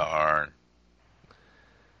 Yeah. Oh darn.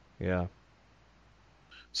 Yeah.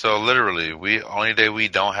 So literally, only day we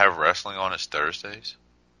don't have wrestling on is Thursdays.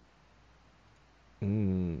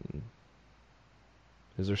 Is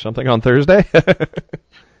there something on Thursday? The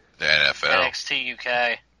NFL. NXT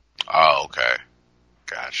UK. Oh, okay.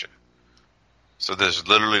 Gotcha. So there's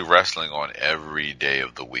literally wrestling on every day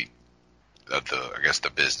of the week.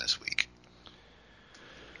 The business week.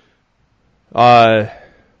 God,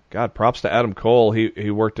 props to Adam Cole.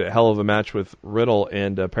 He worked a hell of a match with Riddle,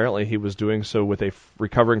 and apparently he was doing so with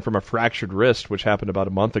recovering from a fractured wrist, which happened about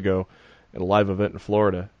a month ago at a live event in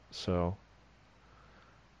Florida. So,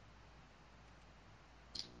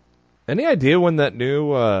 any idea when that new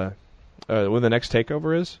when the next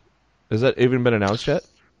takeover is? Has that even been announced yet?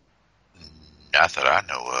 Not that I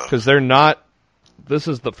know of. Because they're not. This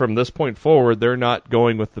is from this point forward, they're not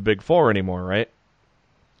going with the Big Four anymore, right?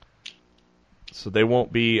 So they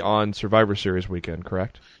won't be on Survivor Series weekend,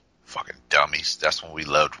 correct? Fucking dummies. That's when we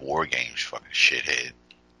loved War Games, fucking shithead.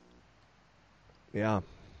 Yeah.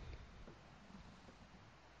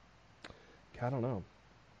 I don't know.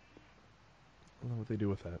 I don't know what they do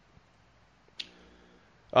with that.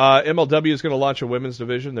 MLW is going to launch a women's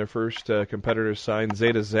division. Their first competitor signed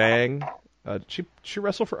Zeta Zhang. She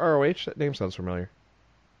wrestled for ROH. That name sounds familiar.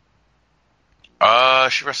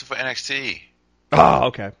 She wrestled for NXT. Oh,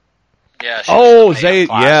 okay. Yeah. Oh,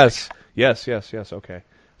 Zeta. Yes. Okay.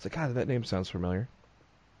 It's like, God, that name sounds familiar.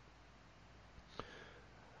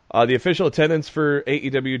 The official attendance for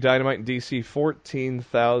AEW Dynamite in DC,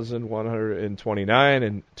 14,129,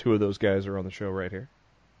 and 2 of those guys are on the show right here.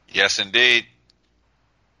 Yes, indeed.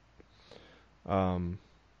 Can't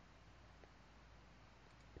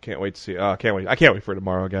wait to see. Can't wait. I can't wait for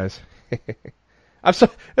tomorrow, guys.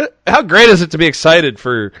 How great is it to be excited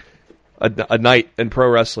for a night in pro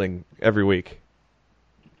wrestling every week?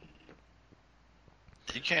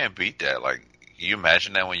 You can't beat that. Like, you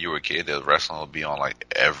imagine that when you were a kid, that wrestling would be on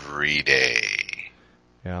like every day.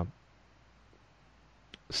 Yeah.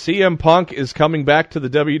 CM Punk is coming back to the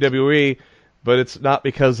WWE, but it's not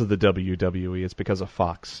because of the WWE. It's because of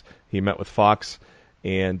Fox. He met with Fox,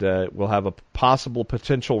 and will have a possible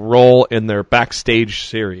potential role in their backstage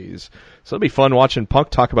series. So it'll be fun watching Punk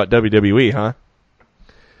talk about WWE, huh?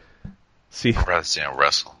 I'd rather see him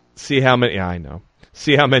wrestle. See how many? Yeah, I know.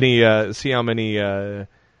 See how many? Kind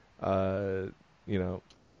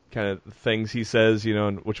of things he says,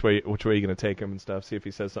 and which way you're going to take him and stuff. See if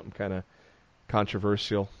he says something kind of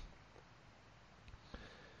controversial.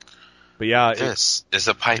 But yeah, this is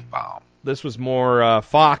a pipe bomb. This was more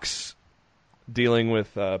Fox dealing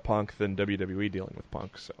with Punk than WWE dealing with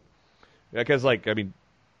Punk. So, because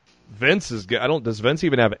Vince is. Does Vince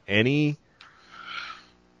even have any?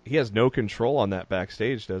 He has no control on that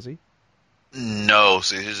backstage, does he? No.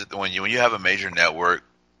 So when you have a major network,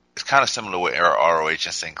 it's kind of similar with ROH and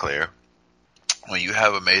Sinclair. When you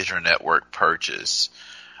have a major network purchase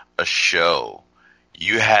a show,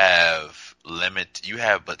 you have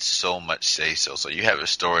but so much say so. So you have a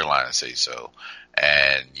storyline say so,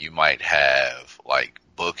 and you might have like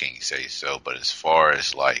booking say so. But as far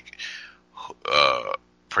as like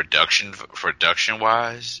production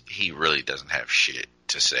wise, he really doesn't have shit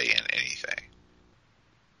to say in anything.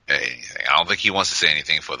 I don't think he wants to say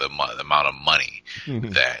anything for the amount of money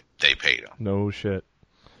that they paid him. No shit.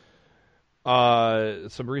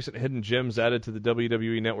 Some recent hidden gems added to the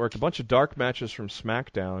WWE Network. A bunch of dark matches from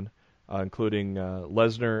SmackDown, including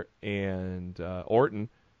Lesnar and Orton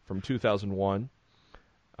from 2001.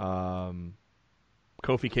 Kofi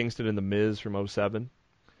Kingston and The Miz from 2007.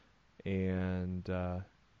 And a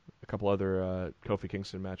couple other Kofi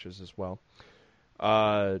Kingston matches as well.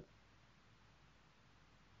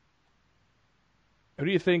 Who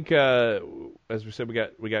do you think? As we said, we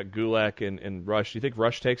got Gulak and Rush. Do you think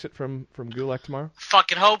Rush takes it from Gulak tomorrow?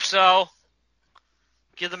 Fucking hope so.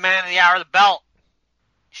 Give the man the hour of the belt.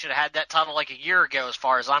 He should have had that title like a year ago, as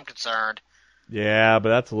far as I'm concerned. Yeah, but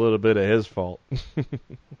that's a little bit of his fault.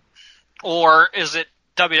 Or is it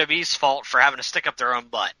WWE's fault for having to stick up their own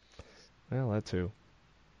butt? Well, that too.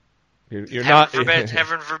 You're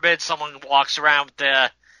Heaven forbid someone walks around with a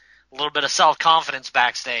little bit of self-confidence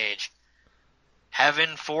backstage.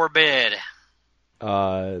 Heaven forbid.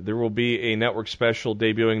 There will be a network special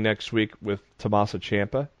debuting next week with Tommaso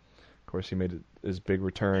Ciampa. Of course, he made his big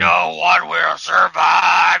return. No one will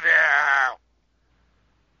survive you.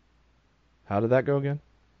 How did that go again?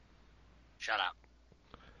 Shut up.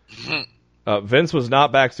 Vince was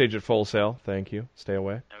not backstage at Full Sail. Thank you. Stay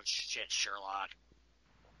away. No shit, Sherlock.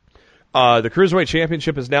 The Cruiserweight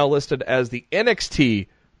Championship is now listed as the NXT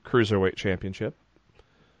Cruiserweight Championship.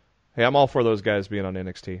 Hey, I'm all for those guys being on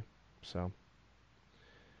NXT. So,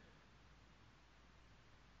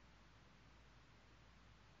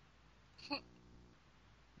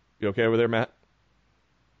 you okay over there, Matt?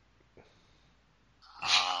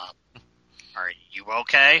 Are you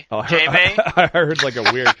okay, Oh, Jamie? I heard like a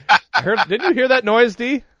weird. Didn't you hear that noise,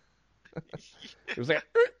 D? It was like.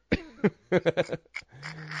 I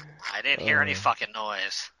didn't hear any fucking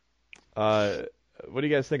noise. What do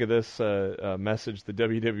you guys think of this message the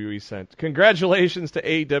WWE sent? Congratulations to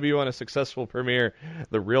AEW on a successful premiere.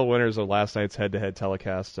 The real winners of last night's head-to-head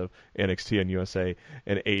telecast of NXT on USA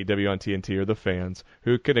and AEW on TNT are the fans,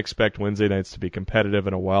 who can expect Wednesday nights to be competitive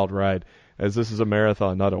and a wild ride, as this is a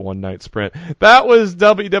marathon, not a one-night sprint. That was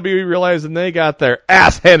WWE realizing they got their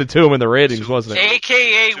ass handed to them in the ratings, wasn't it?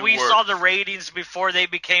 AKA, we saw the ratings before they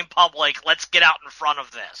became public. Let's get out in front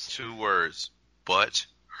of this. 2 words. Butt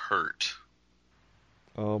hurt.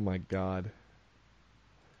 Oh, my God.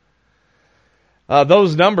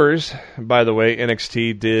 Those numbers, by the way,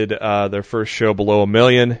 NXT did their first show below 1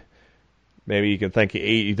 million. Maybe you can thank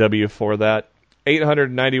AEW for that.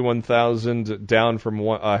 891,000, down from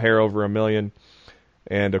a hair over 1 million.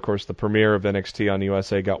 And, of course, the premiere of NXT on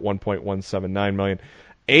USA got 1.179 million.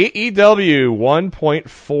 AEW,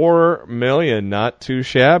 1.4 million. Not too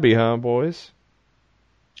shabby, huh, boys?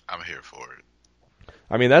 I'm here for it.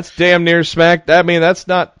 I mean, that's damn near that's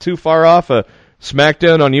not too far off a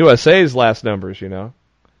SmackDown on USA's last numbers, you know.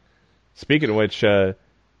 Speaking of which,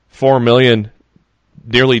 4 million,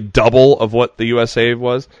 nearly double of what the USA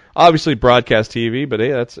was. Obviously broadcast TV, but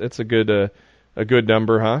hey, it's a good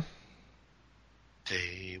number, huh?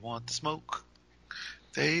 They want the smoke.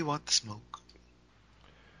 They want the smoke.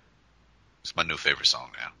 It's my new favorite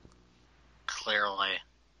song now. Clearly.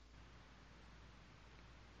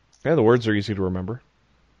 Yeah, the words are easy to remember.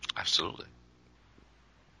 Absolutely.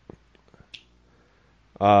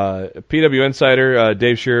 PW Insider,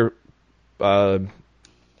 Dave Scheer talked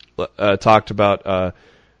about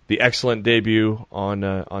the excellent debut on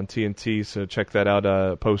TNT, so check that out.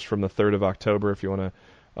 A post from the 3rd of October if you want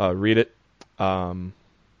to read it.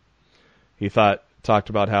 He talked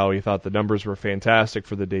about how he thought the numbers were fantastic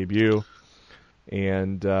for the debut,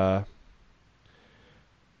 and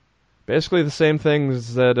basically the same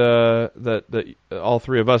things that all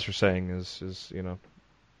three of us are saying is you know,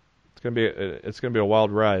 it's gonna be a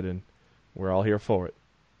wild ride, and we're all here for it.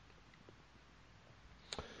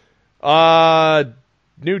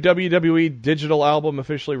 New WWE digital album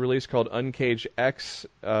officially released called Uncaged X.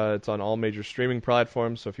 It's on all major streaming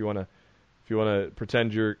platforms. So if you want to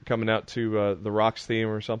pretend you're coming out to the Rock's theme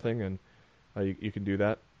or something, and you can do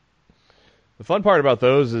that. The fun part about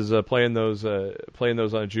those is playing those on a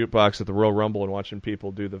jukebox at the Royal Rumble and watching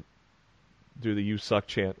people do the "You Suck"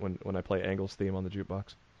 chant when I play Angle's theme on the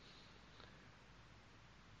jukebox.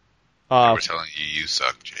 I was telling you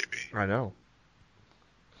suck, JB. I know.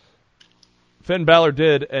 Finn Balor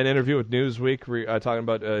did an interview with Newsweek talking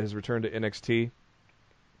about his return to NXT.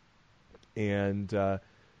 And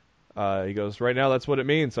he goes, right now that's what it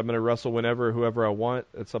means. I'm going to wrestle whoever I want.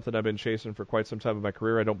 It's something I've been chasing for quite some time in my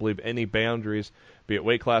career. I don't believe any boundaries, be it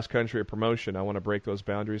weight class, country, or promotion. I want to break those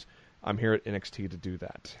boundaries. I'm here at NXT to do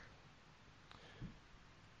that.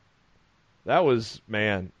 That was,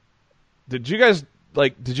 man. Did you guys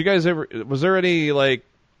ever, was there any, like,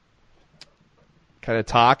 kind of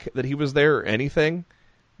talk that he was there or anything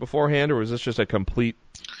beforehand, or was this just a complete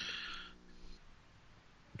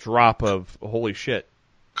drop of holy shit?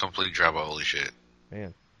 Complete drop of holy shit.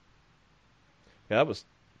 Man. Yeah, that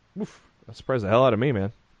surprised the hell out of me,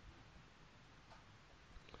 man.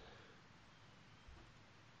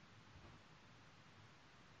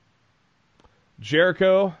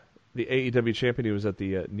 Jericho, the AEW champion, he was at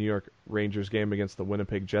the New York Rangers game against the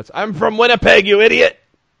Winnipeg Jets. I'm from Winnipeg, you idiot!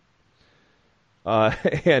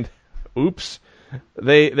 And oops,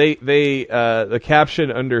 the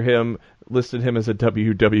caption under him listed him as a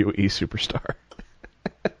WWE superstar.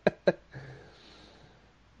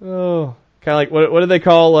 Oh, kind of like what do they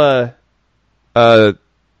call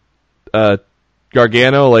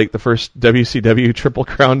Gargano, like the first WCW Triple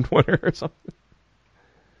Crown winner or something?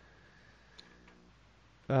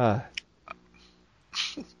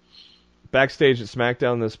 Backstage at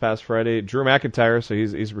SmackDown this past Friday, Drew McIntyre, so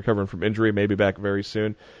he's recovering from injury, maybe back very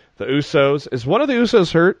soon. The Usos. Is one of the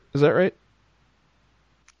Usos hurt? Is that right?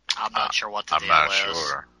 I'm not sure what the I'm deal not is.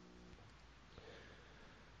 sure.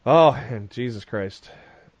 Oh, and Jesus Christ.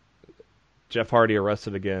 Jeff Hardy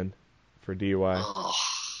arrested again for DUI. Ugh.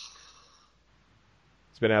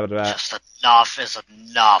 He's been out of that. Just enough is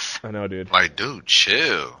enough. I know, dude. Like, dude,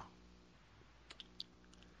 chill.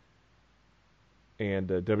 And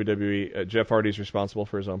WWE, Jeff Hardy's responsible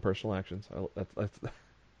for his own personal actions. That's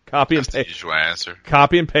copy and That's paste. the usual answer.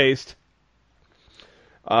 Copy and paste.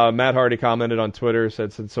 Matt Hardy commented on Twitter,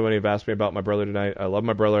 said, since so many have asked me about my brother tonight, I love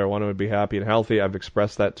my brother. I want him to be happy and healthy. I've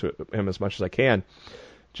expressed that to him as much as I can.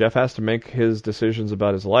 Jeff has to make his decisions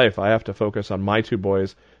about his life. I have to focus on my two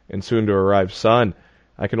boys and soon-to-arrive son.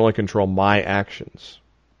 I can only control my actions.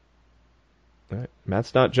 All right.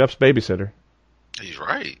 Matt's not Jeff's babysitter. He's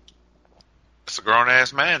right. It's a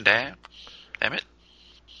grown-ass man, damn it.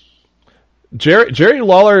 Jerry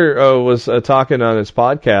Lawler was talking on his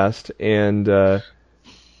podcast, and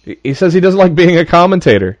he says he doesn't like being a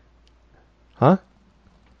commentator. Huh?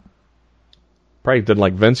 Probably didn't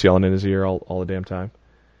like Vince yelling in his ear all the damn time.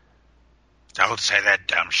 Don't say that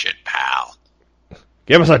dumb shit, pal.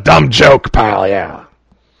 Give us a dumb joke, pal, yeah.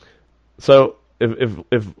 So,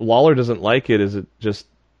 if Lawler doesn't like it, is it just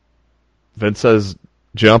Vince says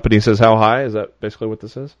jump and he says how high? Is that basically what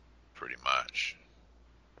this is? Pretty much.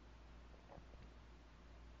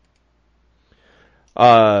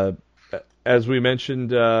 As we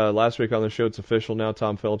mentioned last week on the show, it's official now.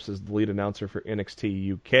 Tom Phillips is the lead announcer for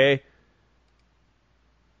NXT UK.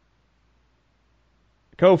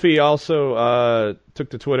 Kofi also took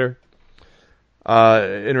to Twitter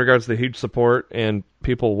in regards to the huge support and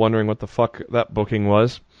people wondering what the fuck that booking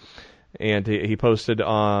was. And he posted,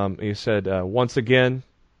 he said, once again,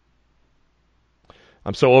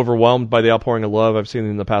 I'm so overwhelmed by the outpouring of love I've seen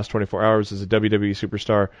in the past 24 hours. As a WWE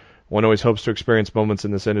superstar, one always hopes to experience moments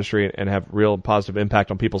in this industry and have real positive impact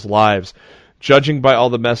on people's lives. Judging by all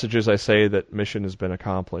the messages, I say that mission has been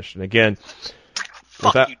accomplished. And again,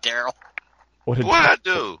 fuck you, Daryl. What'd I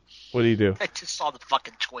do? What do you do? I just saw the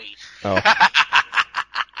fucking tweet. Oh.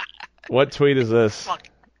 What tweet is this?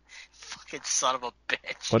 Fucking son of a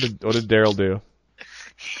bitch. What did Daryl do?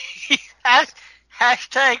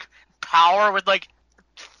 Hashtag power with like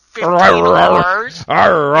 15 R's.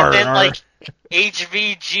 And then like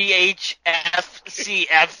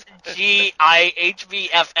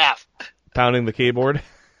HVGHFCFGIHVFF. Pounding the keyboard.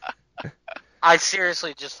 I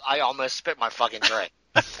almost spit my fucking drink.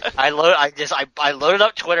 I loaded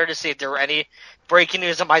up Twitter to see if there were any breaking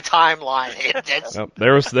news on my timeline.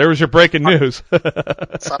 There was your breaking news.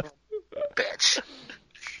 Son of a bitch.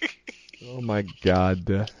 Oh my god.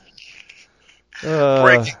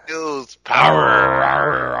 Breaking news. Power.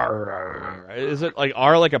 Is it like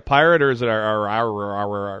R like a pirate, or is it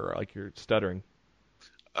R like you're stuttering?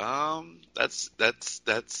 That's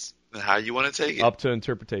how you want to take it. Up to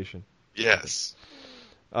interpretation. Yes.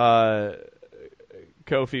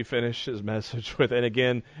 Kofi finished his message with, and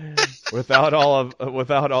again, without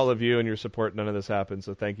all of you and your support, none of this happened.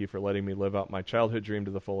 So thank you for letting me live out my childhood dream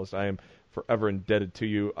to the fullest. I am forever indebted to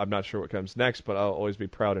you. I'm not sure what comes next, but I'll always be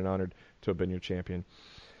proud and honored to have been your champion.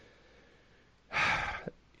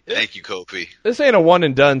 Thank you, Kofi. This ain't a one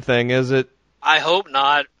and done thing, is it? I hope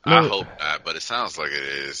not. I hope not, but it sounds like it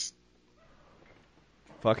is.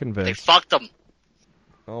 Fucking Vince. They fucked them.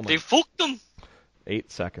 Oh my. They fucked them.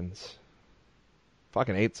 8 seconds.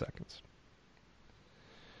 Fucking 8 seconds.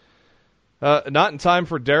 Not in time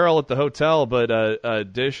for Daryl at the hotel,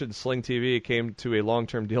 but Dish and Sling TV came to a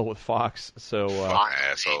long-term deal with Fox. So fucking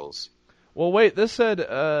assholes. Well, wait. This said.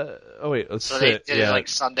 Let's so see. They did it like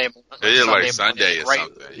Sunday. They did like Sunday or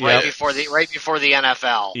something. Right before the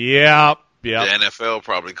NFL. Yeah. The NFL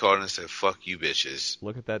probably called and said, "Fuck you, bitches."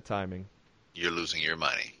 Look at that timing. You're losing your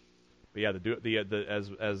money. But yeah, as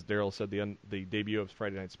Daryl said, the debut of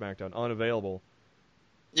Friday Night SmackDown unavailable.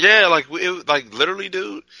 Yeah, like literally,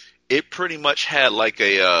 dude. It pretty much had like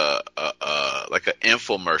an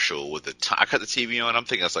infomercial with I cut the TV on. I'm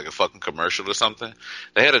thinking it's like a fucking commercial or something.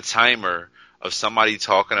 They had a timer of somebody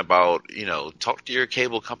talking about, talk to your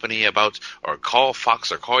cable company about, or call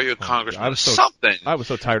Fox or call your congressman, something. I was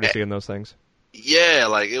so tired of seeing those things. Yeah,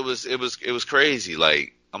 like it was crazy.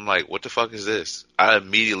 Like I'm like, what the fuck is this? I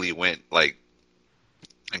immediately went and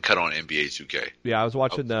cut on NBA 2K. Yeah, I was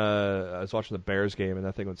watching the Bears game, and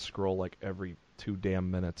that thing would scroll like every 2 damn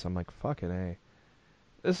minutes. I'm like, fucking A.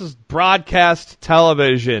 This is broadcast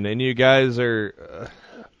television, and you guys are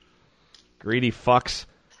greedy fucks.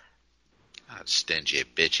 Stingy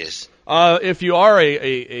bitches. If you are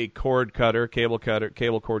a cord cutter, cable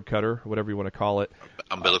cord cutter, whatever you want to call it.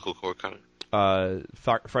 Umbilical cord cutter.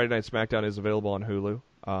 Friday Night SmackDown is available on Hulu.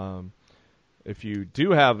 If you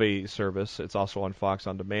do have a service, it's also on Fox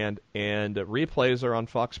On Demand, and replays are on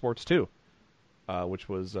Fox Sports 2, which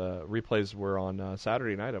was replays were on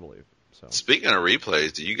Saturday night, I believe. So. Speaking of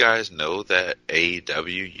replays, do you guys know that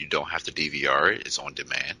AEW, you don't have to DVR it, it's on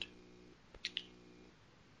demand?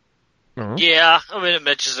 Mm-hmm. Yeah, I mean,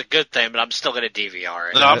 which is a good thing, but I'm still going to DVR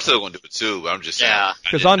it. No, I'm still going to do it too, but I'm just saying. Yeah.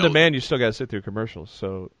 Because on demand, you still got to sit through commercials,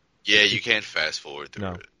 so... Yeah, you can't fast forward through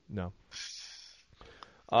it. No.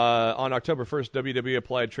 On October 1st, WWE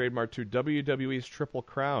applied trademark to WWE's Triple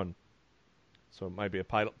Crown. So it might be a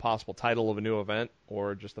possible title of a new event,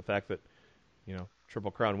 or just the fact that,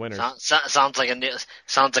 Triple Crown winners. Sounds like a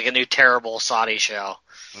new terrible Saudi show.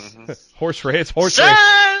 Mm-hmm. Horse race.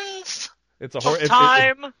 It's a horse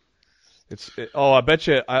time. I bet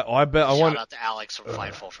you. I bet. Shout out to Alex from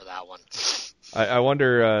Fightful for that one. I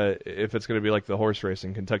wonder if it's going to be like the horse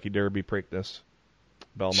racing Kentucky Derby Preakness,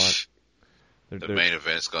 Belmont. The main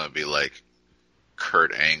event's going to be like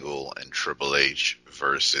Kurt Angle and Triple H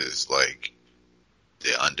versus like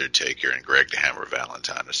The Undertaker and Greg the Hammer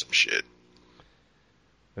Valentine or some shit.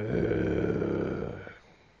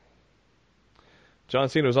 John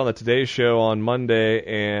Cena was on the Today Show on Monday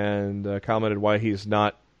and commented why he's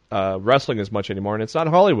not wrestling as much anymore, and it's not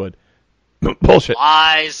Hollywood. Bullshit.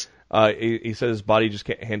 Lies. He said his body just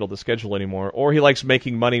can't handle the schedule anymore, or he likes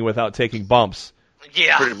making money without taking bumps,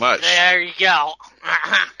 Yeah. Pretty much. There you go.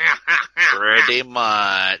 Pretty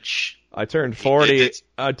much. I turned 40.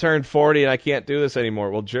 I turned 40 and I can't do this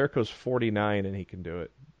anymore. Well, Jericho's 49 and he can do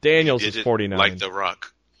it. Daniels is 49. Like The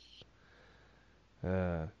Rock.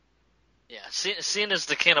 Yeah, Cena's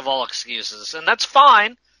the king of all excuses, and that's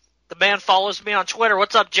fine. The man follows me on Twitter.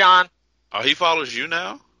 What's up, John? Oh, he follows you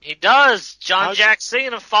now? He does. John Jack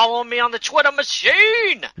Cena following me on the Twitter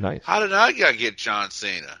machine. Nice. How did I get John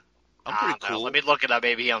Cena? I'm pretty cool. Let me look it up.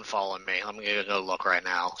 Maybe he unfollowed me. I'm going to go look right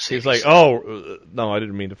now. He's like, no, I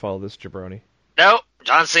didn't mean to follow this jabroni. Nope.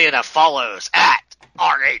 John Cena follows at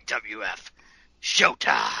RAWF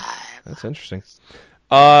Showtime. That's interesting.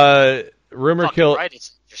 Rumor Right,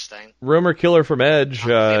 it's interesting. Rumor killer from Edge.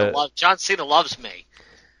 John Cena loves me.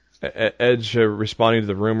 Edge responding to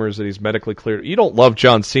the rumors that he's medically cleared. You don't love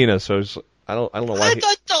John Cena, so I don't know why.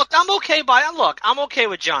 Look, I'm okay I'm okay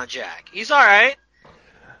with John Jack. He's all right.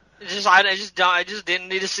 I just didn't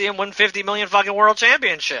need to see him win 50 million fucking world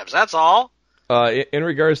championships. That's all. In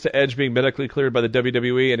regards to Edge being medically cleared by the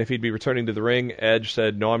WWE and if he'd be returning to the ring, Edge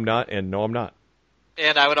said, "No, I'm not," and "No, I'm not."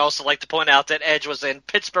 And I would also like to point out that Edge was in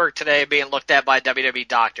Pittsburgh today being looked at by WWE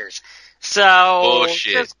doctors. So,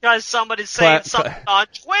 bullshit. Just because somebody's saying something on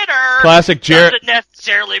Twitter doesn't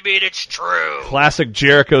necessarily mean it's true. Classic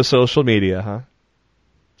Jericho social media, huh?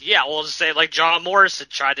 Yeah, we'll just say like John Morrison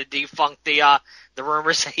tried to defunct the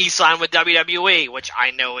rumors that he signed with WWE, which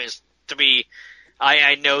I know is to be,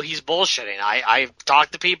 I know he's bullshitting. I've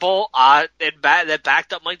talked to people that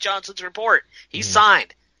backed up Mike Johnson's report. He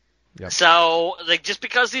signed. Yep. So, like, just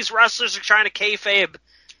because these wrestlers are trying to kayfabe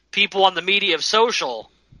people on the media of social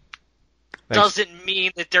doesn't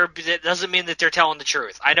mean that they're telling the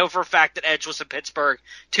truth. I know for a fact that Edge was in Pittsburgh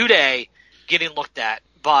today getting looked at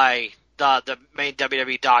by the main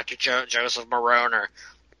WWE doctor, Joseph Marone, or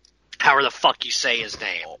however the fuck you say his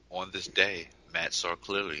name. On this day, Matt saw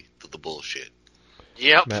clearly through the bullshit.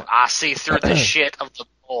 Yep, Matt. I see through the shit of the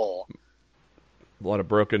bull. A lot of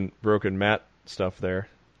broken Matt stuff there.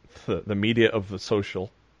 The media of the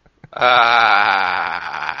social.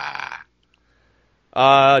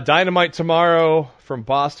 Dynamite tomorrow from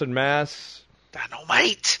Boston, Mass.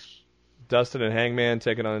 Dynamite. Dustin and Hangman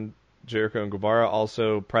taking on Jericho and Guevara.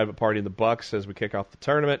 Also, Private Party and the Bucks as we kick off the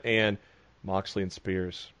tournament, and Moxley and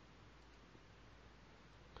Spears.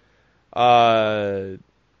 According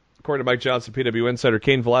to Mike Johnson, PW Insider,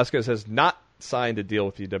 Cain Velasquez has not signed a deal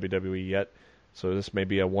with the WWE yet, so this may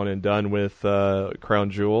be a one and done with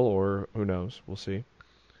Crown Jewel, or who knows? We'll see.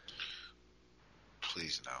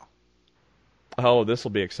 Please no. Oh, this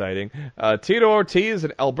will be exciting. Tito Ortiz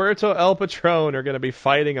and Alberto El Patron are going to be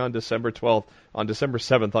fighting on December 12th, on December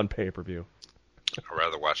 7th on pay-per-view. I'd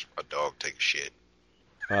rather watch a dog take a shit.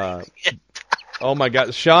 Oh my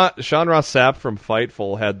God, Sean Ross Sapp from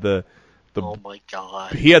Fightful had the oh my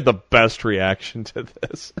God, he had the best reaction to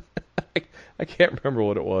this. I can't remember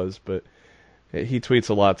what it was, but he tweets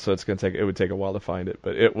a lot, so it would take a while to find it.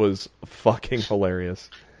 But it was fucking hilarious.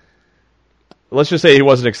 Let's just say he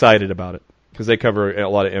wasn't excited about it because they cover a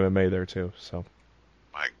lot of MMA there too. So,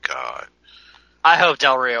 my God, I hope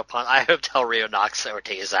Del Rio knocks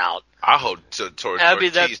Ortiz out. I hope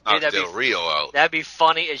Ortiz knocks Del Rio out. That'd be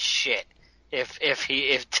funny as shit. If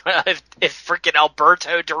freaking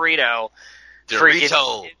Alberto Dorito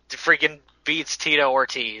freaking beats Tito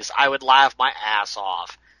Ortiz, I would laugh my ass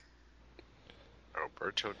off.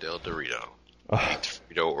 Alberto Del Dorito beats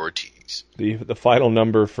Tito Ortiz. The final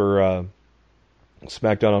number for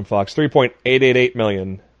SmackDown on Fox, 3.888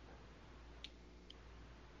 million.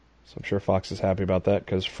 So I'm sure Fox is happy about that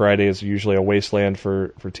because Friday is usually a wasteland for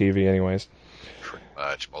TV anyways. Pretty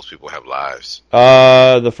much. Most people have lives.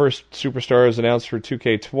 The first superstar is announced for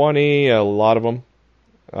 2K20, a lot of them.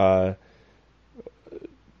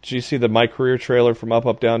 Did you see the My Career trailer from Up,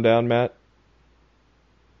 Up, Down, Down, Matt?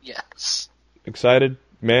 Yes. Excited?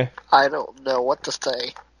 Meh? I don't know what to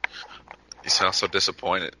say. You sound so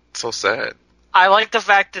disappointed. So sad. I like the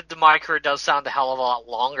fact that the My Career does sound a hell of a lot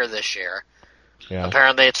longer this year. Yeah.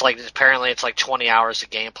 Apparently it's like 20 hours of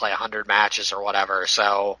gameplay, 100 matches or whatever.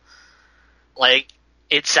 So, like,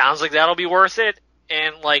 it sounds like that'll be worth it.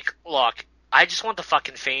 And like, look, I just want the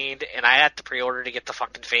fucking Fiend, and I had to pre-order to get the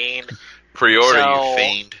fucking Fiend. Pre-order, you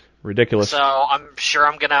fiend. Ridiculous. So I'm sure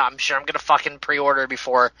I'm gonna fucking pre-order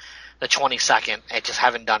before the 22nd. I just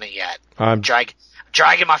haven't done it yet. I'm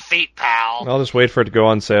dragging my feet, pal. I'll just wait for it to go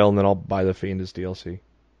on sale, and then I'll buy the Fiend as DLC.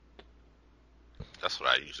 That's what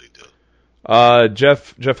I usually do.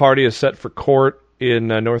 Jeff Hardy is set for court in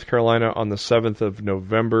North Carolina on the 7th of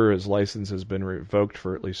November. His license has been revoked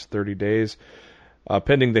for at least 30 days.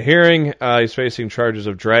 Pending the hearing, he's facing charges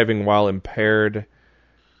of driving while impaired.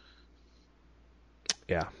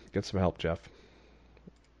 Yeah, get some help, Jeff.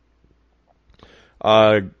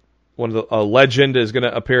 One of the a legend is going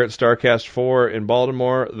to appear at StarCast 4 in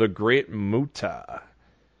Baltimore. The Great Muta.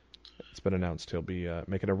 It's been announced he'll be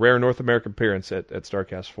making a rare North American appearance at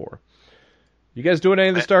StarCast 4. You guys doing any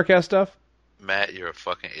of the StarCast stuff? Matt, you're a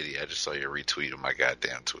fucking idiot. I just saw your retweet of my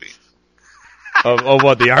goddamn tweet. Of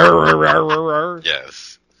what, the arr?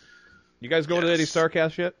 Yes. You guys going to any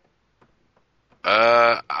StarCast yet?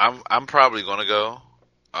 I'm probably gonna go.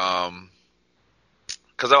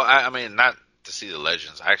 Cause I mean, not to see the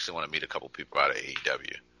legends. I actually want to meet a couple people out of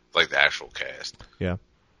AEW, like the actual cast. Yeah.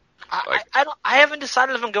 I haven't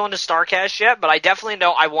decided if I'm going to StarCast yet, but I definitely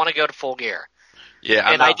know I want to go to Full Gear. Yeah,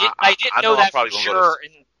 I didn't know that for sure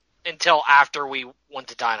until after we went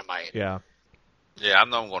to Dynamite. Yeah. Yeah, I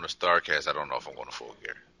know I'm going to StarCast. I don't know if I'm going to Full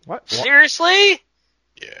Gear. What? Seriously?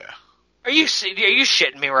 Yeah. Are you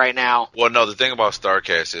shitting me right now? Well, no. The thing about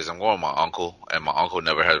StarCast is I'm going with my uncle, and my uncle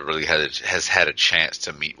never has had a chance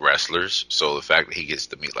to meet wrestlers. So the fact that he gets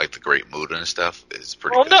to meet like the Great Muta and stuff is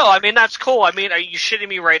pretty. Well, good. no, I mean that's cool. I mean, are you shitting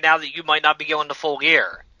me right now that you might not be going to Full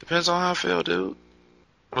Gear? Depends on how I feel, dude.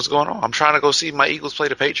 What's going on? I'm trying to go see my Eagles play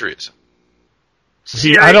the Patriots.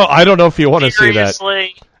 I don't know if you want to see that.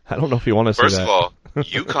 Seriously? I don't know if you want to see that. First of all,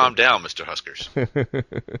 you calm down, Mr. Huskers.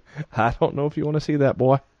 I don't know if you want to see that,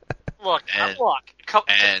 boy. Look. And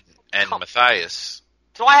Matthias.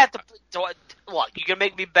 Do I have to? Look, you gonna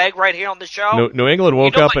make me beg right here on the show? New England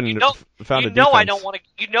woke up and found a defense. I don't want to.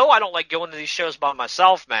 I don't like going to these shows by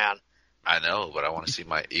myself, man. I know, but I want to see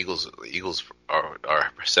my Eagles. The Eagles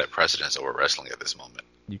are set precedents over wrestling at this moment.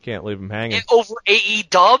 You can't leave them hanging. And over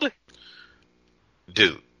AEW?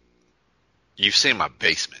 Dude, you've seen my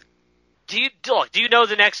basement. Do you know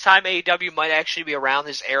the next time AEW might actually be around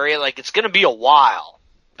this area? Like, it's going to be a while.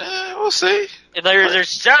 We'll see. And there's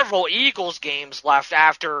several Eagles games left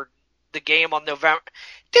after the game on November.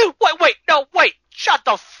 Dude, wait, shut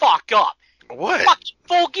the fuck up. What? Fucking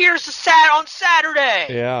Full Gear's on Saturday.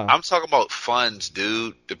 Yeah. I'm talking about funds,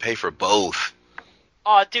 dude, to pay for both.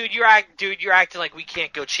 Oh, dude, you're acting like we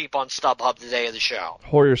can't go cheap on StubHub the day of the show.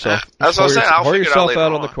 Whore yourself. That's what I'm saying. I'll whore figure it out yourself later out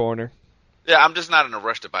on on the corner. Yeah, I'm just not in a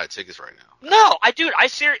rush to buy tickets right now. No, I'm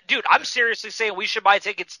seriously saying we should buy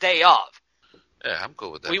tickets day of. Yeah, I'm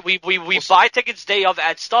cool with that. We buy tickets day of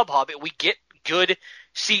at StubHub, and we get good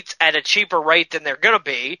seats at a cheaper rate than they're gonna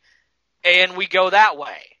be, and we go that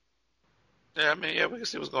way. Yeah, I mean, we can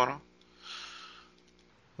see what's going on.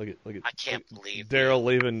 Look at I can't believe Daryl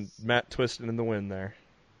leaving Matt twisting in the wind there.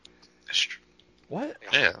 That's true. What?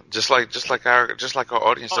 Yeah, just like our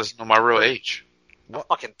audience doesn't know my real age. A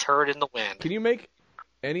fucking turd in the wind. Can you make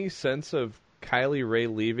any sense of Kylie Ray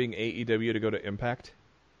leaving AEW to go to Impact?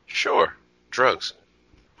 Sure. Drugs.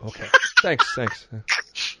 Okay. Thanks. That's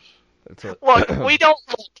it. Look, we don't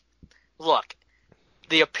look.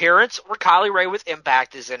 The appearance for Kylie Ray with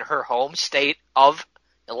Impact is in her home state of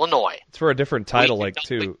Illinois. It's for a different title,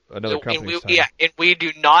 another company's title. Yeah, and we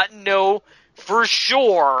do not know for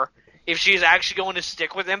sure if she's actually going to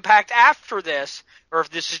stick with Impact after this, or if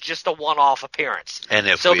this is just a one-off appearance. And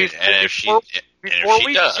if she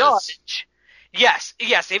does, yes,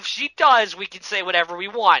 if she does, we can say whatever we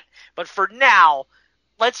want. But for now,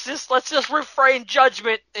 let's just refrain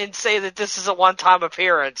judgment and say that this is a one-time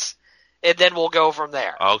appearance, and then we'll go from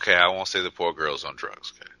there. Okay, I won't say the poor girl's on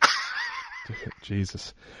drugs. Okay.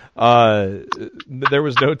 Jesus. There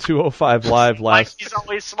was no 205 Live last... He's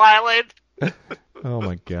always smiling. Oh,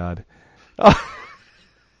 my God.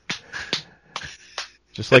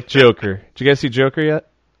 Just like Joker. Did you guys see Joker yet?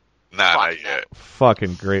 Nah, not yet.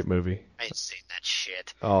 Fucking great movie. I ain't seen that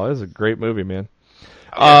shit. Oh, it was a great movie, man.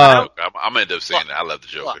 I'm going to end up seeing it. I love the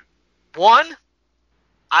Joker. Look, one,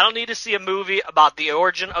 I don't need to see a movie about the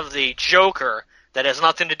origin of the Joker that has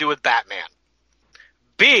nothing to do with Batman.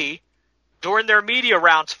 B, during their media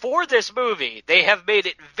rounds for this movie, they have made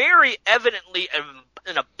it very evidently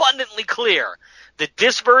and abundantly clear that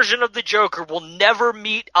this version of the Joker will never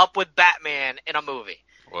meet up with Batman in a movie.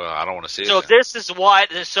 Well, I don't want to see it. So this is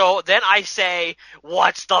what. So then I say,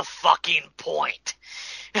 what's the fucking point?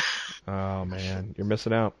 Oh man, you're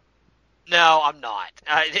missing out. No, I'm not.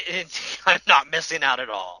 I'm not missing out at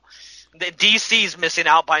all. The DC's missing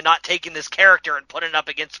out by not taking this character and putting it up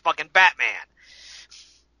against fucking Batman.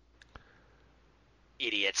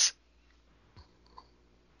 Idiots.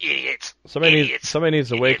 Somebody needs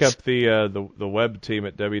to wake up the web team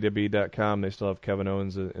at WWE.com. They still have Kevin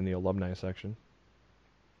Owens in the alumni section.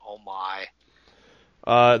 Oh my.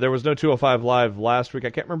 There was no 205 Live last week. I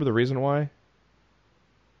can't remember the reason why,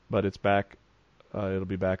 but it's back. It'll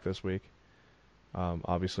be back this week.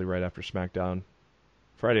 Obviously right after SmackDown,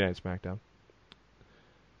 Friday Night SmackDown.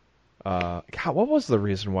 God, what was the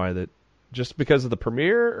reason why that? Just because of the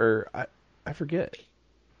premiere, or I forget.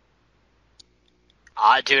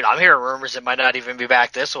 Dude, I'm hearing rumors it might not even be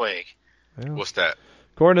back this week. Well, What's that?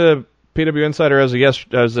 according to PW Insider, as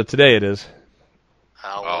of today, it is.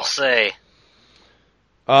 We'll see.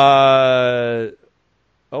 Oh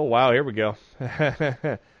wow, here we go.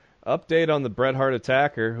 Update on the Bret Hart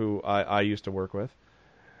attacker, who I used to work with.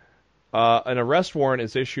 An arrest warrant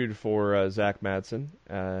is issued for Zach Madsen,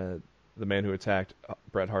 the man who attacked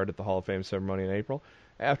Bret Hart at the Hall of Fame ceremony in April,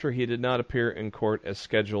 after he did not appear in court as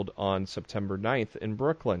scheduled on September 9th in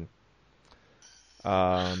Brooklyn.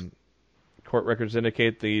 Court records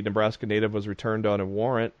indicate the Nebraska native was returned on a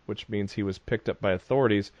warrant, which means he was picked up by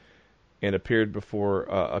authorities and appeared before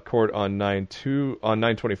a court on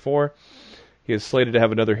 9/24. He is slated to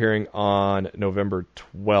have another hearing on November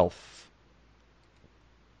 12th.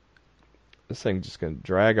 This thing's just going to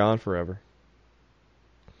drag on forever.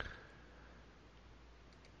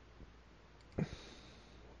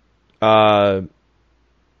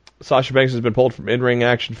 Sasha Banks has been pulled from in-ring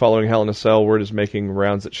action following Hell in a Cell. Word is making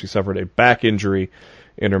rounds that she suffered a back injury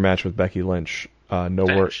in her match with Becky Lynch. No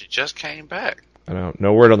word. She just came back. I know.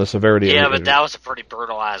 No word on the severity. Yeah, of it. but that was a pretty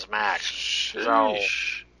brutalized match. Sheesh. So,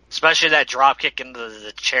 especially that drop kick into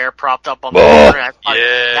the chair propped up on the corner.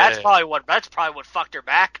 That's probably what fucked her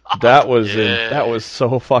back up. That was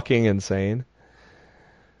so fucking insane.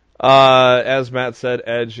 As Matt said,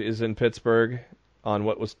 Edge is in Pittsburgh on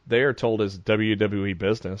what they are told is WWE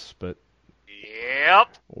business, but Yep.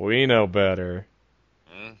 we know better.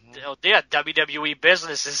 Mm-hmm. Yeah, WWE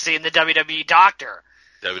business is seeing the WWE doctor.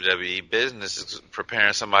 WWE business is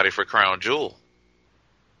preparing somebody for Crown Jewel.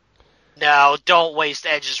 No, don't waste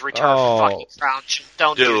Edge's return for fucking Crown Jewel.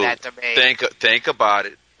 Don't do that to me. Think about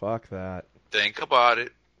it. Fuck that. Think about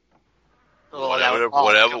it. Oh, whatever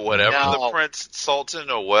the Prince Sultan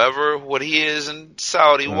or what he is in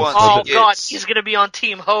Saudi wants. Oh God, he's gonna be on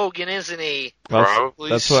Team Hogan, isn't he? Probably.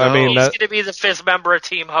 That's so. what I mean. He's gonna be the 5th member of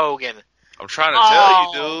Team Hogan. I'm trying to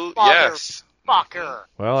tell you, dude. Yes. Fucker.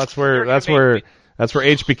 Well, that's where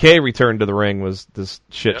HBK returned to the ring, was this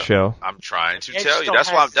shit show. I'm trying to tell you.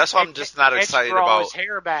 That's why I'm just not excited about his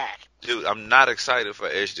hair back. Dude, I'm not excited for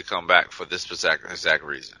Edge to come back for this exact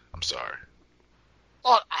reason. I'm sorry.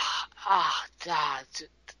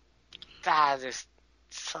 This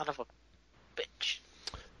son of a bitch.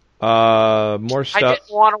 More stuff. I didn't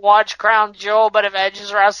want to watch Crown Jewel, but if Edge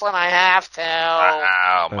is wrestling, I have to.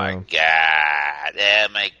 Oh my god. Oh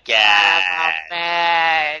my god.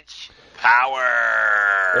 Edge. Power.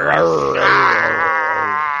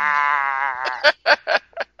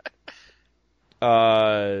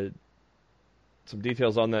 Some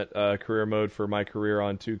details on that career mode for My Career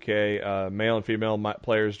on 2K. Male and female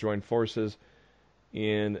players join forces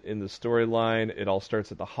in the storyline. It all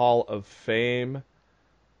starts at the Hall of Fame,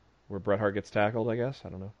 where Bret Hart gets tackled, I guess. I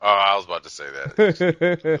don't know. Oh, I was about to say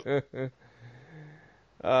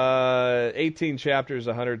that. 18 chapters,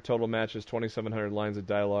 100 total matches, 2,700 lines of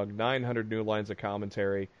dialogue, 900 new lines of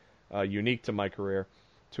commentary, unique to My Career,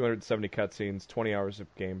 270 cutscenes, 20 hours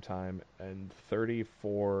of game time, and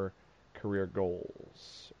 34 career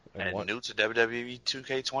goals. And new to WWE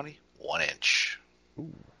 2K20, 1 inch.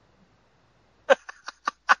 Ooh.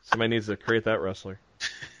 Somebody needs to create that wrestler.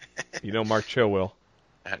 You know Mark Cho will.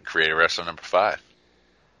 And create wrestler number 5.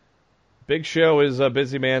 Big Show is a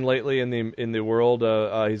busy man lately in the world.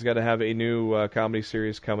 He's got to have a new comedy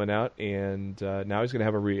series coming out, and now he's going to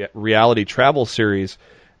have a reality travel series,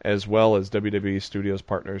 as well as WWE Studios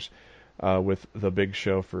partners with the Big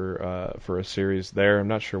Show for a series there. I'm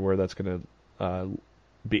not sure where that's going to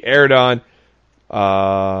be aired on.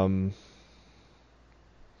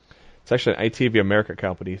 It's actually an ITV America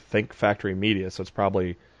company, Think Factory Media, so it's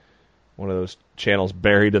probably one of those channels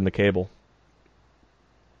buried in the cable.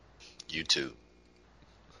 YouTube.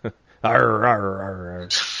 Arr, arr,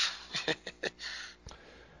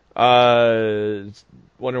 arr.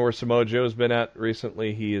 Wondering where Samoa Joe's been at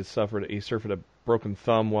recently. He suffered a broken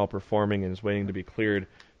thumb while performing and is waiting to be cleared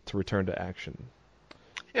to return to action.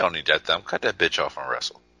 You don't need that thumb. Cut that bitch off and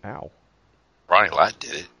wrestle. Ow. Ronnie Lott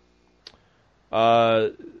did it.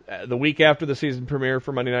 The week after the season premiere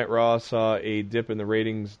for Monday Night Raw saw a dip in the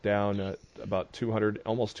ratings, down about 200,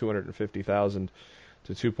 almost 250,000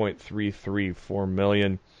 to 2.334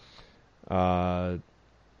 million. Yeah.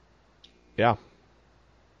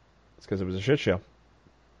 It's because it was a shit show.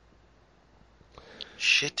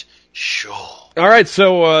 Shit show. All right,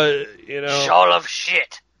 so, Show of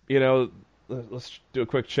shit. Let's do a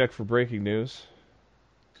quick check for breaking news.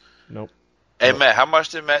 Nope. Hey, Matt, how much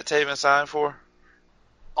did Matt Taven sign for?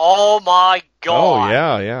 Oh, my God. Oh,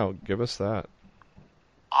 yeah. Give us that.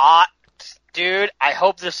 Dude, I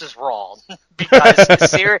hope this is wrong.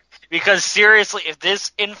 because seriously, if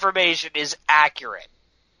this information is accurate,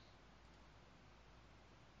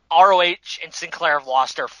 ROH and Sinclair have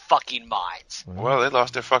lost their fucking minds. Well, they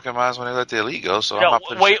lost their fucking minds when they let the Elite go, so No, I'm not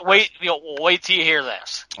putting wait till you hear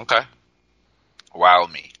this. Okay. Wow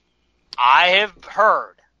me. I have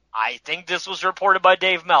heard, I think this was reported by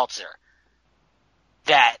Dave Meltzer,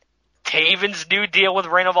 that Taven's new deal with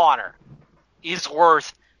Ring of Honor is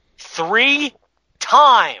worth 3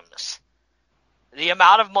 times the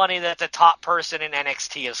amount of money that the top person in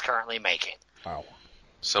NXT is currently making. Wow.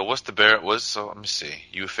 So what's the so let me see.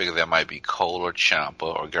 You would figure that might be Cole or Ciampa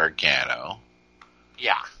or Gargano.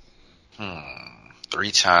 Yeah.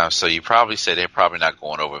 3 times. So you probably say they're probably not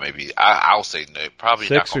going over. Maybe I'll say no, probably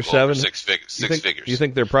 6 not going or to go 7. over six figures. You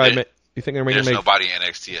think they're probably? You think they're making? There's nobody in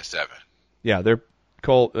NXT at 7. Yeah, they're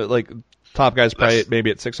Cole. Like top guys probably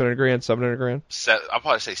maybe at $600,000, $700,000. I'll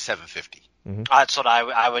probably say 750. Mm-hmm. That's what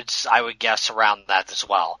I would guess around that as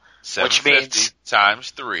well. Which means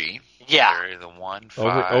times 3. Yeah. Carry the 1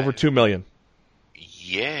 5. Over $2 million.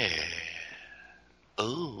 Yeah.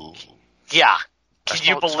 Ooh. Yeah. Can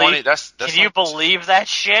you believe that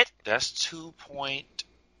shit? That's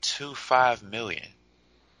 $2.25 million.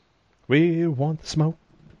 We want the smoke.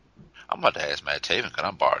 I'm about to ask Matt Taven, can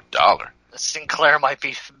I borrow $1? Sinclair might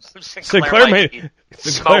be Sinclair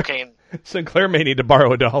smoking. Sinclair may need to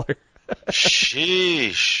borrow $1.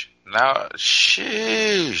 Sheesh. Now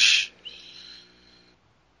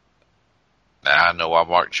I know why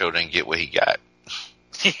Mark Cho didn't get what he got.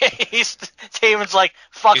 Taven's like,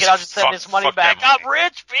 fuck it, I'll just send his money back. I'm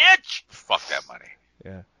rich, bitch! Fuck that money.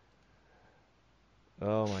 Yeah.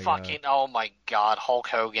 Oh my God, Hulk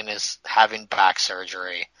Hogan is having back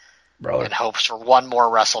surgery. Brother. In hopes for one more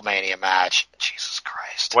WrestleMania match. Jesus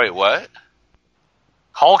Christ. Wait, what?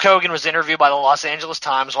 Hulk Hogan was interviewed by the Los Angeles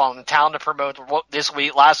Times while in town to promote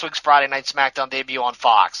last week's Friday Night SmackDown debut on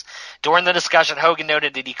Fox. During the discussion, Hogan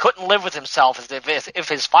noted that he couldn't live with himself if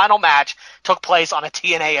his final match took place on a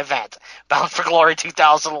TNA event, Bound for Glory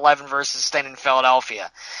 2011 versus Sting in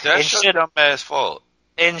Philadelphia. That's your dumb ass fault.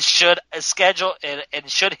 And should his scheduled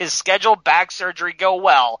back surgery go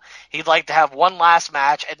well, he'd like to have one last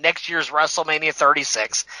match at next year's WrestleMania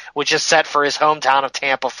 36, which is set for his hometown of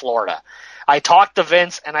Tampa, Florida. I talked to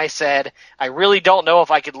Vince and I said, I really don't know if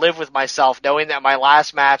I could live with myself knowing that my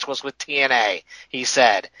last match was with TNA, he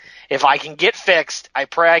said. If I can get fixed, I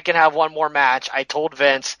pray I can have one more match. I told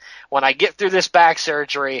Vince, when I get through this back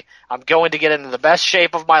surgery, I'm going to get into the best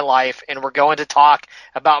shape of my life and we're going to talk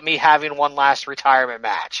about me having one last retirement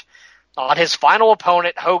match. On his final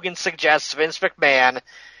opponent, Hogan suggests Vince McMahon,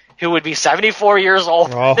 who would be 74 years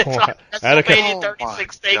old at the time WrestleMania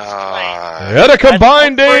 36 takes place. At a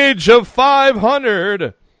combined age of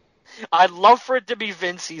 500. I'd love for it to be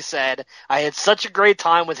Vince, he said. I had such a great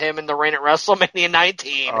time with him in the ring at WrestleMania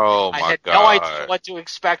 19. Oh, my God. I had no idea what to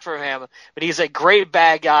expect from him, but he's a great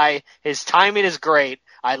bad guy. His timing is great.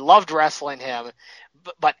 I loved wrestling him,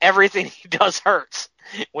 but everything he does hurts.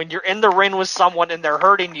 When you're in the ring with someone and they're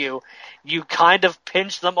hurting you, you kind of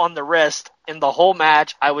pinch them on the wrist. In the whole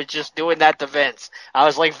match, I was just doing that to Vince. I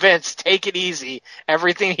was like, Vince, take it easy.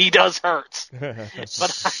 Everything he does hurts.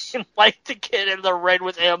 But I'd like to get in the ring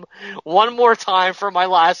with him one more time for my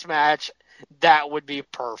last match. That would be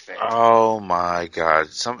perfect. Oh my God!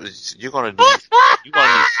 You're gonna need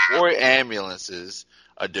 4 ambulances,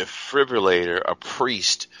 a defibrillator, a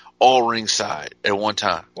priest, all ringside at one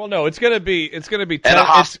time. Well, no, it's gonna be 10. And a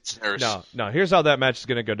hospice nurse. No. Here's how that match is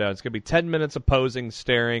gonna go down. It's gonna be 10 minutes of posing,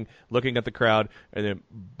 staring, looking at the crowd, and then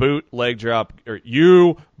boot, leg drop, or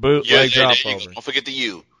leg drop over. Don't forget the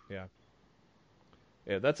U.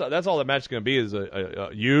 Yeah, that's all the match is going to be is a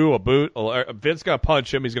boot. Vince going to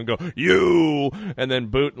punch him. He's going to go, you, and then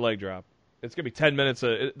boot and leg drop. It's going to be 10 minutes.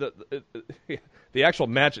 The actual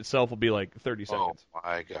match itself will be like 30 seconds. Oh,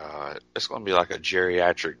 my God. It's going to be like a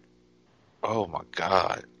geriatric. Oh, my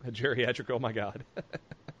God. A geriatric, oh, my God.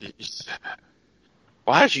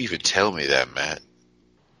 Why did you even tell me that, Matt?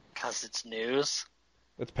 Because it's news.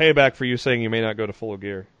 It's payback for you saying you may not go to Full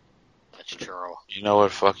Gear. That's true. You know what?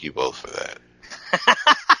 Fuck you both for that.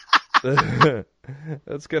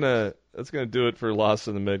 That's gonna do it for Lost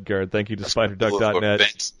in the Midcard. Thank you to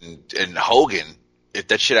SpiderDuck.net and Hogan. If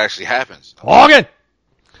that shit actually happens, Hogan.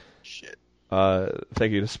 Shit.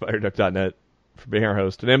 Thank you to SpiderDuck.net for being our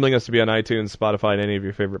host, enabling us to be on iTunes, Spotify, and any of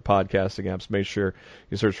your favorite podcasting apps. Make sure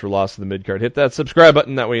you search for Lost in the Midcard. Hit that subscribe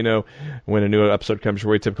button. That way you know when a new episode comes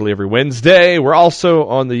your way. Typically every Wednesday. We're also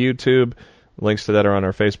on the YouTube. Links to that are on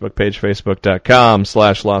our Facebook page,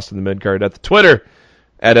 facebook.com/Lost in the Midcard. At the Twitter,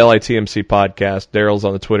 at LITMC Podcast. Daryl's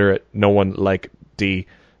on the Twitter at No One Like D.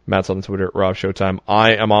 Matt's on the Twitter at Raw Showtime.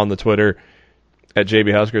 I am on the Twitter at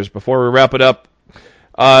JB Huskers. Before we wrap it up,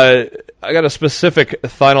 I got a specific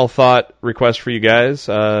final thought request for you guys.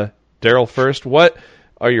 Daryl first. What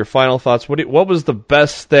are your final thoughts? What was the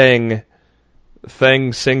best thing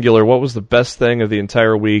singular, what was the best thing of the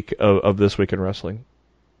entire week of This Week in Wrestling?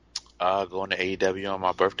 Going to AEW on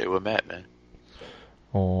my birthday with Matt, man.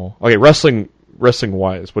 Oh, okay. Wrestling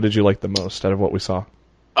wise, what did you like the most out of what we saw?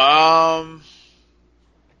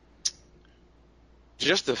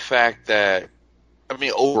 Just the fact that,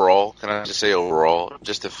 overall, can I just say overall,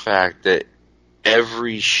 just the fact that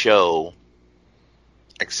every show,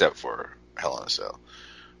 except for Hell in a Cell,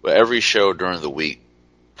 but every show during the week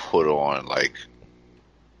put on, like,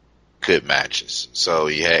 good matches. So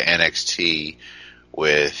you had NXT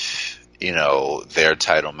with, their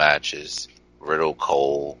title matches, Riddle,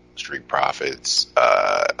 Cole, Street Profits,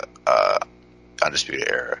 Undisputed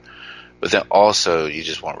Era. But then also you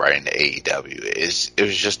just went right into AEW. It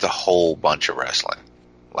was just a whole bunch of wrestling.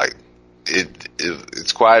 Like,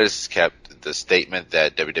 it's quiet as it's kept. The statement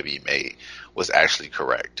that WWE made was actually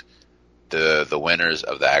correct. The winners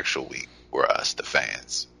of the actual week were us, the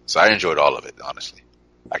fans. So I enjoyed all of it, honestly.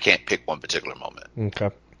 I can't pick one particular moment.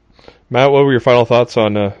 Okay. Matt, what were your final thoughts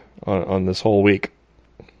on this whole week?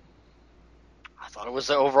 I thought it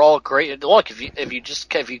was overall great. Look, if you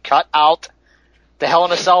cut out the Hell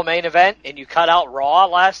in a Cell main event and you cut out Raw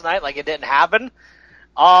last night like it didn't happen,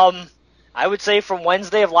 I would say from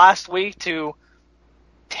Wednesday of last week to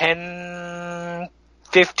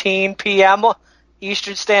 10:15 p.m.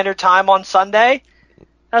 Eastern Standard Time on Sunday,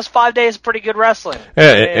 that's 5 days of pretty good wrestling.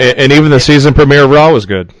 Yeah, and even the season premiere of Raw was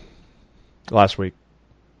good last week.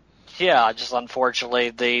 Yeah, just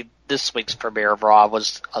unfortunately, this week's premiere of Raw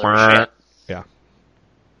was other shit. Yeah.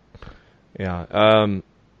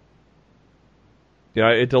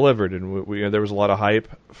 It delivered, and there was a lot of hype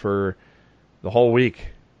for the whole week,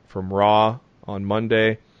 from Raw on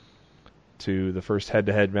Monday to the first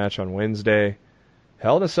head-to-head match on Wednesday.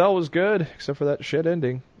 Hell in a Cell was good, except for that shit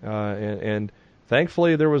ending. And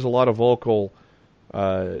thankfully, there was a lot of vocal,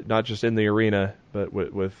 not just in the arena, but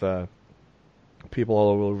with people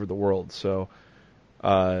all over the world. So, we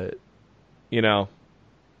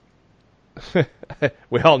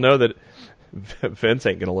all know that Vince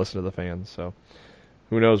ain't going to listen to the fans, so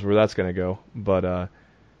who knows where that's going to go. But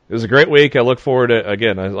it was a great week. I look forward to,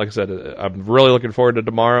 again, like I said, I'm really looking forward to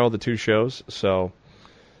tomorrow, the two shows. So,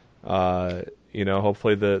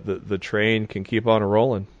 hopefully the train can keep on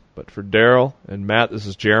rolling. But for Daryl and Matt, this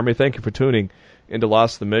is Jeremy. Thank you for tuning into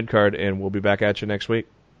Lost in the Midcard, and we'll be back at you next week.